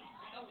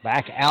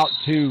 Back out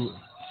to,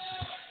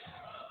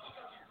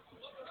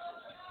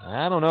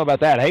 I don't know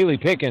about that, Haley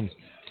Pickens.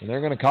 And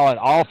they're going to call it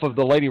off of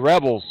the Lady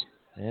Rebels.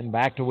 And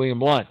back to William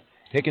Blount.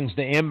 Pickens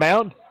to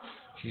inbound.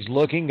 She's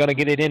looking, going to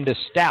get it into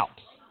Stout.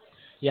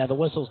 Yeah, the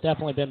whistle's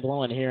definitely been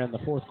blowing here in the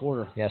fourth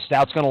quarter. Yeah,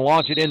 Stout's going to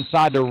launch it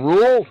inside to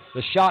Rule.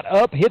 The shot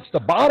up, hits the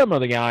bottom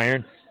of the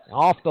iron,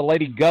 off the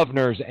Lady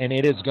Governors, and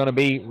it is going to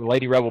be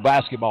Lady Rebel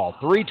basketball.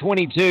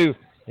 3:22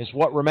 is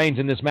what remains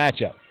in this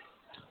matchup.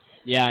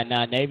 Yeah,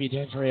 and Navy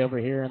Gentry over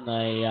here in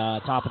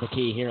the top of the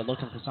key here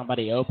looking for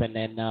somebody open,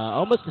 and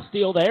almost a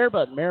steal there,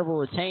 but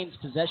Maryville retains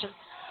possession.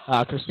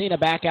 Christina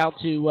back out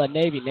to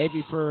Navy.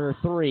 Navy for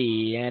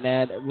 3, and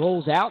it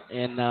rolls out,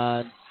 and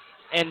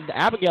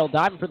Abigail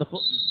diving for the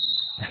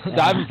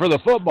diving for the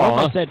football.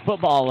 I said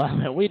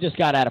football. We just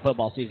got out of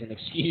football season.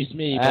 Excuse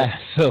me.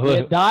 Absolutely.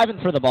 Yeah, diving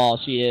for the ball,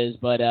 she is,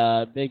 but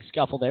big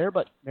scuffle there.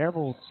 But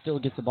Maryville still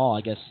gets the ball.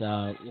 I guess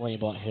William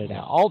Blount hit it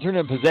out.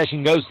 Alternate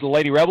possession goes to the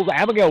Lady Rebels.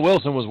 Abigail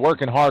Wilson was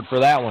working hard for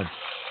that one.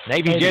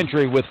 Navy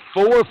Gentry with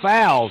 4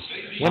 fouls.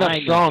 Went up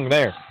strong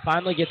there.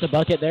 Finally gets a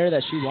bucket there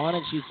that she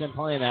wanted. She's been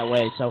playing that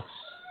way. So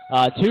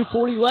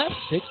 2:40 left,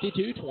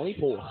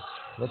 62-24.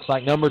 Looks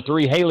like number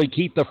 3, Haley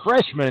Keith, the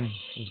freshman,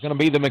 is going to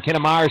be the McKenna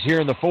Myers here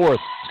in the 4th.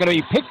 It's going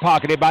to be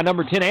pickpocketed by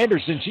number 10,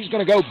 Anderson. She's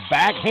going to go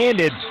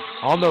backhanded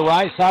on the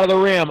right side of the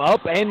rim,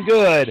 up and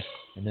good.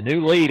 And the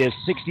new lead is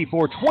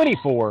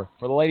 64-24 for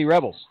the Lady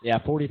Rebels. Yeah,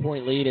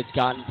 40-point lead. It's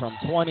gotten from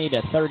 20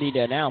 to 30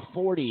 to now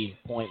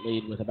 40-point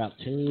lead with about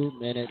 2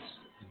 minutes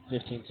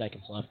and 15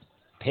 seconds left.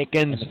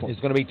 Pickens is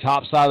going to be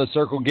top side of the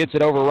circle, gets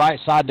it over right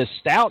side to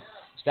Stout.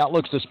 Stout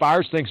looks to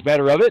Spires, thinks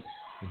better of it,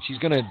 and she's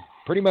going to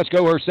pretty much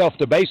go herself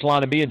to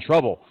baseline and be in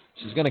trouble.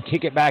 She's going to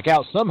kick it back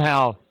out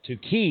somehow to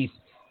Keith.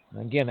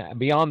 Again,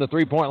 beyond the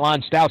three-point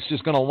line, Stout's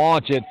just going to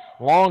launch it.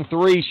 Long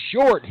 3,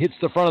 short, hits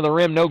the front of the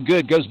rim, no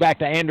good. Goes back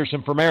to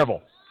Anderson for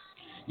Maryville.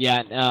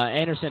 Yeah,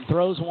 Anderson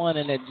throws one,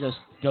 and it just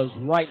goes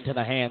right into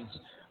the hands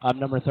of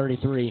number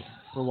 33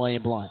 for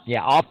William Blount.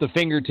 Yeah, off the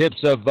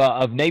fingertips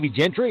of Navy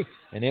Gentry,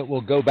 and it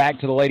will go back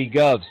to the Lady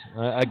Govs.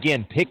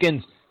 Again,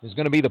 Pickens is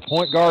going to be the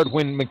point guard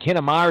when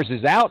McKenna Myers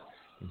is out.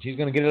 And she's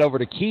going to get it over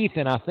to Keith,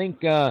 and I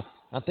think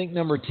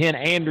number 10,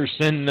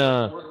 Anderson,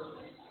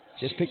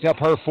 just picked up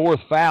her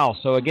 4th foul.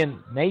 So,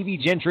 again, Navy,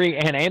 Gentry,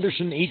 and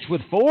Anderson each with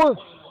 4,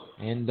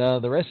 and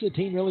the rest of the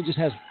team really just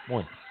has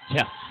 1.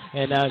 Yeah,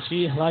 and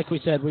she, like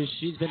we said,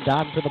 she's been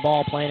diving for the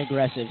ball, playing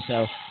aggressive,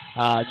 so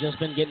just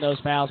been getting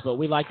those fouls, but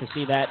we like to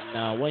see that.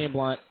 And William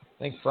Blount. I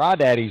think Fry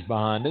Daddy's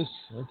behind us.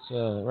 That's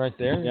right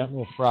there. Yep.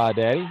 Little Fry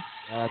Daddy.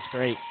 That's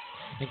great.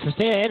 And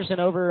Christina Anderson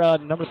over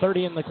number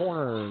 30 in the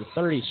corner.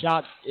 30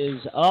 shot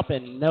is up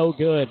and no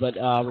good, but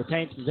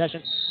retains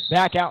possession.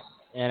 Back out,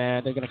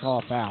 and they're going to call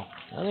a foul.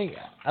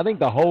 I think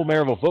the whole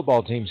Maryville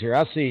football team's here.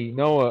 I see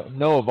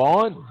Noah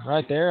Vaughn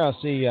right there. I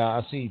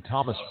see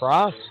Thomas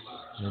Fry,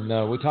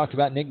 and we talked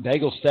about Nick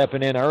Daigle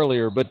stepping in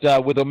earlier. But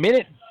with 1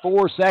 minute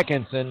 4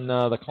 seconds, and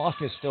the clock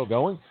is still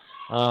going.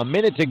 A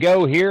minute to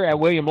go here at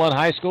William Blount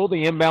High School.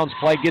 The inbounds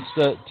play gets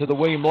to the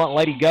William Blount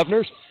Lady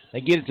Governors. They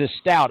get it to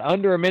Stout.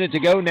 Under a minute to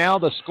go now.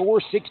 The score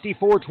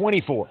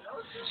 64-24.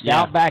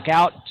 Stout back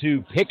out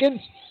to Pickens.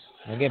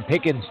 Again,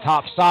 Pickens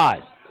top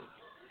side.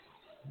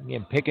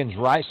 Again, Pickens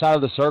right side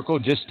of the circle,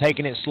 just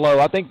taking it slow.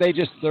 I think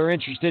they're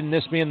interested in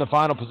this being the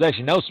final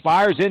possession. No,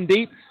 Spires in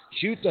deep.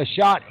 Shoots a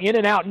shot in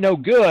and out, no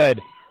good.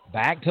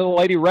 Back to the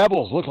Lady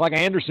Rebels. Looks like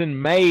Anderson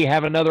may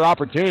have another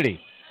opportunity.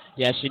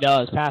 Yes, she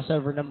does. Pass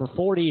over number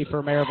 40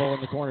 for Maryville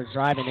in the corner,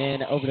 driving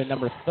in over to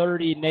number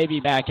 30.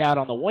 Navy back out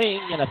on the wing,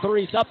 and a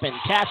 3's up and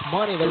cash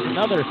money. There's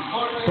another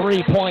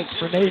 3 points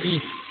for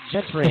Navy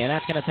Gentry, and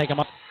that's going to take them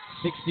up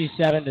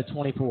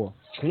 67-24.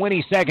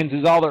 20 seconds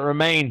is all that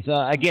remains.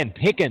 Again,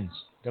 Pickens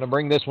going to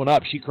bring this one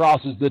up. She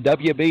crosses the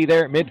WB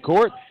there at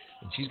midcourt,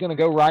 and she's going to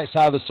go right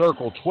side of the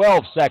circle.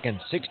 12 seconds,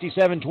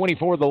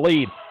 67-24 the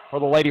lead for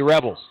the Lady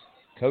Rebels.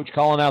 Coach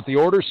calling out the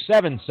order,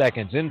 7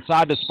 seconds.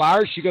 Inside to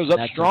Spires, she goes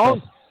up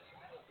strong.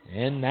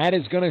 And that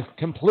is going to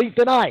complete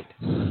the night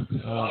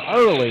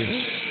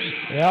early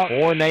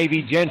for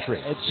Navy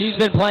Gentry. And she's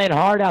been playing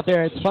hard out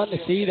there. It's fun to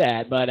see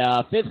that. But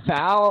 5th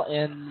foul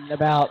in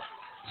about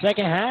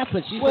second half,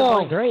 but she's been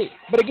playing great.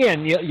 But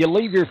again, you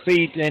leave your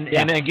feet,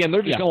 and again,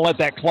 they're just going to let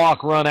that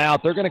clock run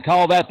out. They're going to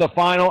call that the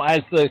final as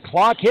the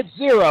clock hits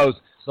zeros.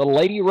 The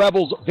Lady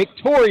Rebels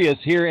victorious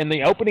here in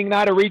the opening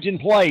night of region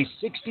play,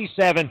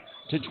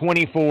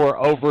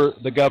 67-24 over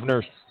the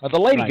Governors, the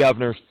Lady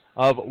Governors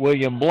of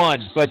William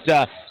Blount. But,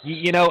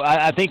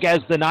 I think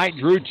as the night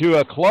drew to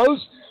a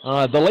close,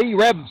 the Lady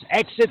Rebs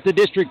exit the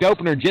district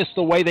opener just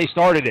the way they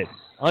started it,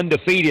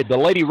 undefeated. The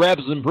Lady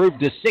Rebs improved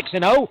to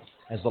 6-0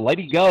 as the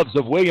Lady Govs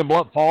of William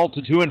Blount fall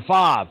to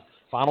 2-5.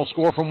 Final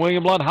score from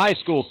William Blount High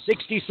School,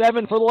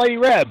 67 for the Lady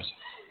Rebs,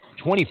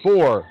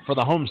 24 for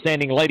the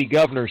homestanding Lady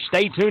Governors.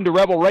 Stay tuned to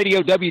Rebel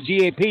Radio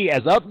WGAP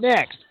as up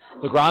next,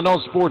 the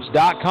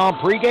GrindOnSports.com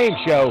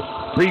pregame show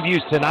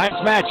previews tonight's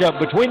matchup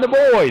between the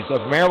boys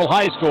of Maryville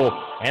High School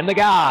and the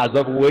guys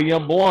of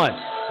William Blount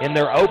in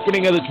their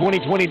opening of the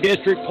 2020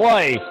 district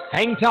play.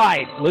 Hang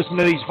tight. Listen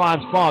to these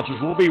fine sponsors.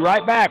 We'll be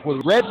right back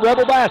with Red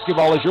Rebel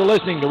Basketball as you're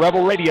listening to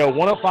Rebel Radio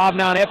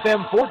 105.9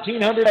 FM,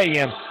 1400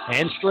 AM,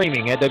 and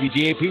streaming at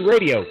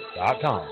WGAPradio.com.